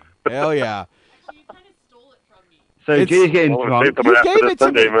 buddy. Hell yeah. So JJ's getting drunk. You gave it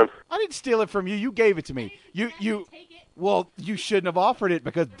to me. Man. I didn't steal it from you. You gave it to me. You. Well, you shouldn't have offered it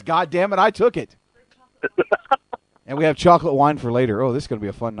because, God damn it, I took it. And we have chocolate wine for later. Oh, this is going to be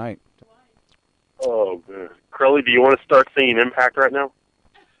a fun night. Oh, man. Crowley, do you want to start seeing Impact right now?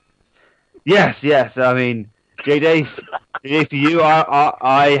 Yes. I mean, JJ, for you,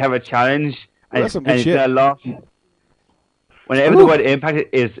 I have a challenge. Well, that's some good shit. Well, Whenever the word impact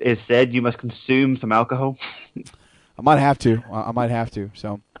is said, you must consume some alcohol. I might have to.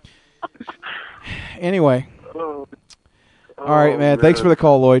 So, anyway. All right, man. Thanks for the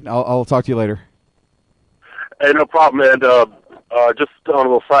call, Lloyd. I'll talk to you later. Hey, no problem, man. Just on a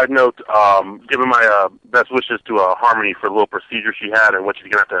little side note, giving my best wishes to Harmony for the little procedure she had and what she's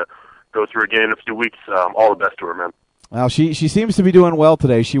going to have to go through again in a few weeks. All the best to her, man. Well, she seems to be doing well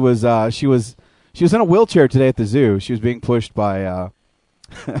today. She was in a wheelchair today at the zoo. She was being pushed by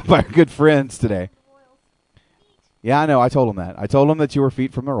by her good friends today. Yeah, I know. I told them that. I told them that you were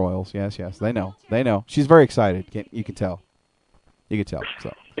feet from the Royals. Yes. They know. She's very excited. You can tell.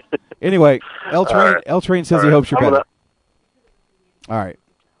 So, anyway, L Train says he hopes you're better. All right.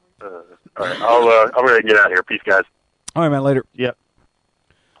 All right. I'm going to get out of here. Peace, guys. All right, man. Later. Yep.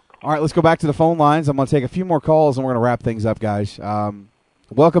 All right, let's go back to the phone lines. I'm going to take a few more calls, and we're going to wrap things up, guys.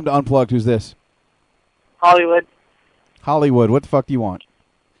 Welcome to Unplugged. Who's this? Hollywood. Hollywood. What the fuck do you want?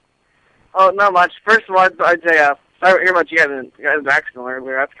 Oh, not much. First of all, I'd say, I hear about you guys' accident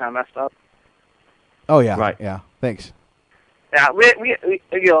earlier. That's kind of messed up. Oh, yeah. Right. Yeah. Thanks. Yeah, we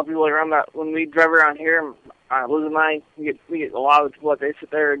people around that when we drive around here, Liz and I, we get a lot of people that they sit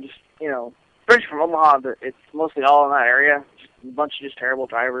there and just, especially from Omaha, it's mostly all in that area. Just a bunch of just terrible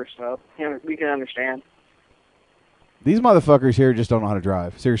drivers, so we can understand. These motherfuckers here just don't know how to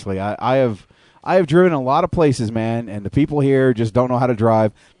drive. Seriously, I have driven a lot of places, man, and the people here just don't know how to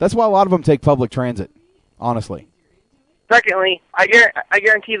drive. That's why a lot of them take public transit, honestly. Secondly, I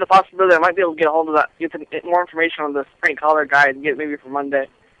guarantee the possibility I might be able to get a hold of that, get more information on this prank caller guide and get it maybe for Monday.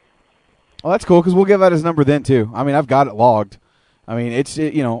 Well, that's cool, because we'll give out his number then, too. I mean, I've got it logged. I mean, That's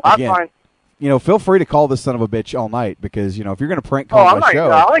again, fine. Feel free to call this son of a bitch all night, because, if you're going to prank call my show,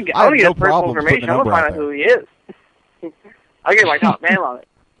 I want I to have get no his personal problem putting information. the I want number to find out out who he is. I'll get my top man on it.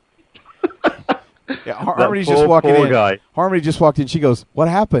 Yeah, Harmony's just walking in. Guy. Harmony just walked in. She goes, "What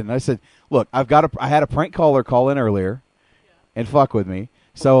happened?" And I said, "Look, I had a prank caller call in earlier, and fuck with me.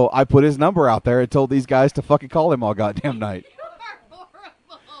 So I put his number out there and told these guys to fucking call him all goddamn night."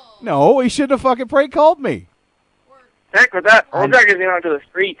 No, he shouldn't have fucking prank called me. Heck with that. Old Jack is out to the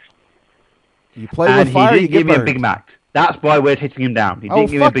streets. You play with fire, he you didn't give get me a burned. Big Mac. That's why we're hitting him down. He didn't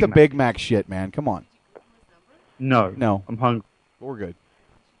give me a fuck Big the Mac. Big Mac shit, man. Come on. No. I'm hungry. We're good.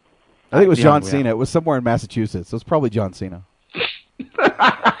 I think it was John Cena. It was somewhere in Massachusetts. So it's probably John Cena.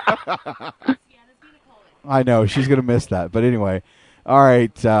 I know. She's going to miss that. But anyway. All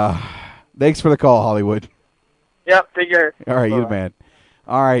right. Thanks for the call, Hollywood. Yep. Take care. All right. You the man.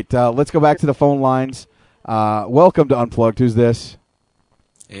 All right. Let's go back to the phone lines. Welcome to Unplugged. Who's this?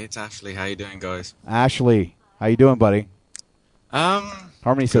 Hey, it's Ashley. How you doing, guys? Ashley. How you doing, buddy?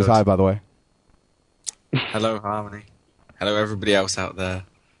 Harmony says hi, by the way. Hello, Harmony. Hello, everybody else out there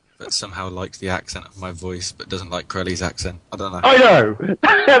that somehow likes the accent of my voice but doesn't like Crowley's accent. I don't know. I know.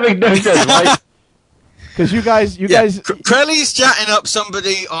 That makes no sense, right? Because you guys... Crowley's chatting up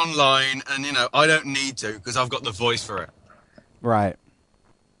somebody online, and, I don't need to because I've got the voice for it. Right.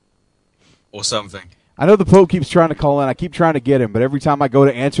 Or something. I know the Pope keeps trying to call in. I keep trying to get him, but every time I go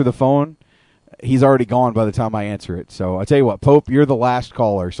to answer the phone, he's already gone by the time I answer it. So I tell you what, Pope, you're the last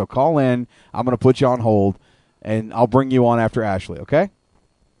caller. So call in. I'm going to put you on hold, and I'll bring you on after Ashley, okay?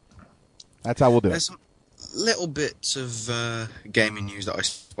 That's how we'll do There's it. some little bits of gaming news that I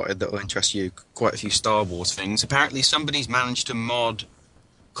spotted that will interest you. Quite a few Star Wars things. Apparently somebody's managed to mod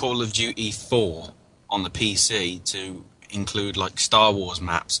Call of Duty 4 on the PC to include like Star Wars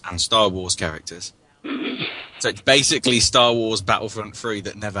maps and Star Wars characters. So it's basically Star Wars Battlefront 3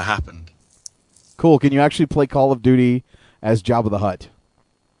 that never happened. Cool. Can you actually play Call of Duty as Jabba the Hutt?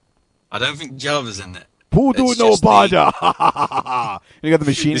 I don't think Java's in it. Who do no bother? You got the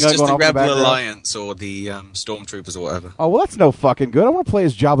machine It's gun just going the off in the Rebel background. Alliance or the Stormtroopers or whatever. Oh, well, that's no fucking good. I want to play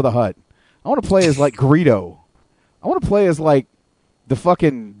as Jabba the Hutt. I want to play as, like, Greedo. I want to play as, like, the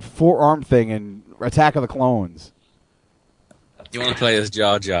fucking four-arm thing in Attack of the Clones. You want to play as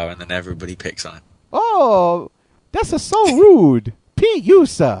Jar Jar and then everybody picks on it. Oh, that's so rude. Pete, you,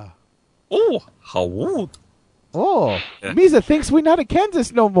 sir. Oh, how rude. Oh, Yeah. Misa thinks we're not in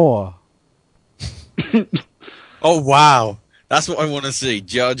Kansas no more. Oh, wow. That's what I want to see.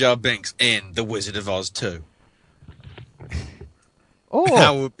 Jar Jar Binks in The Wizard of Oz 2. Oh. That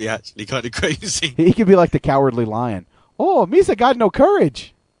would be actually kind of crazy. He could be like the Cowardly Lion. Oh, Misa got no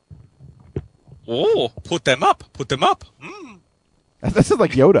courage. Oh, put them up. Put them up. This is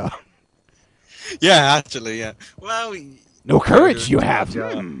like Yoda. Yeah, actually, yeah. Well, No courage you have.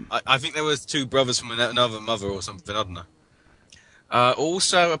 I think there was two brothers from another mother or something. I don't know.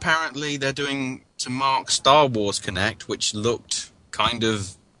 Also, apparently, they're doing to mark Star Wars Connect, which looked kind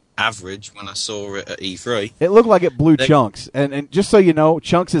of average when I saw it at E3. It looked like it blew Chunks. And just so you know,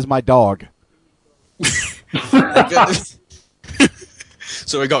 Chunks is my dog.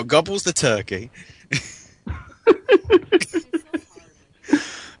 So we got Gobbles the turkey.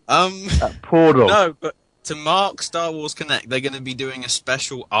 Poor dog. No, but to mark Star Wars Connect, they're going to be doing a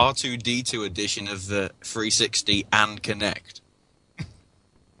special R2-D2 edition of the 360 and Connect.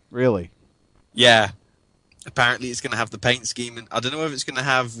 Really? Yeah. Apparently it's going to have the paint scheme, and I don't know if it's going to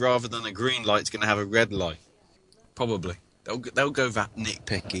have, rather than a green light, it's going to have a red light. Probably. They'll go that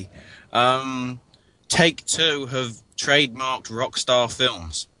nitpicky. Take-Two have trademarked Rockstar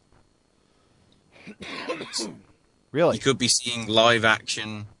Films. Really? You could be seeing live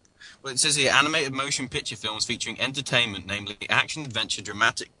action. Well, it says here, animated motion picture films featuring entertainment, namely action, adventure,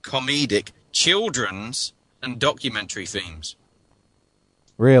 dramatic, comedic, children's, and documentary themes.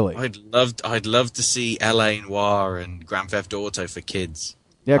 Really? I'd love to see L.A. Noire and Grand Theft Auto for kids.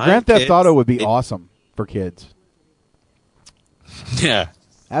 Yeah, Grand Theft Auto would be awesome for kids. Yeah.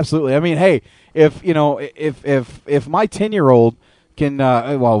 Absolutely. I mean, hey, if my 10-year-old can,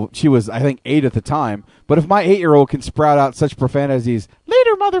 well, she was, I think, 8 at the time, but if my 8-year-old can sprout out such profanities,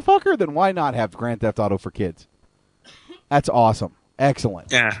 later, motherfucker, then why not have Grand Theft Auto for kids? That's awesome.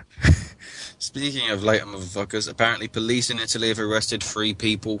 Excellent. Yeah. Speaking of later motherfuckers, apparently police in Italy have arrested 3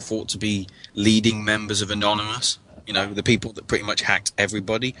 people thought to be leading members of Anonymous. You know, the people that pretty much hacked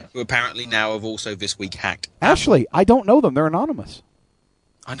everybody, who apparently now have also this week hacked. Actually, I don't know them. They're anonymous.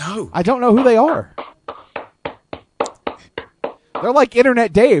 I know. I don't know who they are. They're like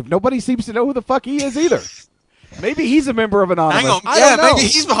Internet Dave. Nobody seems to know who the fuck he is either. Maybe he's a member of Anonymous. Hang on. I don't know. Maybe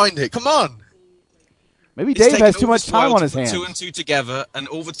he's behind it. Come on. Maybe It's Dave taken has too all much this time while on his to put hands. 2 and 2 together, and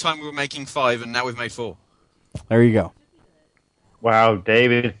all the time we were making 5, and now we've made 4. There you go. Wow,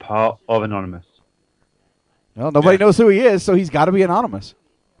 David is part of Anonymous. Well, nobody knows who he is, so he's got to be anonymous.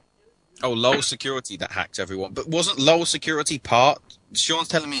 Oh, Lowell Security that hacked everyone. But wasn't Lowell Security part... Sean's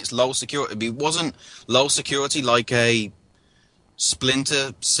telling me it's Lowell Security. But wasn't Lowell Security like a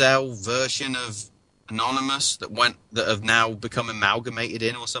Splinter Cell version of Anonymous that have now become amalgamated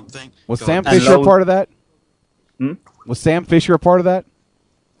in or something? Was Sam Fisher a part of that? Hmm? Was Sam Fisher a part of that?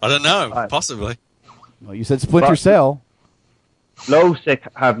 I don't know. Possibly. Well, you said Splinter Cell. LowSec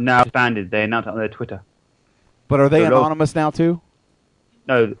have now expanded. They announced it on their Twitter. But are they anonymous now too?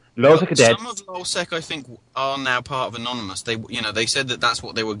 No, LowSec are dead. Some of LowSec, I think, are now part of Anonymous. They said that that's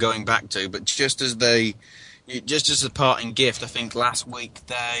what they were going back to. But just as a parting gift, I think last week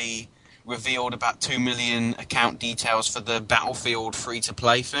they revealed about 2 million account details for the Battlefield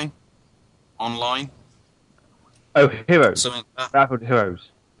free-to-play thing online. Oh, Heroes. Something like that. Battlefield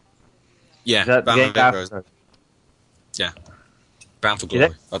Heroes. Yeah, Is that the game Battlefield Heroes. Yeah, Bound for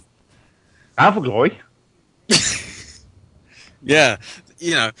Glory. Bound for Glory? Yeah,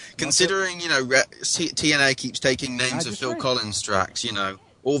 considering, TNA keeps taking names of Phil Collins tracks,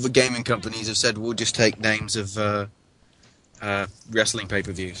 all the gaming companies have said we'll just take names of wrestling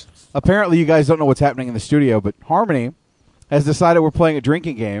pay-per-views. Apparently you guys don't know what's happening in the studio, but Harmony has decided we're playing a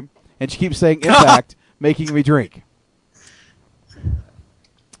drinking game, and she keeps saying Impact, making me drink.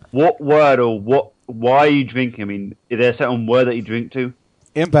 What word or why are you drinking? I mean, is there a certain word that you drink to?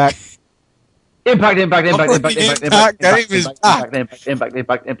 Impact. Impact. Impact game is back.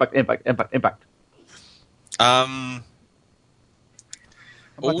 Impact.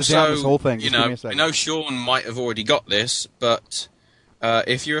 Also, this whole thing. Just give me a I second. know Sean might have already got this, but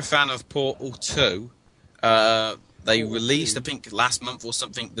if you're a fan of Portal 2, they released, I think last month or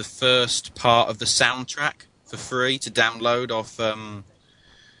something, the first part of the soundtrack for free to download off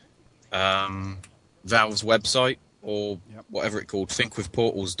Valve's website, or whatever it's called,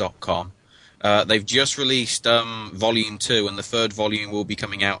 thinkwithportals.com. They've just released Volume 2, and the 3rd volume will be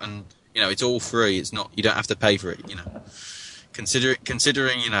coming out, and it's all free. It's not, you don't have to pay for it. Considering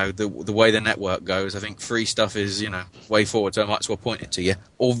the way the network goes, I think free stuff is way forward. So I might as well point it to you.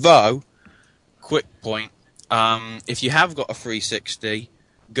 Although, quick point: if you have got a 360,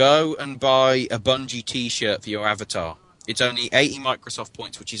 go and buy a Bungie T-shirt for your avatar. It's only 80 Microsoft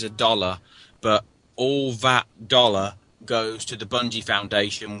points, which is $1, but all that $1 goes to the Bungie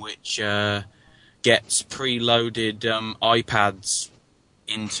Foundation, which gets preloaded iPads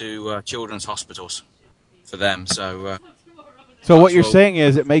into children's hospitals for them. So what you're saying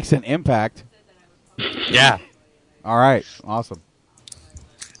is it makes an impact. Yeah. All right. Awesome.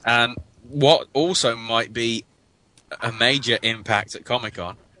 And what also might be a major impact at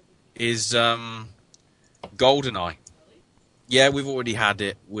Comic-Con is GoldenEye. Yeah, we've already had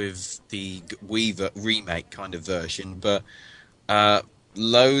it with the Weaver remake kind of version, but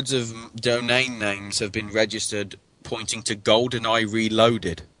loads of domain names have been registered pointing to GoldenEye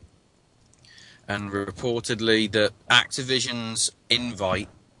Reloaded. and reportedly that Activision's invite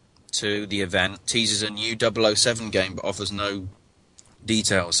to the event teases a new 007 game but offers no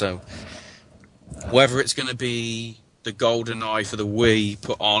details. So whether it's going to be the GoldenEye for the Wii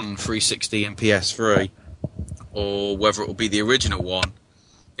put on 360 and PS3, or whether it will be the original one,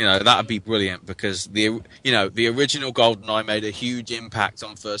 that'd be brilliant, because the original GoldenEye made a huge impact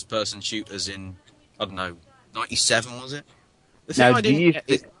on first-person shooters in, I don't know, 97, was it? The thing I didn't get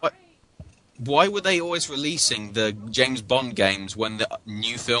is, why were they always releasing the James Bond games when the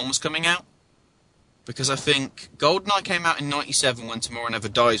new film was coming out? Because I think GoldenEye came out in 97 when Tomorrow Never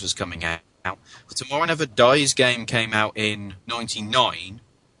Dies was coming out. The Tomorrow Never Dies game came out in 99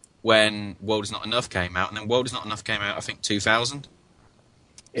 when World Is Not Enough came out, and then World Is Not Enough came out, I think, 2000.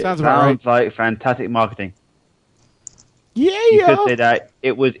 Sounds like fantastic marketing. Yeah, you could say that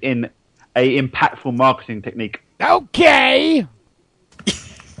it was in a impactful marketing technique. Okay.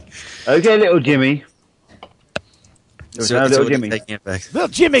 Okay, little Jimmy. Little Jimmy. Little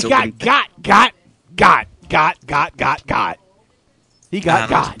Jimmy got. He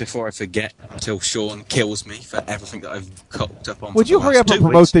got. Before I forget, until Sean kills me for everything that I've cocked up on. Would you hurry up and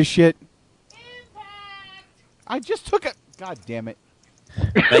promote this shit? I just took it. God damn it.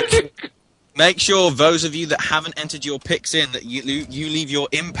 Make sure those of you that haven't entered your picks in, that you leave your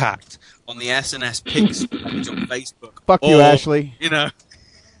impact on the SNS picks page on Facebook. Fuck you, Ashley.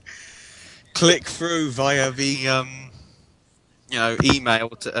 Click through via the email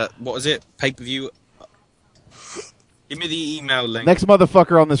to what is it? Pay-per-view. Give me the email link. Next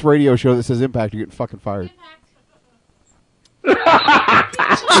motherfucker on this radio show that says impact, you're getting fucking fired.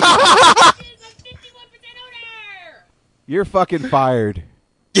 You're fucking fired.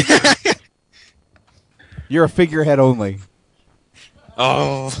 You're a figurehead only.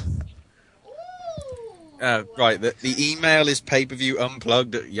 Oh. Right, the email is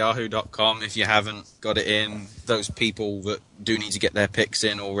payperviewunplugged@yahoo.com. If you haven't got it in, those people that do need to get their picks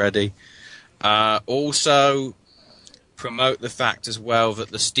in already. Also, promote the fact as well that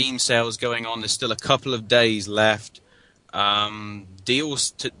the Steam sale is going on. There's still a couple of days left.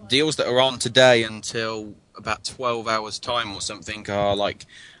 Deals that are on today until about 12 hours time or something are like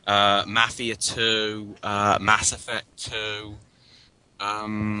Mafia 2, Mass Effect 2,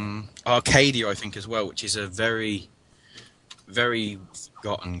 Arcadia, I think, as well, which is a very, very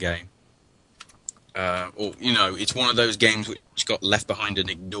forgotten game. It's one of those games which got left behind and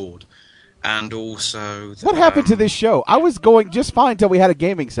ignored. And also... What happened to this show? I was going just fine until we had a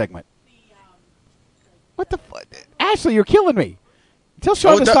gaming segment. What the fuck? Ashley, you're killing me. Tell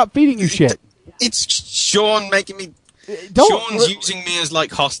Sean to stop feeding you shit. It's Sean making me... Sean's using me as,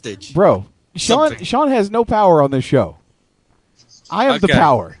 like, hostage. Bro, Sean has no power on this show. I am the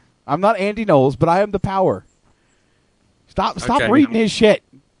power. I'm not Andy Knowles, but I am the power. Stop reading his shit.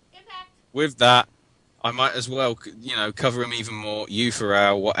 With that, I might as well, cover him even more. You for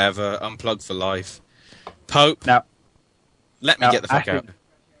our whatever, Unplugged for life. Pope, let me get the fuck out.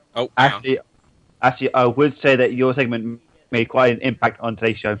 Oh, actually, I would say that your segment made quite an impact on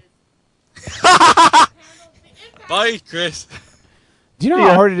today's show. Bye, Chris. Do you know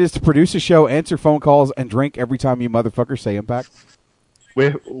how hard it is to produce a show, answer phone calls, and drink every time you motherfuckers say impact?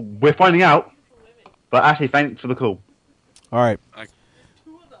 We're finding out. But actually, thanks for the call. All right.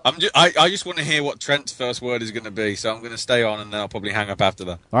 I just want to hear what Trent's first word is going to be, so I'm going to stay on, and then I'll probably hang up after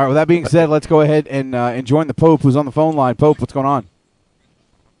that. All right, with that being said, let's go ahead and join the Pope, who's on the phone line. Pope, what's going on?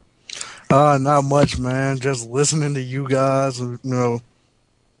 Not much, man. Just listening to you guys,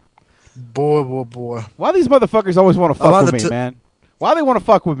 Boy. Why these motherfuckers always want to fuck with me, man? Why they want to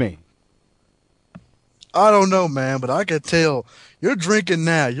fuck with me? I don't know, man, but I can tell you're drinking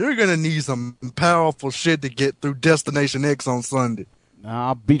now. You're going to need some powerful shit to get through Destination X on Sunday.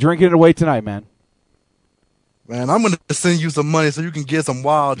 I'll be drinking it away tonight, man. Man, I'm going to send you some money so you can get some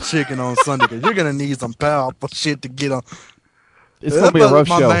wild chicken on Sunday, because you're going to need some powerful shit to get on. It's going to be a rough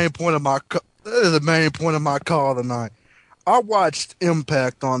show. That is the main point of my call tonight. I watched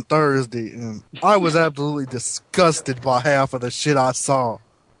Impact on Thursday, and I was absolutely disgusted by half of the shit I saw.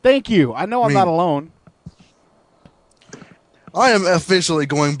 Thank you. I know I'm not alone. I am officially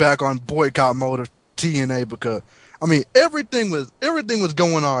going back on boycott mode of TNA because, everything was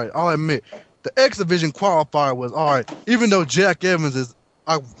going all right. I'll admit, the X Division qualifier was all right. Even though Jack Evans is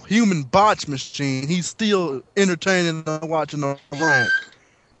a human botch machine, he's still entertaining and watching the ring.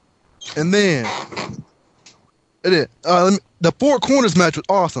 And then... the Four Corners match was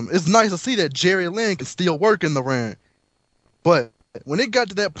awesome. It's nice to see that Jerry Lynn can still work in the ring. But when it got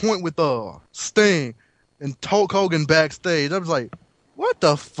to that point with Sting and Hulk Hogan backstage, I was like, what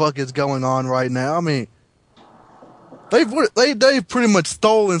the fuck is going on right now? they've pretty much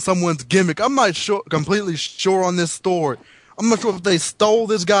stolen someone's gimmick. I'm not completely sure on this story. I'm not sure if they stole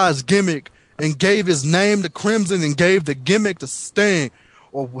this guy's gimmick and gave his name to Crimson and gave the gimmick to Sting,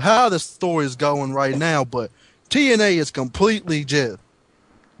 or how the story is going right now. But TNA is completely just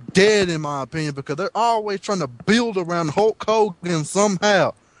dead in my opinion, because they're always trying to build around Hulk Hogan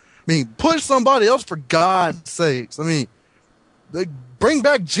somehow. I mean, push somebody else for God's sakes. I mean, they bring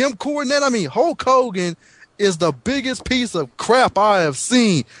back Jim Cornette. I mean, Hulk Hogan is the biggest piece of crap I have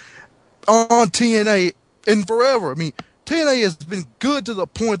seen on TNA in forever. I mean, TNA has been good to the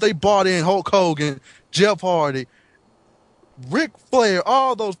point they bought in Hulk Hogan, Jeff Hardy, Ric Flair,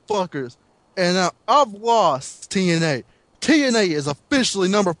 all those fuckers, and now I've lost TNA. TNA is officially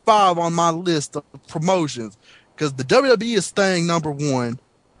number 5 on my list of promotions, because the WWE is staying number 1.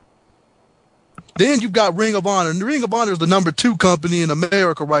 Then you've got Ring of Honor, and Ring of Honor is the number 2 company in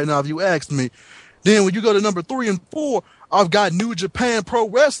America right now, if you ask me. Then when you go to number 3 and 4, I've got New Japan Pro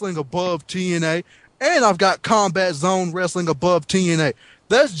Wrestling above TNA, and I've got Combat Zone Wrestling above TNA.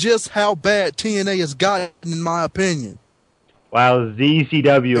 That's just how bad TNA has gotten, in my opinion. Wow,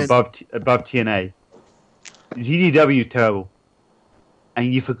 ZCW above TNA. GDW is terrible,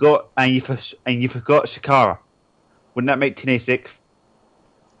 and you forgot Shikara. Wouldn't that make TNA 6?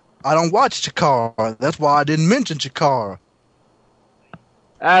 I don't watch Chikara. That's why I didn't mention Chikara.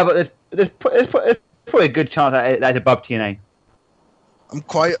 But there's probably a good chance that's above TNA.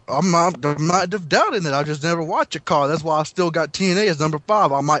 I'm not doubting it. I just never watched Chikara. That's why I still got TNA as number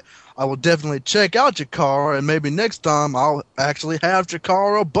 5. I will definitely check out Chikara, and maybe next time I'll actually have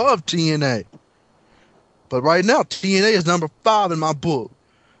Chikara above TNA. But right now, TNA is number 5 in my book,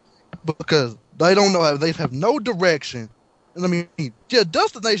 because they don't know, they have no direction. And I mean, yeah,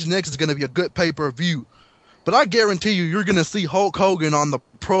 Destination X is going to be a good pay-per-view, but I guarantee you're going to see Hulk Hogan on the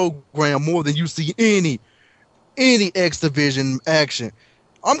program more than you see any X Division action.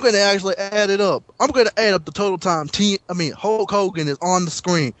 I'm going to actually add it up. I'm going to add up the total time Hulk Hogan is on the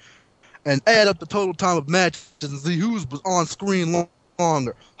screen, and add up the total time of matches and see who's was on screen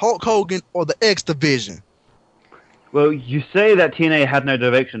longer, Hulk Hogan or the X Division. Well, you say that TNA had no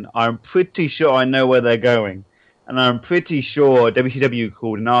direction. I'm pretty sure I know where they're going. And I'm pretty sure WCW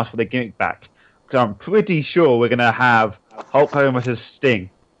called and asked for their gimmick back. Because I'm pretty sure we're going to have Hulk Hogan versus Sting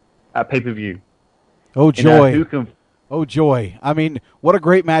at pay-per-view. Oh, joy. Oh, joy. I mean, what a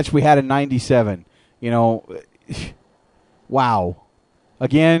great match we had in 97. You know, wow.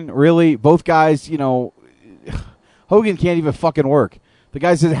 Again, really, both guys, you know, Hogan can't even fucking work. The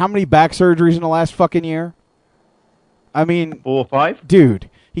guy says, how many back surgeries in the last fucking year? I mean, 4 or 5? Dude,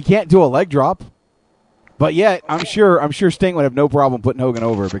 he can't do a leg drop. But yet, I'm sure Sting would have no problem putting Hogan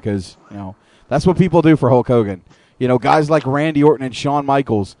over, because, you know, that's what people do for Hulk Hogan. You know, guys like Randy Orton and Shawn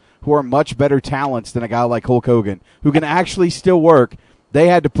Michaels, who are much better talents than a guy like Hulk Hogan, who can actually still work, they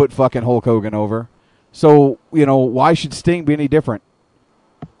had to put fucking Hulk Hogan over. So, you know, why should Sting be any different?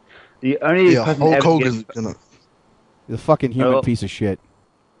 The only person Hulk Hogan's the fucking human piece of shit.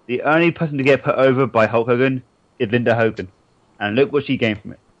 The only person to get put over by Hulk Hogan is Linda Hogan, and look what she gained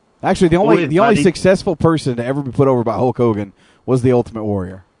from it. Actually, the only successful person to ever be put over by Hulk Hogan was the Ultimate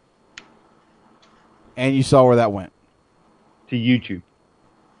Warrior, and you saw where that went. To YouTube.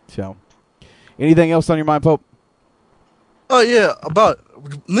 So, anything else on your mind, Pope? Oh yeah, about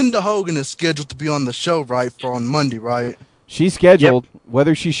Linda Hogan is scheduled to be on the show on Monday, right? She's scheduled. Yep.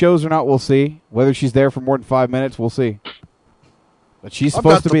 Whether she shows or not, we'll see. Whether she's there for more than 5 minutes, we'll see. But she's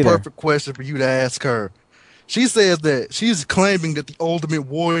supposed to be there. I've got the perfect question for you to ask her. She says that she's claiming that the Ultimate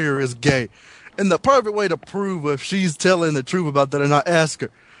Warrior is gay. And the perfect way to prove if she's telling the truth about that and not ask her,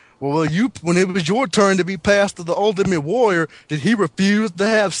 well, when it was your turn to be passed to the Ultimate Warrior, did he refuse to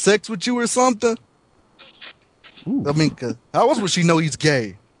have sex with you or something? Ooh. I mean, how else would she know he's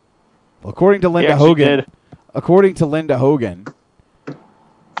gay? According to Linda Hogan,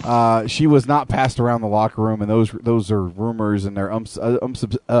 she was not passed around the locker room, and those are rumors, and they're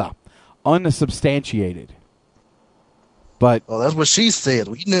unsubstantiated. But that's what she said.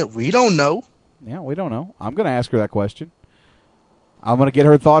 We don't know. Yeah, we don't know. I'm going to ask her that question. I'm going to get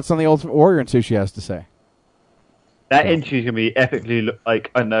her thoughts on the Ultimate Warrior and see what she has to say. That interview's going to be epically,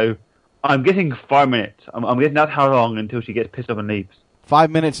 I know. I'm getting 5 minutes. I'm getting that's how long until she gets pissed off and leaves.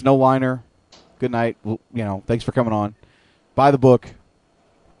 5 minutes, no liner. Good night. Well, thanks for coming on. Buy the book.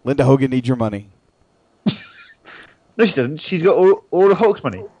 Linda Hogan needs your money. No, she doesn't. She's got all the Hulk's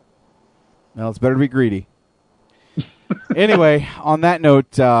money. Well, it's better to be greedy. Anyway, on that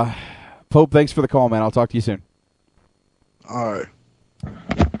note, Pope, thanks for the call, man. I'll talk to you soon. All right.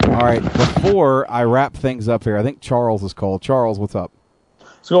 All right. Before I wrap things up here, I think Charles is called. Charles, what's up?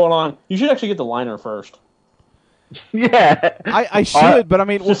 What's going on? You should actually get the liner first. Yeah. I should, but I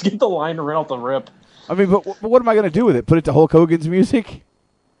mean... Just get the line right off the rip. I mean, but what am I going to do with it? Put it to Hulk Hogan's music?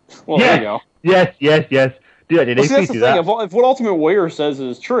 Well, there you go. Yes. Do that, Well, see, that's the thing. If what Ultimate Warrior says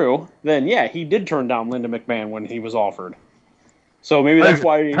is true, then yeah, he did turn down Linda McMahon when he was offered. So maybe that's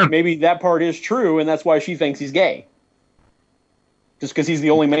why. Maybe that part is true, and that's why she thinks he's gay. Just because he's the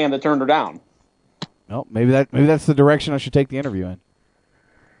only man that turned her down. Well, maybe that's the direction I should take the interview in.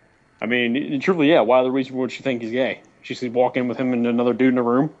 I mean, truly, yeah. Why other reason would she think he's gay? She should walk in with him and another dude in a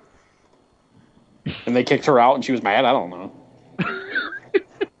room, and they kicked her out, and she was mad. I don't know.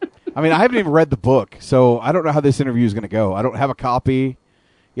 I mean, I haven't even read the book, so I don't know how this interview is going to go. I don't have a copy.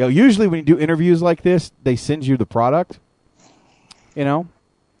 You know, usually when you do interviews like this, they send you the product, you know,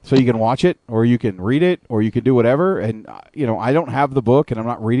 so you can watch it, or you can read it, or you can do whatever. And, you know, I don't have the book, and I'm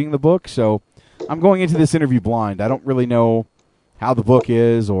not reading the book, so I'm going into this interview blind. I don't really know how the book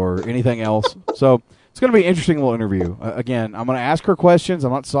is or anything else. So it's going to be an interesting little interview. Again, I'm going to ask her questions.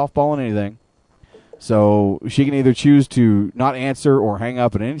 I'm not softballing anything. So she can either choose to not answer or hang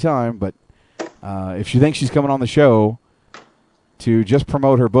up at any time, but if she thinks she's coming on the show to just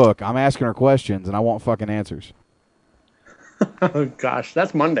promote her book, I'm asking her questions, and I want fucking answers. Oh, gosh.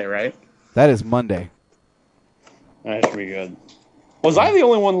 That's Monday, right? That is Monday. That should be good. Was I the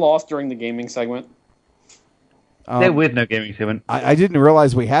only one lost during the gaming segment? There was no gaming segment. I didn't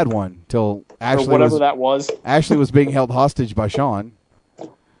realize we had one till Ashley or whatever that was. Ashley was being held hostage by Sean.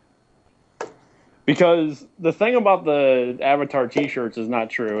 Because the thing about the Avatar T-shirts is not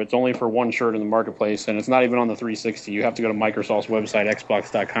true. It's only for one shirt in the marketplace, and it's not even on the 360. You have to go to Microsoft's website,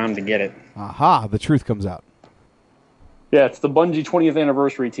 xbox.com, to get it. Aha, the truth comes out. Yeah, it's the Bungie 20th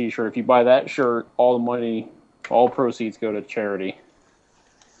anniversary T-shirt. If you buy that shirt, all the money, all proceeds go to charity.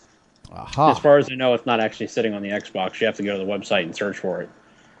 Aha. As far as I know, it's not actually sitting on the Xbox. You have to go to the website and search for it.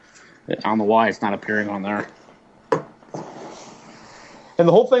 I don't know why it's not appearing on there. And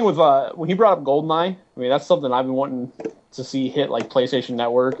the whole thing with when he brought up GoldenEye, I mean, that's something I've been wanting to see hit like PlayStation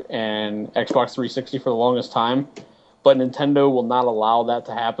Network and Xbox 360 for the longest time. But Nintendo will not allow that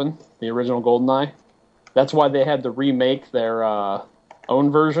to happen, the original GoldenEye. That's why they had to remake their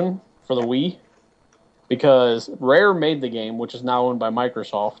own version for the Wii. Because Rare made the game, which is now owned by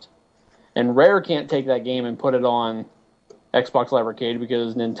Microsoft. And Rare can't take that game and put it on Xbox Live Arcade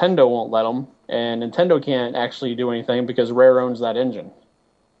because Nintendo won't let them. And Nintendo can't actually do anything because Rare owns that engine.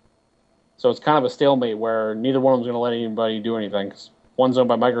 So it's kind of a stalemate where neither one of them is going to let anybody do anything. 'Cause one's owned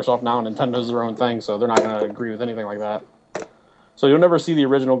by Microsoft now, and Nintendo's their own thing, so they're not going to agree with anything like that. So you'll never see the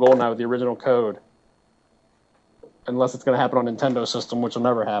original GoldenEye with the original code. Unless it's going to happen on Nintendo's system, which will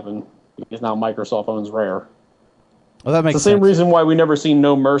never happen. Because now Microsoft owns Rare. Well, that makes it's the same sense. reason why we never seen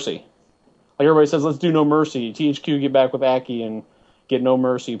No Mercy. Like everybody says, let's do No Mercy. THQ get back with Aki and get No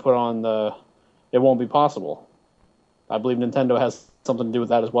Mercy put on the... It won't be possible. I believe Nintendo has something to do with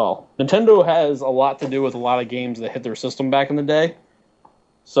that as well. Nintendo has a lot to do with a lot of games that hit their system back in the day.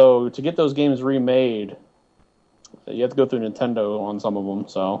 So to get those games remade, you have to go through Nintendo on some of them.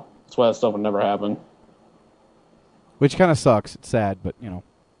 So that's why that stuff would never happen. Which kind of sucks. It's sad, but, you know,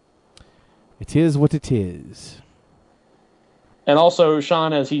 it is what it is. And also,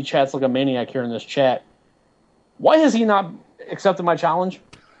 Sean, as he chats like a maniac here in this chat, why has he not accepted my challenge?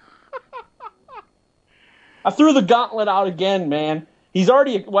 I threw the gauntlet out again, man. He's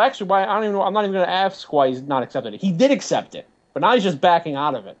already... Well, actually, why, I don't even know. I'm not even going to ask why he's not accepted it. He did accept it, but now he's just backing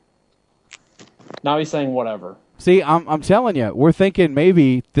out of it. Now he's saying whatever. See, I'm telling you, we're thinking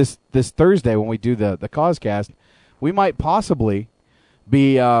maybe this Thursday when we do the Causecast, we might possibly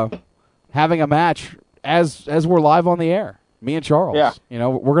be having a match as we're live on the air. Me and Charles. Yeah. You know,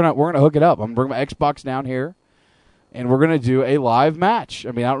 we're gonna hook it up. I'm gonna bring my Xbox down here, and we're gonna do a live match.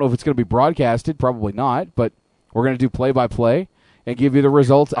 I mean, I don't know if it's gonna be broadcasted, probably not, but we're gonna do play-by-play and give you the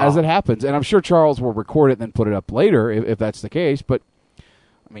results as it happens. And I'm sure Charles will record it and then put it up later if that's the case. But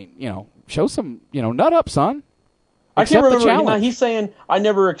I mean, you know, show some, you know, nut up, son. I can't Accept the remember. challenge. He's saying I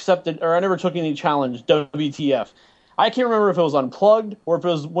never accepted or I never took any challenge. WTF? I can't remember if it was Unplugged or if it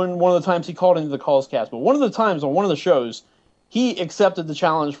was one of the times he called into the Callscast. But one of the times on one of the shows, he accepted the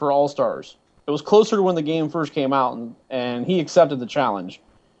challenge for All Stars. It was closer to when the game first came out, and he accepted the challenge.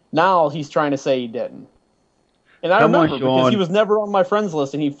 Now he's trying to say he didn't. And I remember because he was never on my friends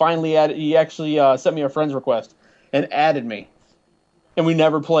list, and he finally added. He actually sent me a friends request and added me, and we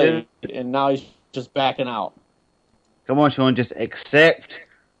never played. And now he's just backing out. Come on, Sean, just accept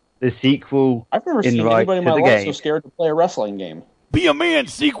the sequel. I've never seen anybody in my life so scared to play a wrestling game. Be a man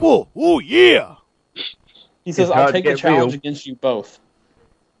sequel. Oh yeah. He says, "I'll take the challenge against you both."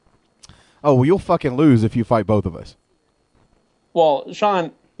 Oh, well, you'll fucking lose if you fight both of us. Well,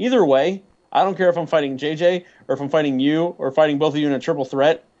 Sean, either way, I don't care if I'm fighting JJ or if I'm fighting you or fighting both of you in a triple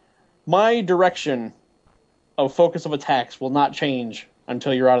threat. My direction of focus of attacks will not change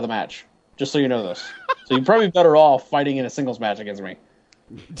until you're out of the match. Just so you know this. So you're probably better off fighting in a singles match against me.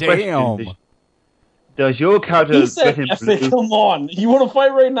 Damn. Does your character... He said, come on. You want to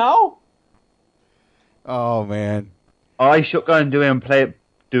fight right now? Oh, man. I shotgun doing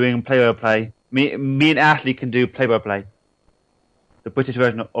play-by-play. Me and Ashley can do play-by-play. The British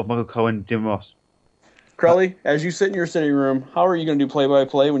version of Michael Cohen, Jim Ross. Crowley, as you sit in your sitting room, how are you going to do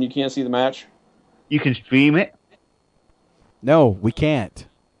play-by-play when you can't see the match? You can stream it. No, we can't.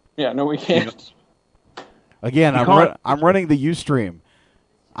 Yeah, no, we can't. Again, I'm running the Ustream.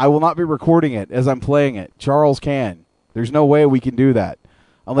 I will not be recording it as I'm playing it. Charles can. There's no way we can do that.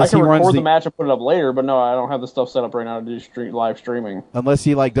 Unless I can he runs record the match and put it up later, but no, I don't have the stuff set up right now to do live streaming. Unless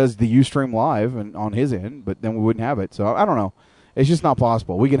he does the Ustream live and on his end, but then we wouldn't have it. So I don't know. It's just not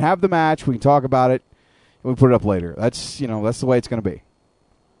possible. We can have the match, we can talk about it, and we put it up later. That's the way it's going to be.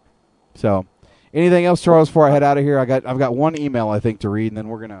 So, anything else, Charles? Before I head out of here, I've got one email I think to read, and then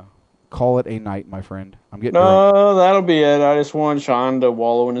we're gonna call it a night, my friend. I'm getting drunk. That'll be it. I just want Sean to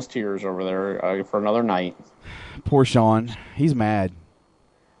wallow in his tears over there for another night. Poor Sean. He's mad.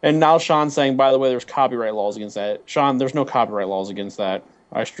 And now Sean's saying, by the way, there's copyright laws against that. Sean, there's no copyright laws against that.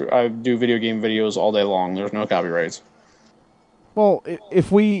 I do video game videos all day long. There's no copyrights. Well,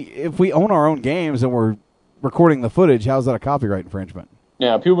 if we own our own games and we're recording the footage, how's that a copyright infringement?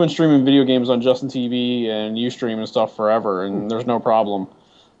 Yeah, people have been streaming video games on Justin TV and Ustream and stuff forever, and there's no problem.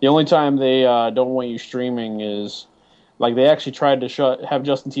 The only time they don't want you streaming is, they actually tried to have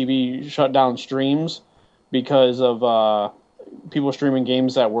Justin TV shut down streams because of people streaming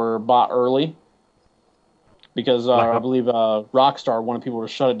games that were bought early. Because I believe Rockstar wanted people to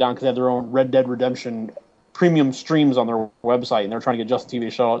shut it down because they had their own Red Dead Redemption premium streams on their website, and they're trying to get Justin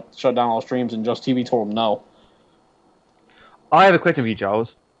TV to shut down all streams, and Just TV told them no. I have a question for you, Charles.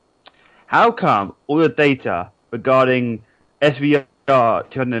 How come all the data regarding SVR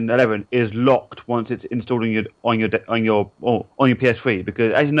 2011 is locked once it's installed on your PS3?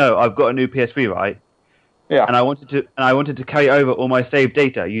 Because as you know, I've got a new PS3, right? Yeah. And I wanted to carry over all my saved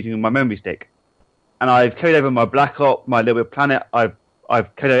data using my memory stick, and I've carried over my Black Ops, my Little Bit Planet. I've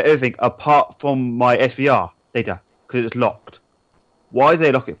carried over everything apart from my SVR data because it's locked. Why do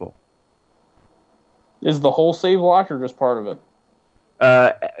they lock it for? Is the whole save locked or just part of it?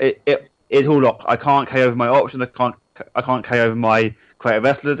 It's all locked. I can't carry over my options. I can't carry over my creative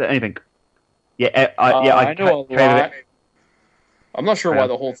wrestlers, anything. I know a lot. I'm not sure why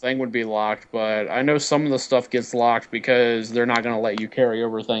the whole thing would be locked, but I know some of the stuff gets locked because they're not going to let you carry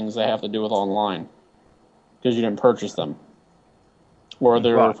over things that have to do with online because you didn't purchase them. Or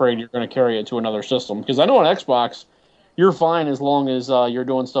they're afraid you're going to carry it to another system. Because I know on Xbox, you're fine as long as you're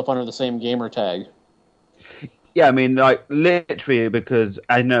doing stuff under the same gamer tag. Yeah, I mean, literally, because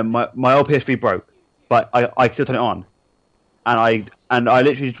I know my old PS3 broke, but I still turn it on, and I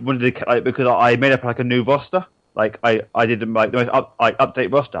literally just wanted to because I made up a new roster, I did the most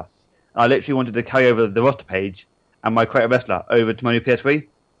update roster, and I literally wanted to carry over the roster page and my creative wrestler over to my new PS3.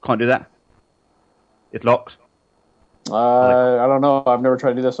 Can't do that. It's locked. I don't know. I've never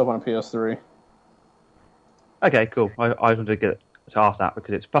tried to do this stuff on a PS3. Okay, cool. I wanted to get to ask that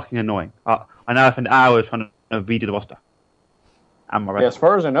because it's fucking annoying. I now spend hours trying to redo the roster. And my as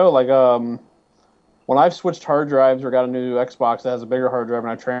far as I know, when I've switched hard drives or got a new Xbox that has a bigger hard drive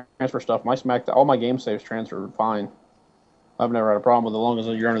and I transfer stuff, all my game saves transfer fine. I've never had a problem with it as long as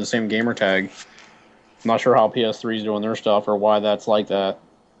you're under the same gamer tag. I'm not sure how PS3 is doing their stuff or why that's like that.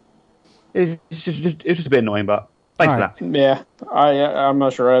 It's just a bit annoying, but thanks for that. Yeah, I'm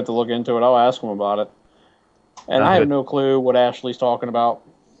not sure. I have to look into it. I'll ask them about it. And I have no clue what Ashley's talking about.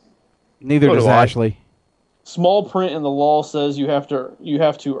 Neither does Ashley. Small print in the law says you have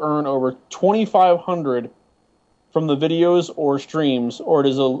to earn over 2,500 from the videos or streams, or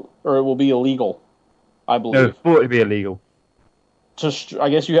it will be illegal. I believe. No, for it to be illegal. I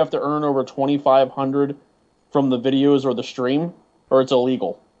guess you have to earn over 2,500 from the videos or the stream, or it's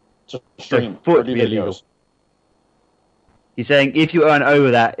illegal to stream or do videos. Illegal. He's saying if you earn over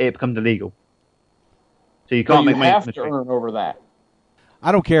that, it becomes illegal. So you can't make money. You have to earn over that.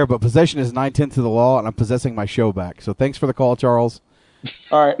 I don't care, but possession is 9/10 of the law, and I'm possessing my show back. So thanks for the call, Charles.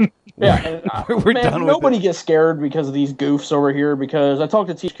 All right. Yeah. And, We're done with nobody gets scared because of these goofs over here, because I talk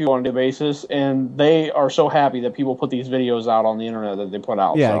to THQ on a daily basis, and they are so happy that people put these videos out on the internet that they put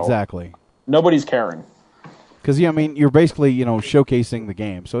out. Yeah, so exactly. Nobody's caring. Because, you're basically, showcasing the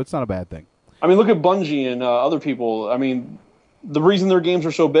game, so it's not a bad thing. I mean, look at Bungie and other people. I mean, the reason their games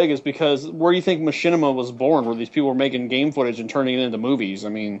are so big is because where do you think Machinima was born, where these people were making game footage and turning it into movies? I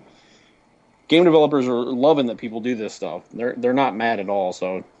mean, game developers are loving that people do this stuff. They're not mad at all,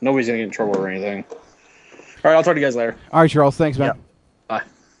 so nobody's gonna get in trouble or anything. All right, I'll talk to you guys later. All right, Charles. Thanks, man. Yeah. Bye.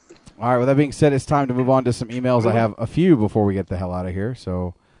 All right, with that being said, it's time to move on to some emails. I have a few before we get the hell out of here,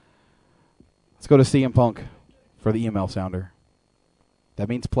 so let's go to CM Punk for the email sounder. That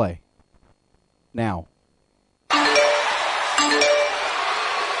means play. Now.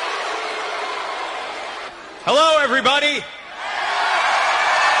 Hello, everybody.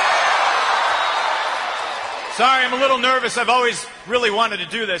 Sorry, I'm a little nervous. I've always really wanted to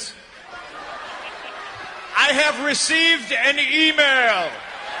do this. I have received an email.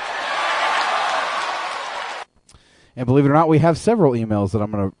 And believe it or not, we have several emails that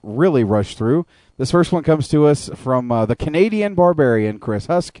I'm going to really rush through. This first one comes to us from the Canadian Barbarian, Chris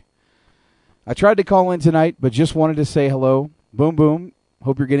Husk. I tried to call in tonight, but just wanted to say hello. Boom, boom.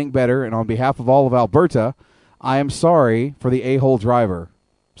 Hope you're getting better. And on behalf of all of Alberta, I am sorry for the a-hole driver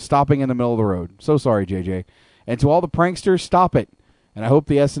stopping in the middle of the road. So sorry, JJ. And to all the pranksters, stop it. And I hope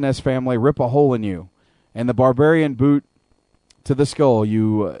the SNS family rip a hole in you. And the Barbarian boot to the skull,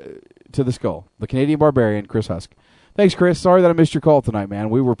 to the skull. The Canadian Barbarian, Chris Husk. Thanks, Chris. Sorry that I missed your call tonight, man.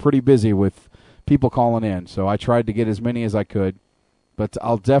 We were pretty busy with people calling in, so I tried to get as many as I could. But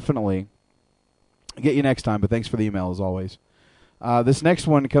I'll definitely get you next time, but thanks for the email, as always. This next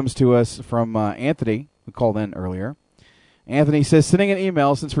one comes to us from Anthony, who called in earlier. Anthony says, sending an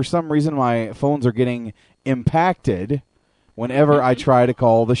email since for some reason my phones are getting impacted whenever I try to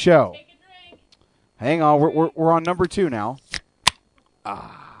call the show. Hang on, we're on number 2 now.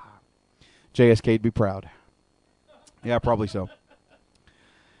 JSK'd be proud. Yeah, probably so.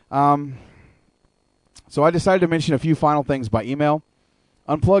 So I decided to mention a few final things by email.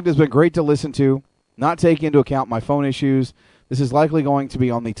 Unplugged has been great to listen to. Not taking into account my phone issues, this is likely going to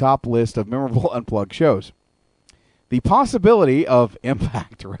be on the top list of memorable Unplugged shows. The possibility of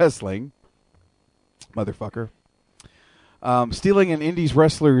Impact Wrestling, motherfucker, stealing an Indies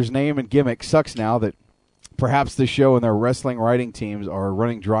wrestler's name and gimmick sucks now that perhaps the show and their wrestling writing teams are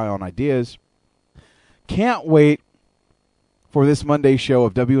running dry on ideas. Can't wait for this Monday show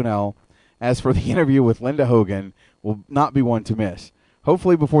of WNL. As for the interview with Linda Hogan, will not be one to miss.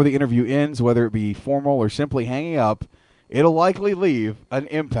 Hopefully before the interview ends, whether it be formal or simply hanging up, it'll likely leave an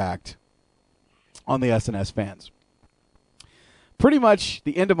impact on the SNS fans. Pretty much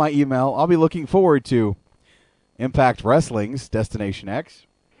the end of my email. I'll be looking forward to Impact Wrestling's Destination X.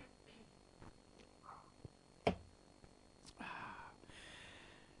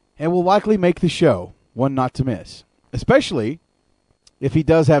 And will likely make the show one not to miss, especially if he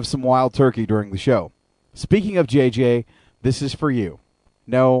does have some wild turkey during the show. Speaking of JJ, this is for you.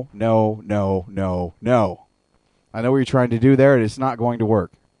 No, no, no, no, no. I know what you're trying to do there, and it's not going to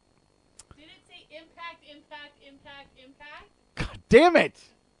work. Did it say impact, impact, impact, impact? God damn it!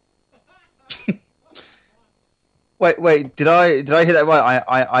 Wait, did I hear that right?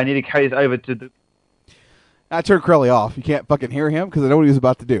 I need to carry this over to the... I turned Crowley off. You can't fucking hear him because I know what he was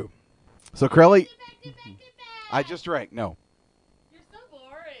about to do. So Crowley, I just drank. No. You're so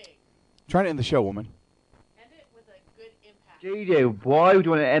boring. Trying to end the show, woman. End it with a good impact. JJ, why would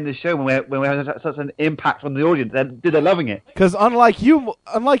you want to end the show when we have such an impact on the audience? They're loving it. Because unlike you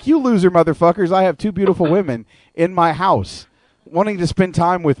loser motherfuckers, I have 2 beautiful women in my house wanting to spend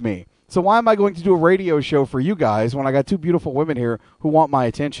time with me. So why am I going to do a radio show for you guys when I got 2 beautiful women here who want my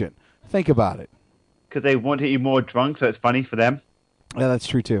attention? Think about it. Because they want to get you more drunk, so it's funny for them. Yeah, that's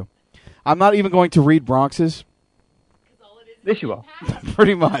true, too. I'm not even going to read Bronx's. Yes, you are.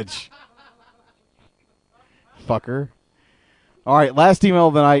 Pretty much. Fucker. All right, last email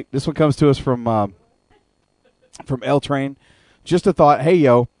of the night. This one comes to us from L Train. Just a thought. Hey,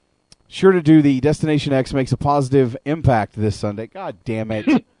 yo. Sure to do the Destination X makes a positive impact this Sunday. God damn it.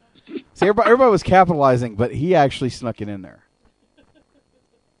 See, everybody was capitalizing, but he actually snuck it in there.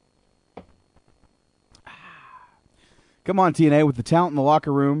 Come on, TNA. With the talent in the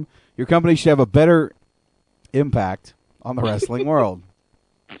locker room, your company should have a better impact on the wrestling world.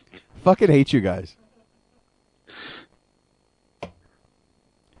 Fucking hate you guys.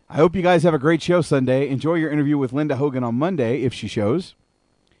 I hope you guys have a great show Sunday. Enjoy your interview with Linda Hogan on Monday, if she shows.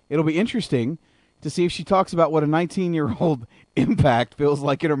 It'll be interesting to see if she talks about what a 19-year-old impact feels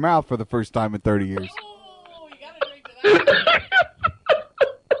like in her mouth for the first time in 30 years. Oh, you gotta drink to that.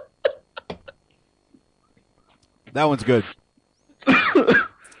 That one's good.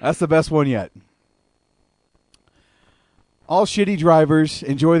 That's the best one yet. All shitty drivers,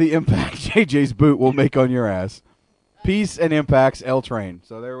 enjoy the impact JJ's boot will make on your ass. Peace and impacts, L Train.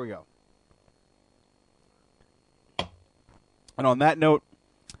 So there we go. And on that note,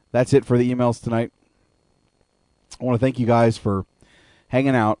 that's it for the emails tonight. I want to thank you guys for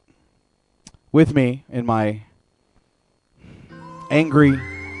hanging out. with me in my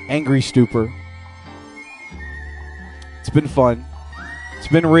angry stupor. It's been fun. It's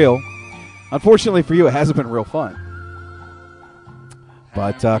been real. Unfortunately for you, it hasn't been real fun.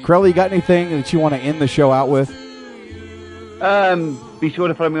 But, Crowley, you got anything that you want to end the show out with? Be sure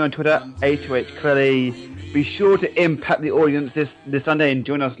to follow me on Twitter, H2HCrelly. Be sure to impact the audience this Sunday and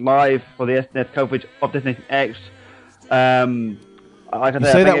join us live for the SNES coverage of Destination X. Like You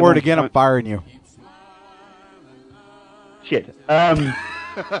say that word again, I'm firing you. Shit.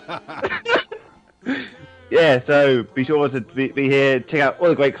 Yeah, so be sure to be here, check out all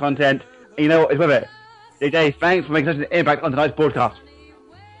the great content. And you know what, it's worth it. JJ, thanks for making such an impact on tonight's broadcast.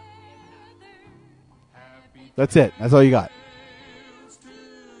 That's it. That's all you got.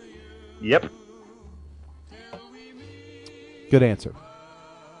 Yep. Good answer.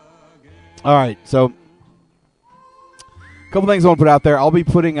 All right, so a couple things I want to put out there. I'll be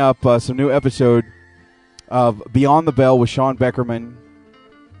putting up some new episode of Beyond the Bell with Sean Beckerman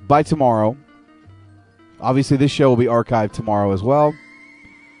by tomorrow. Obviously, this show will be archived tomorrow as well.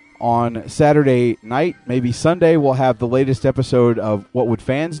 On Saturday night, maybe Sunday, we'll have the latest episode of What Would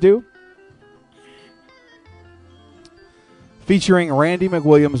Fans Do? Featuring Randy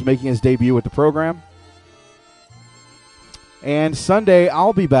McWilliams making his debut with the program. And Sunday,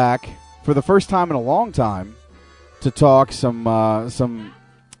 I'll be back for the first time in a long time to talk some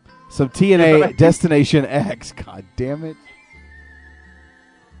TNA Destination X. God damn it.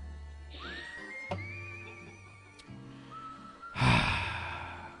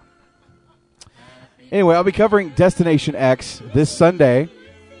 Anyway, I'll be covering Destination X this Sunday.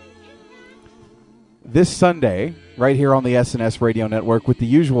 Right here on the SNS Radio Network with the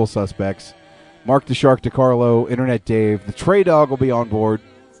usual suspects. Mark the Shark DiCarlo, Internet Dave, the Trey Dog will be on board.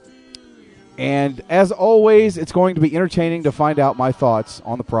 And as always, it's going to be entertaining to find out my thoughts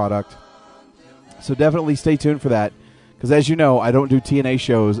on the product. So definitely stay tuned for that. Because as you know, I don't do TNA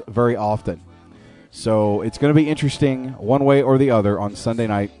shows very often. So it's going to be interesting one way or the other on Sunday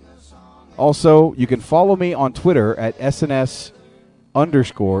night. Also, you can follow me on Twitter at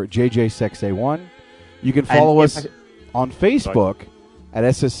SNS_JJSexA1. You can follow us on Facebook at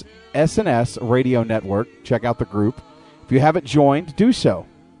SNS Radio Network. Check out the group. If you haven't joined, do so.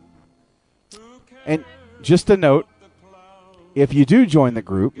 And just a note, if you do join the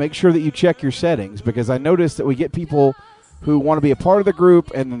group, make sure that you check your settings, because I noticed that we get people who want to be a part of the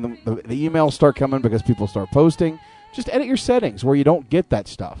group, and then the emails start coming because people start posting. Just edit your settings where you don't get that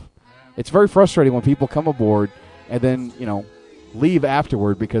stuff. It's very frustrating when people come aboard and then, leave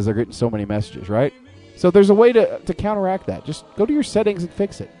afterward because they're getting so many messages, right? So there's a way to counteract that. Just go to your settings and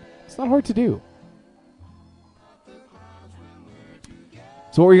fix it. It's not hard to do.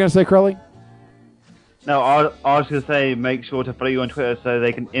 So what were you going to say, Crowley? No, I was going to say make sure to follow you on Twitter so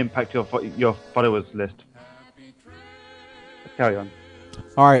they can impact your followers list. Let's carry on.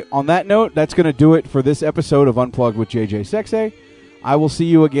 All right, on that note, that's going to do it for this episode of Unplugged with JJ Sexay. I will see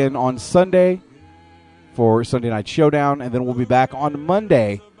you again on Sunday for Sunday Night Showdown, and then we'll be back on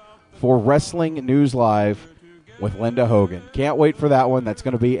Monday for Wrestling News Live with Linda Hogan. Can't wait for that one. That's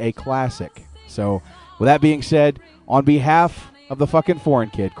going to be a classic. So, with that being said, on behalf of the fucking foreign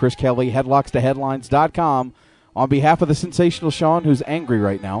kid, Chris Kelly, headlockstoheadlines.com, on behalf of the sensational Sean, who's angry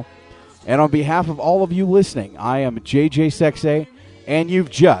right now, and on behalf of all of you listening, I am JJ Sexay, and you've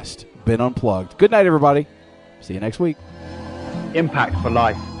just been unplugged. Good night, everybody. See you next week. Impact for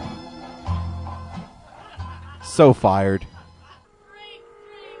life. So fired.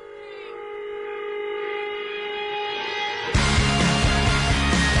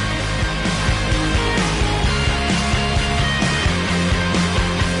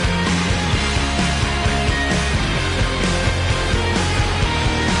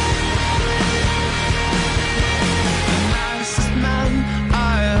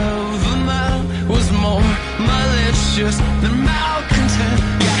 The malcontent,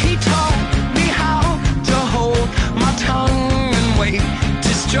 yeah, he taught me how to hold my tongue and wait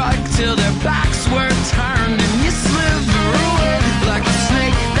to strike till their backs were turned, and you slither away like the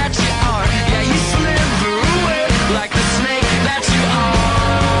snake that you are. Yeah, you slither away like the snake that you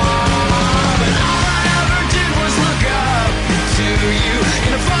are. But all I ever did was look up to you,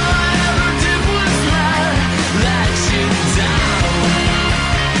 and if all I ever did was let you down,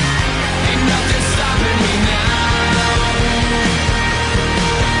 ain't nothing stopping me now.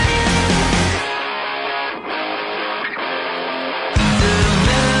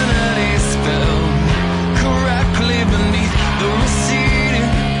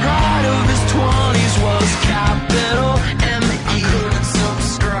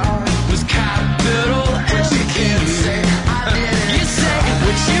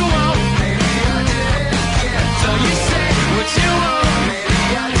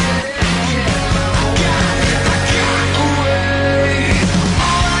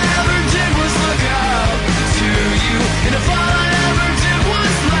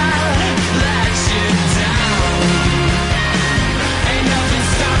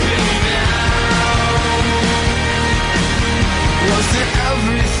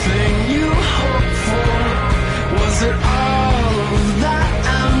 everything you hoped for? Was it all of that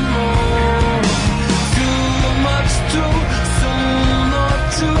and more? Too much too soon or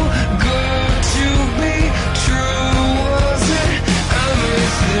too good to be true? Was it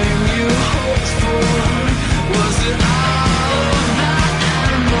everything you hoped for? Was it all of that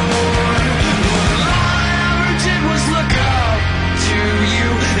and more? All I ever did was look up to you.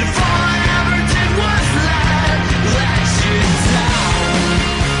 If all I ever did was let you down,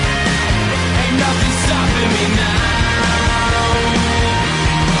 ain't nothing stopping me now.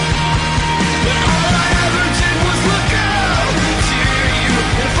 But all I ever did was look up to you.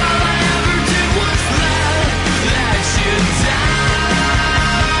 If all I ever did was let you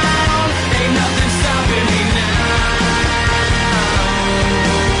down, ain't nothing stopping me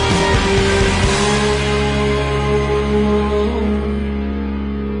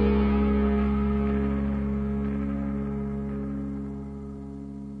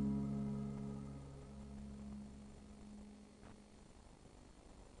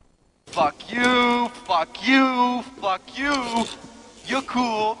Fuck you, fuck you, fuck you. You're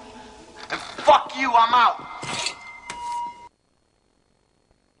cool. And fuck you, I'm out.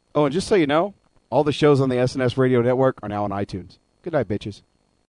 Oh, and just so you know, all the shows on the SNS Radio Network are now on iTunes. Good night, bitches.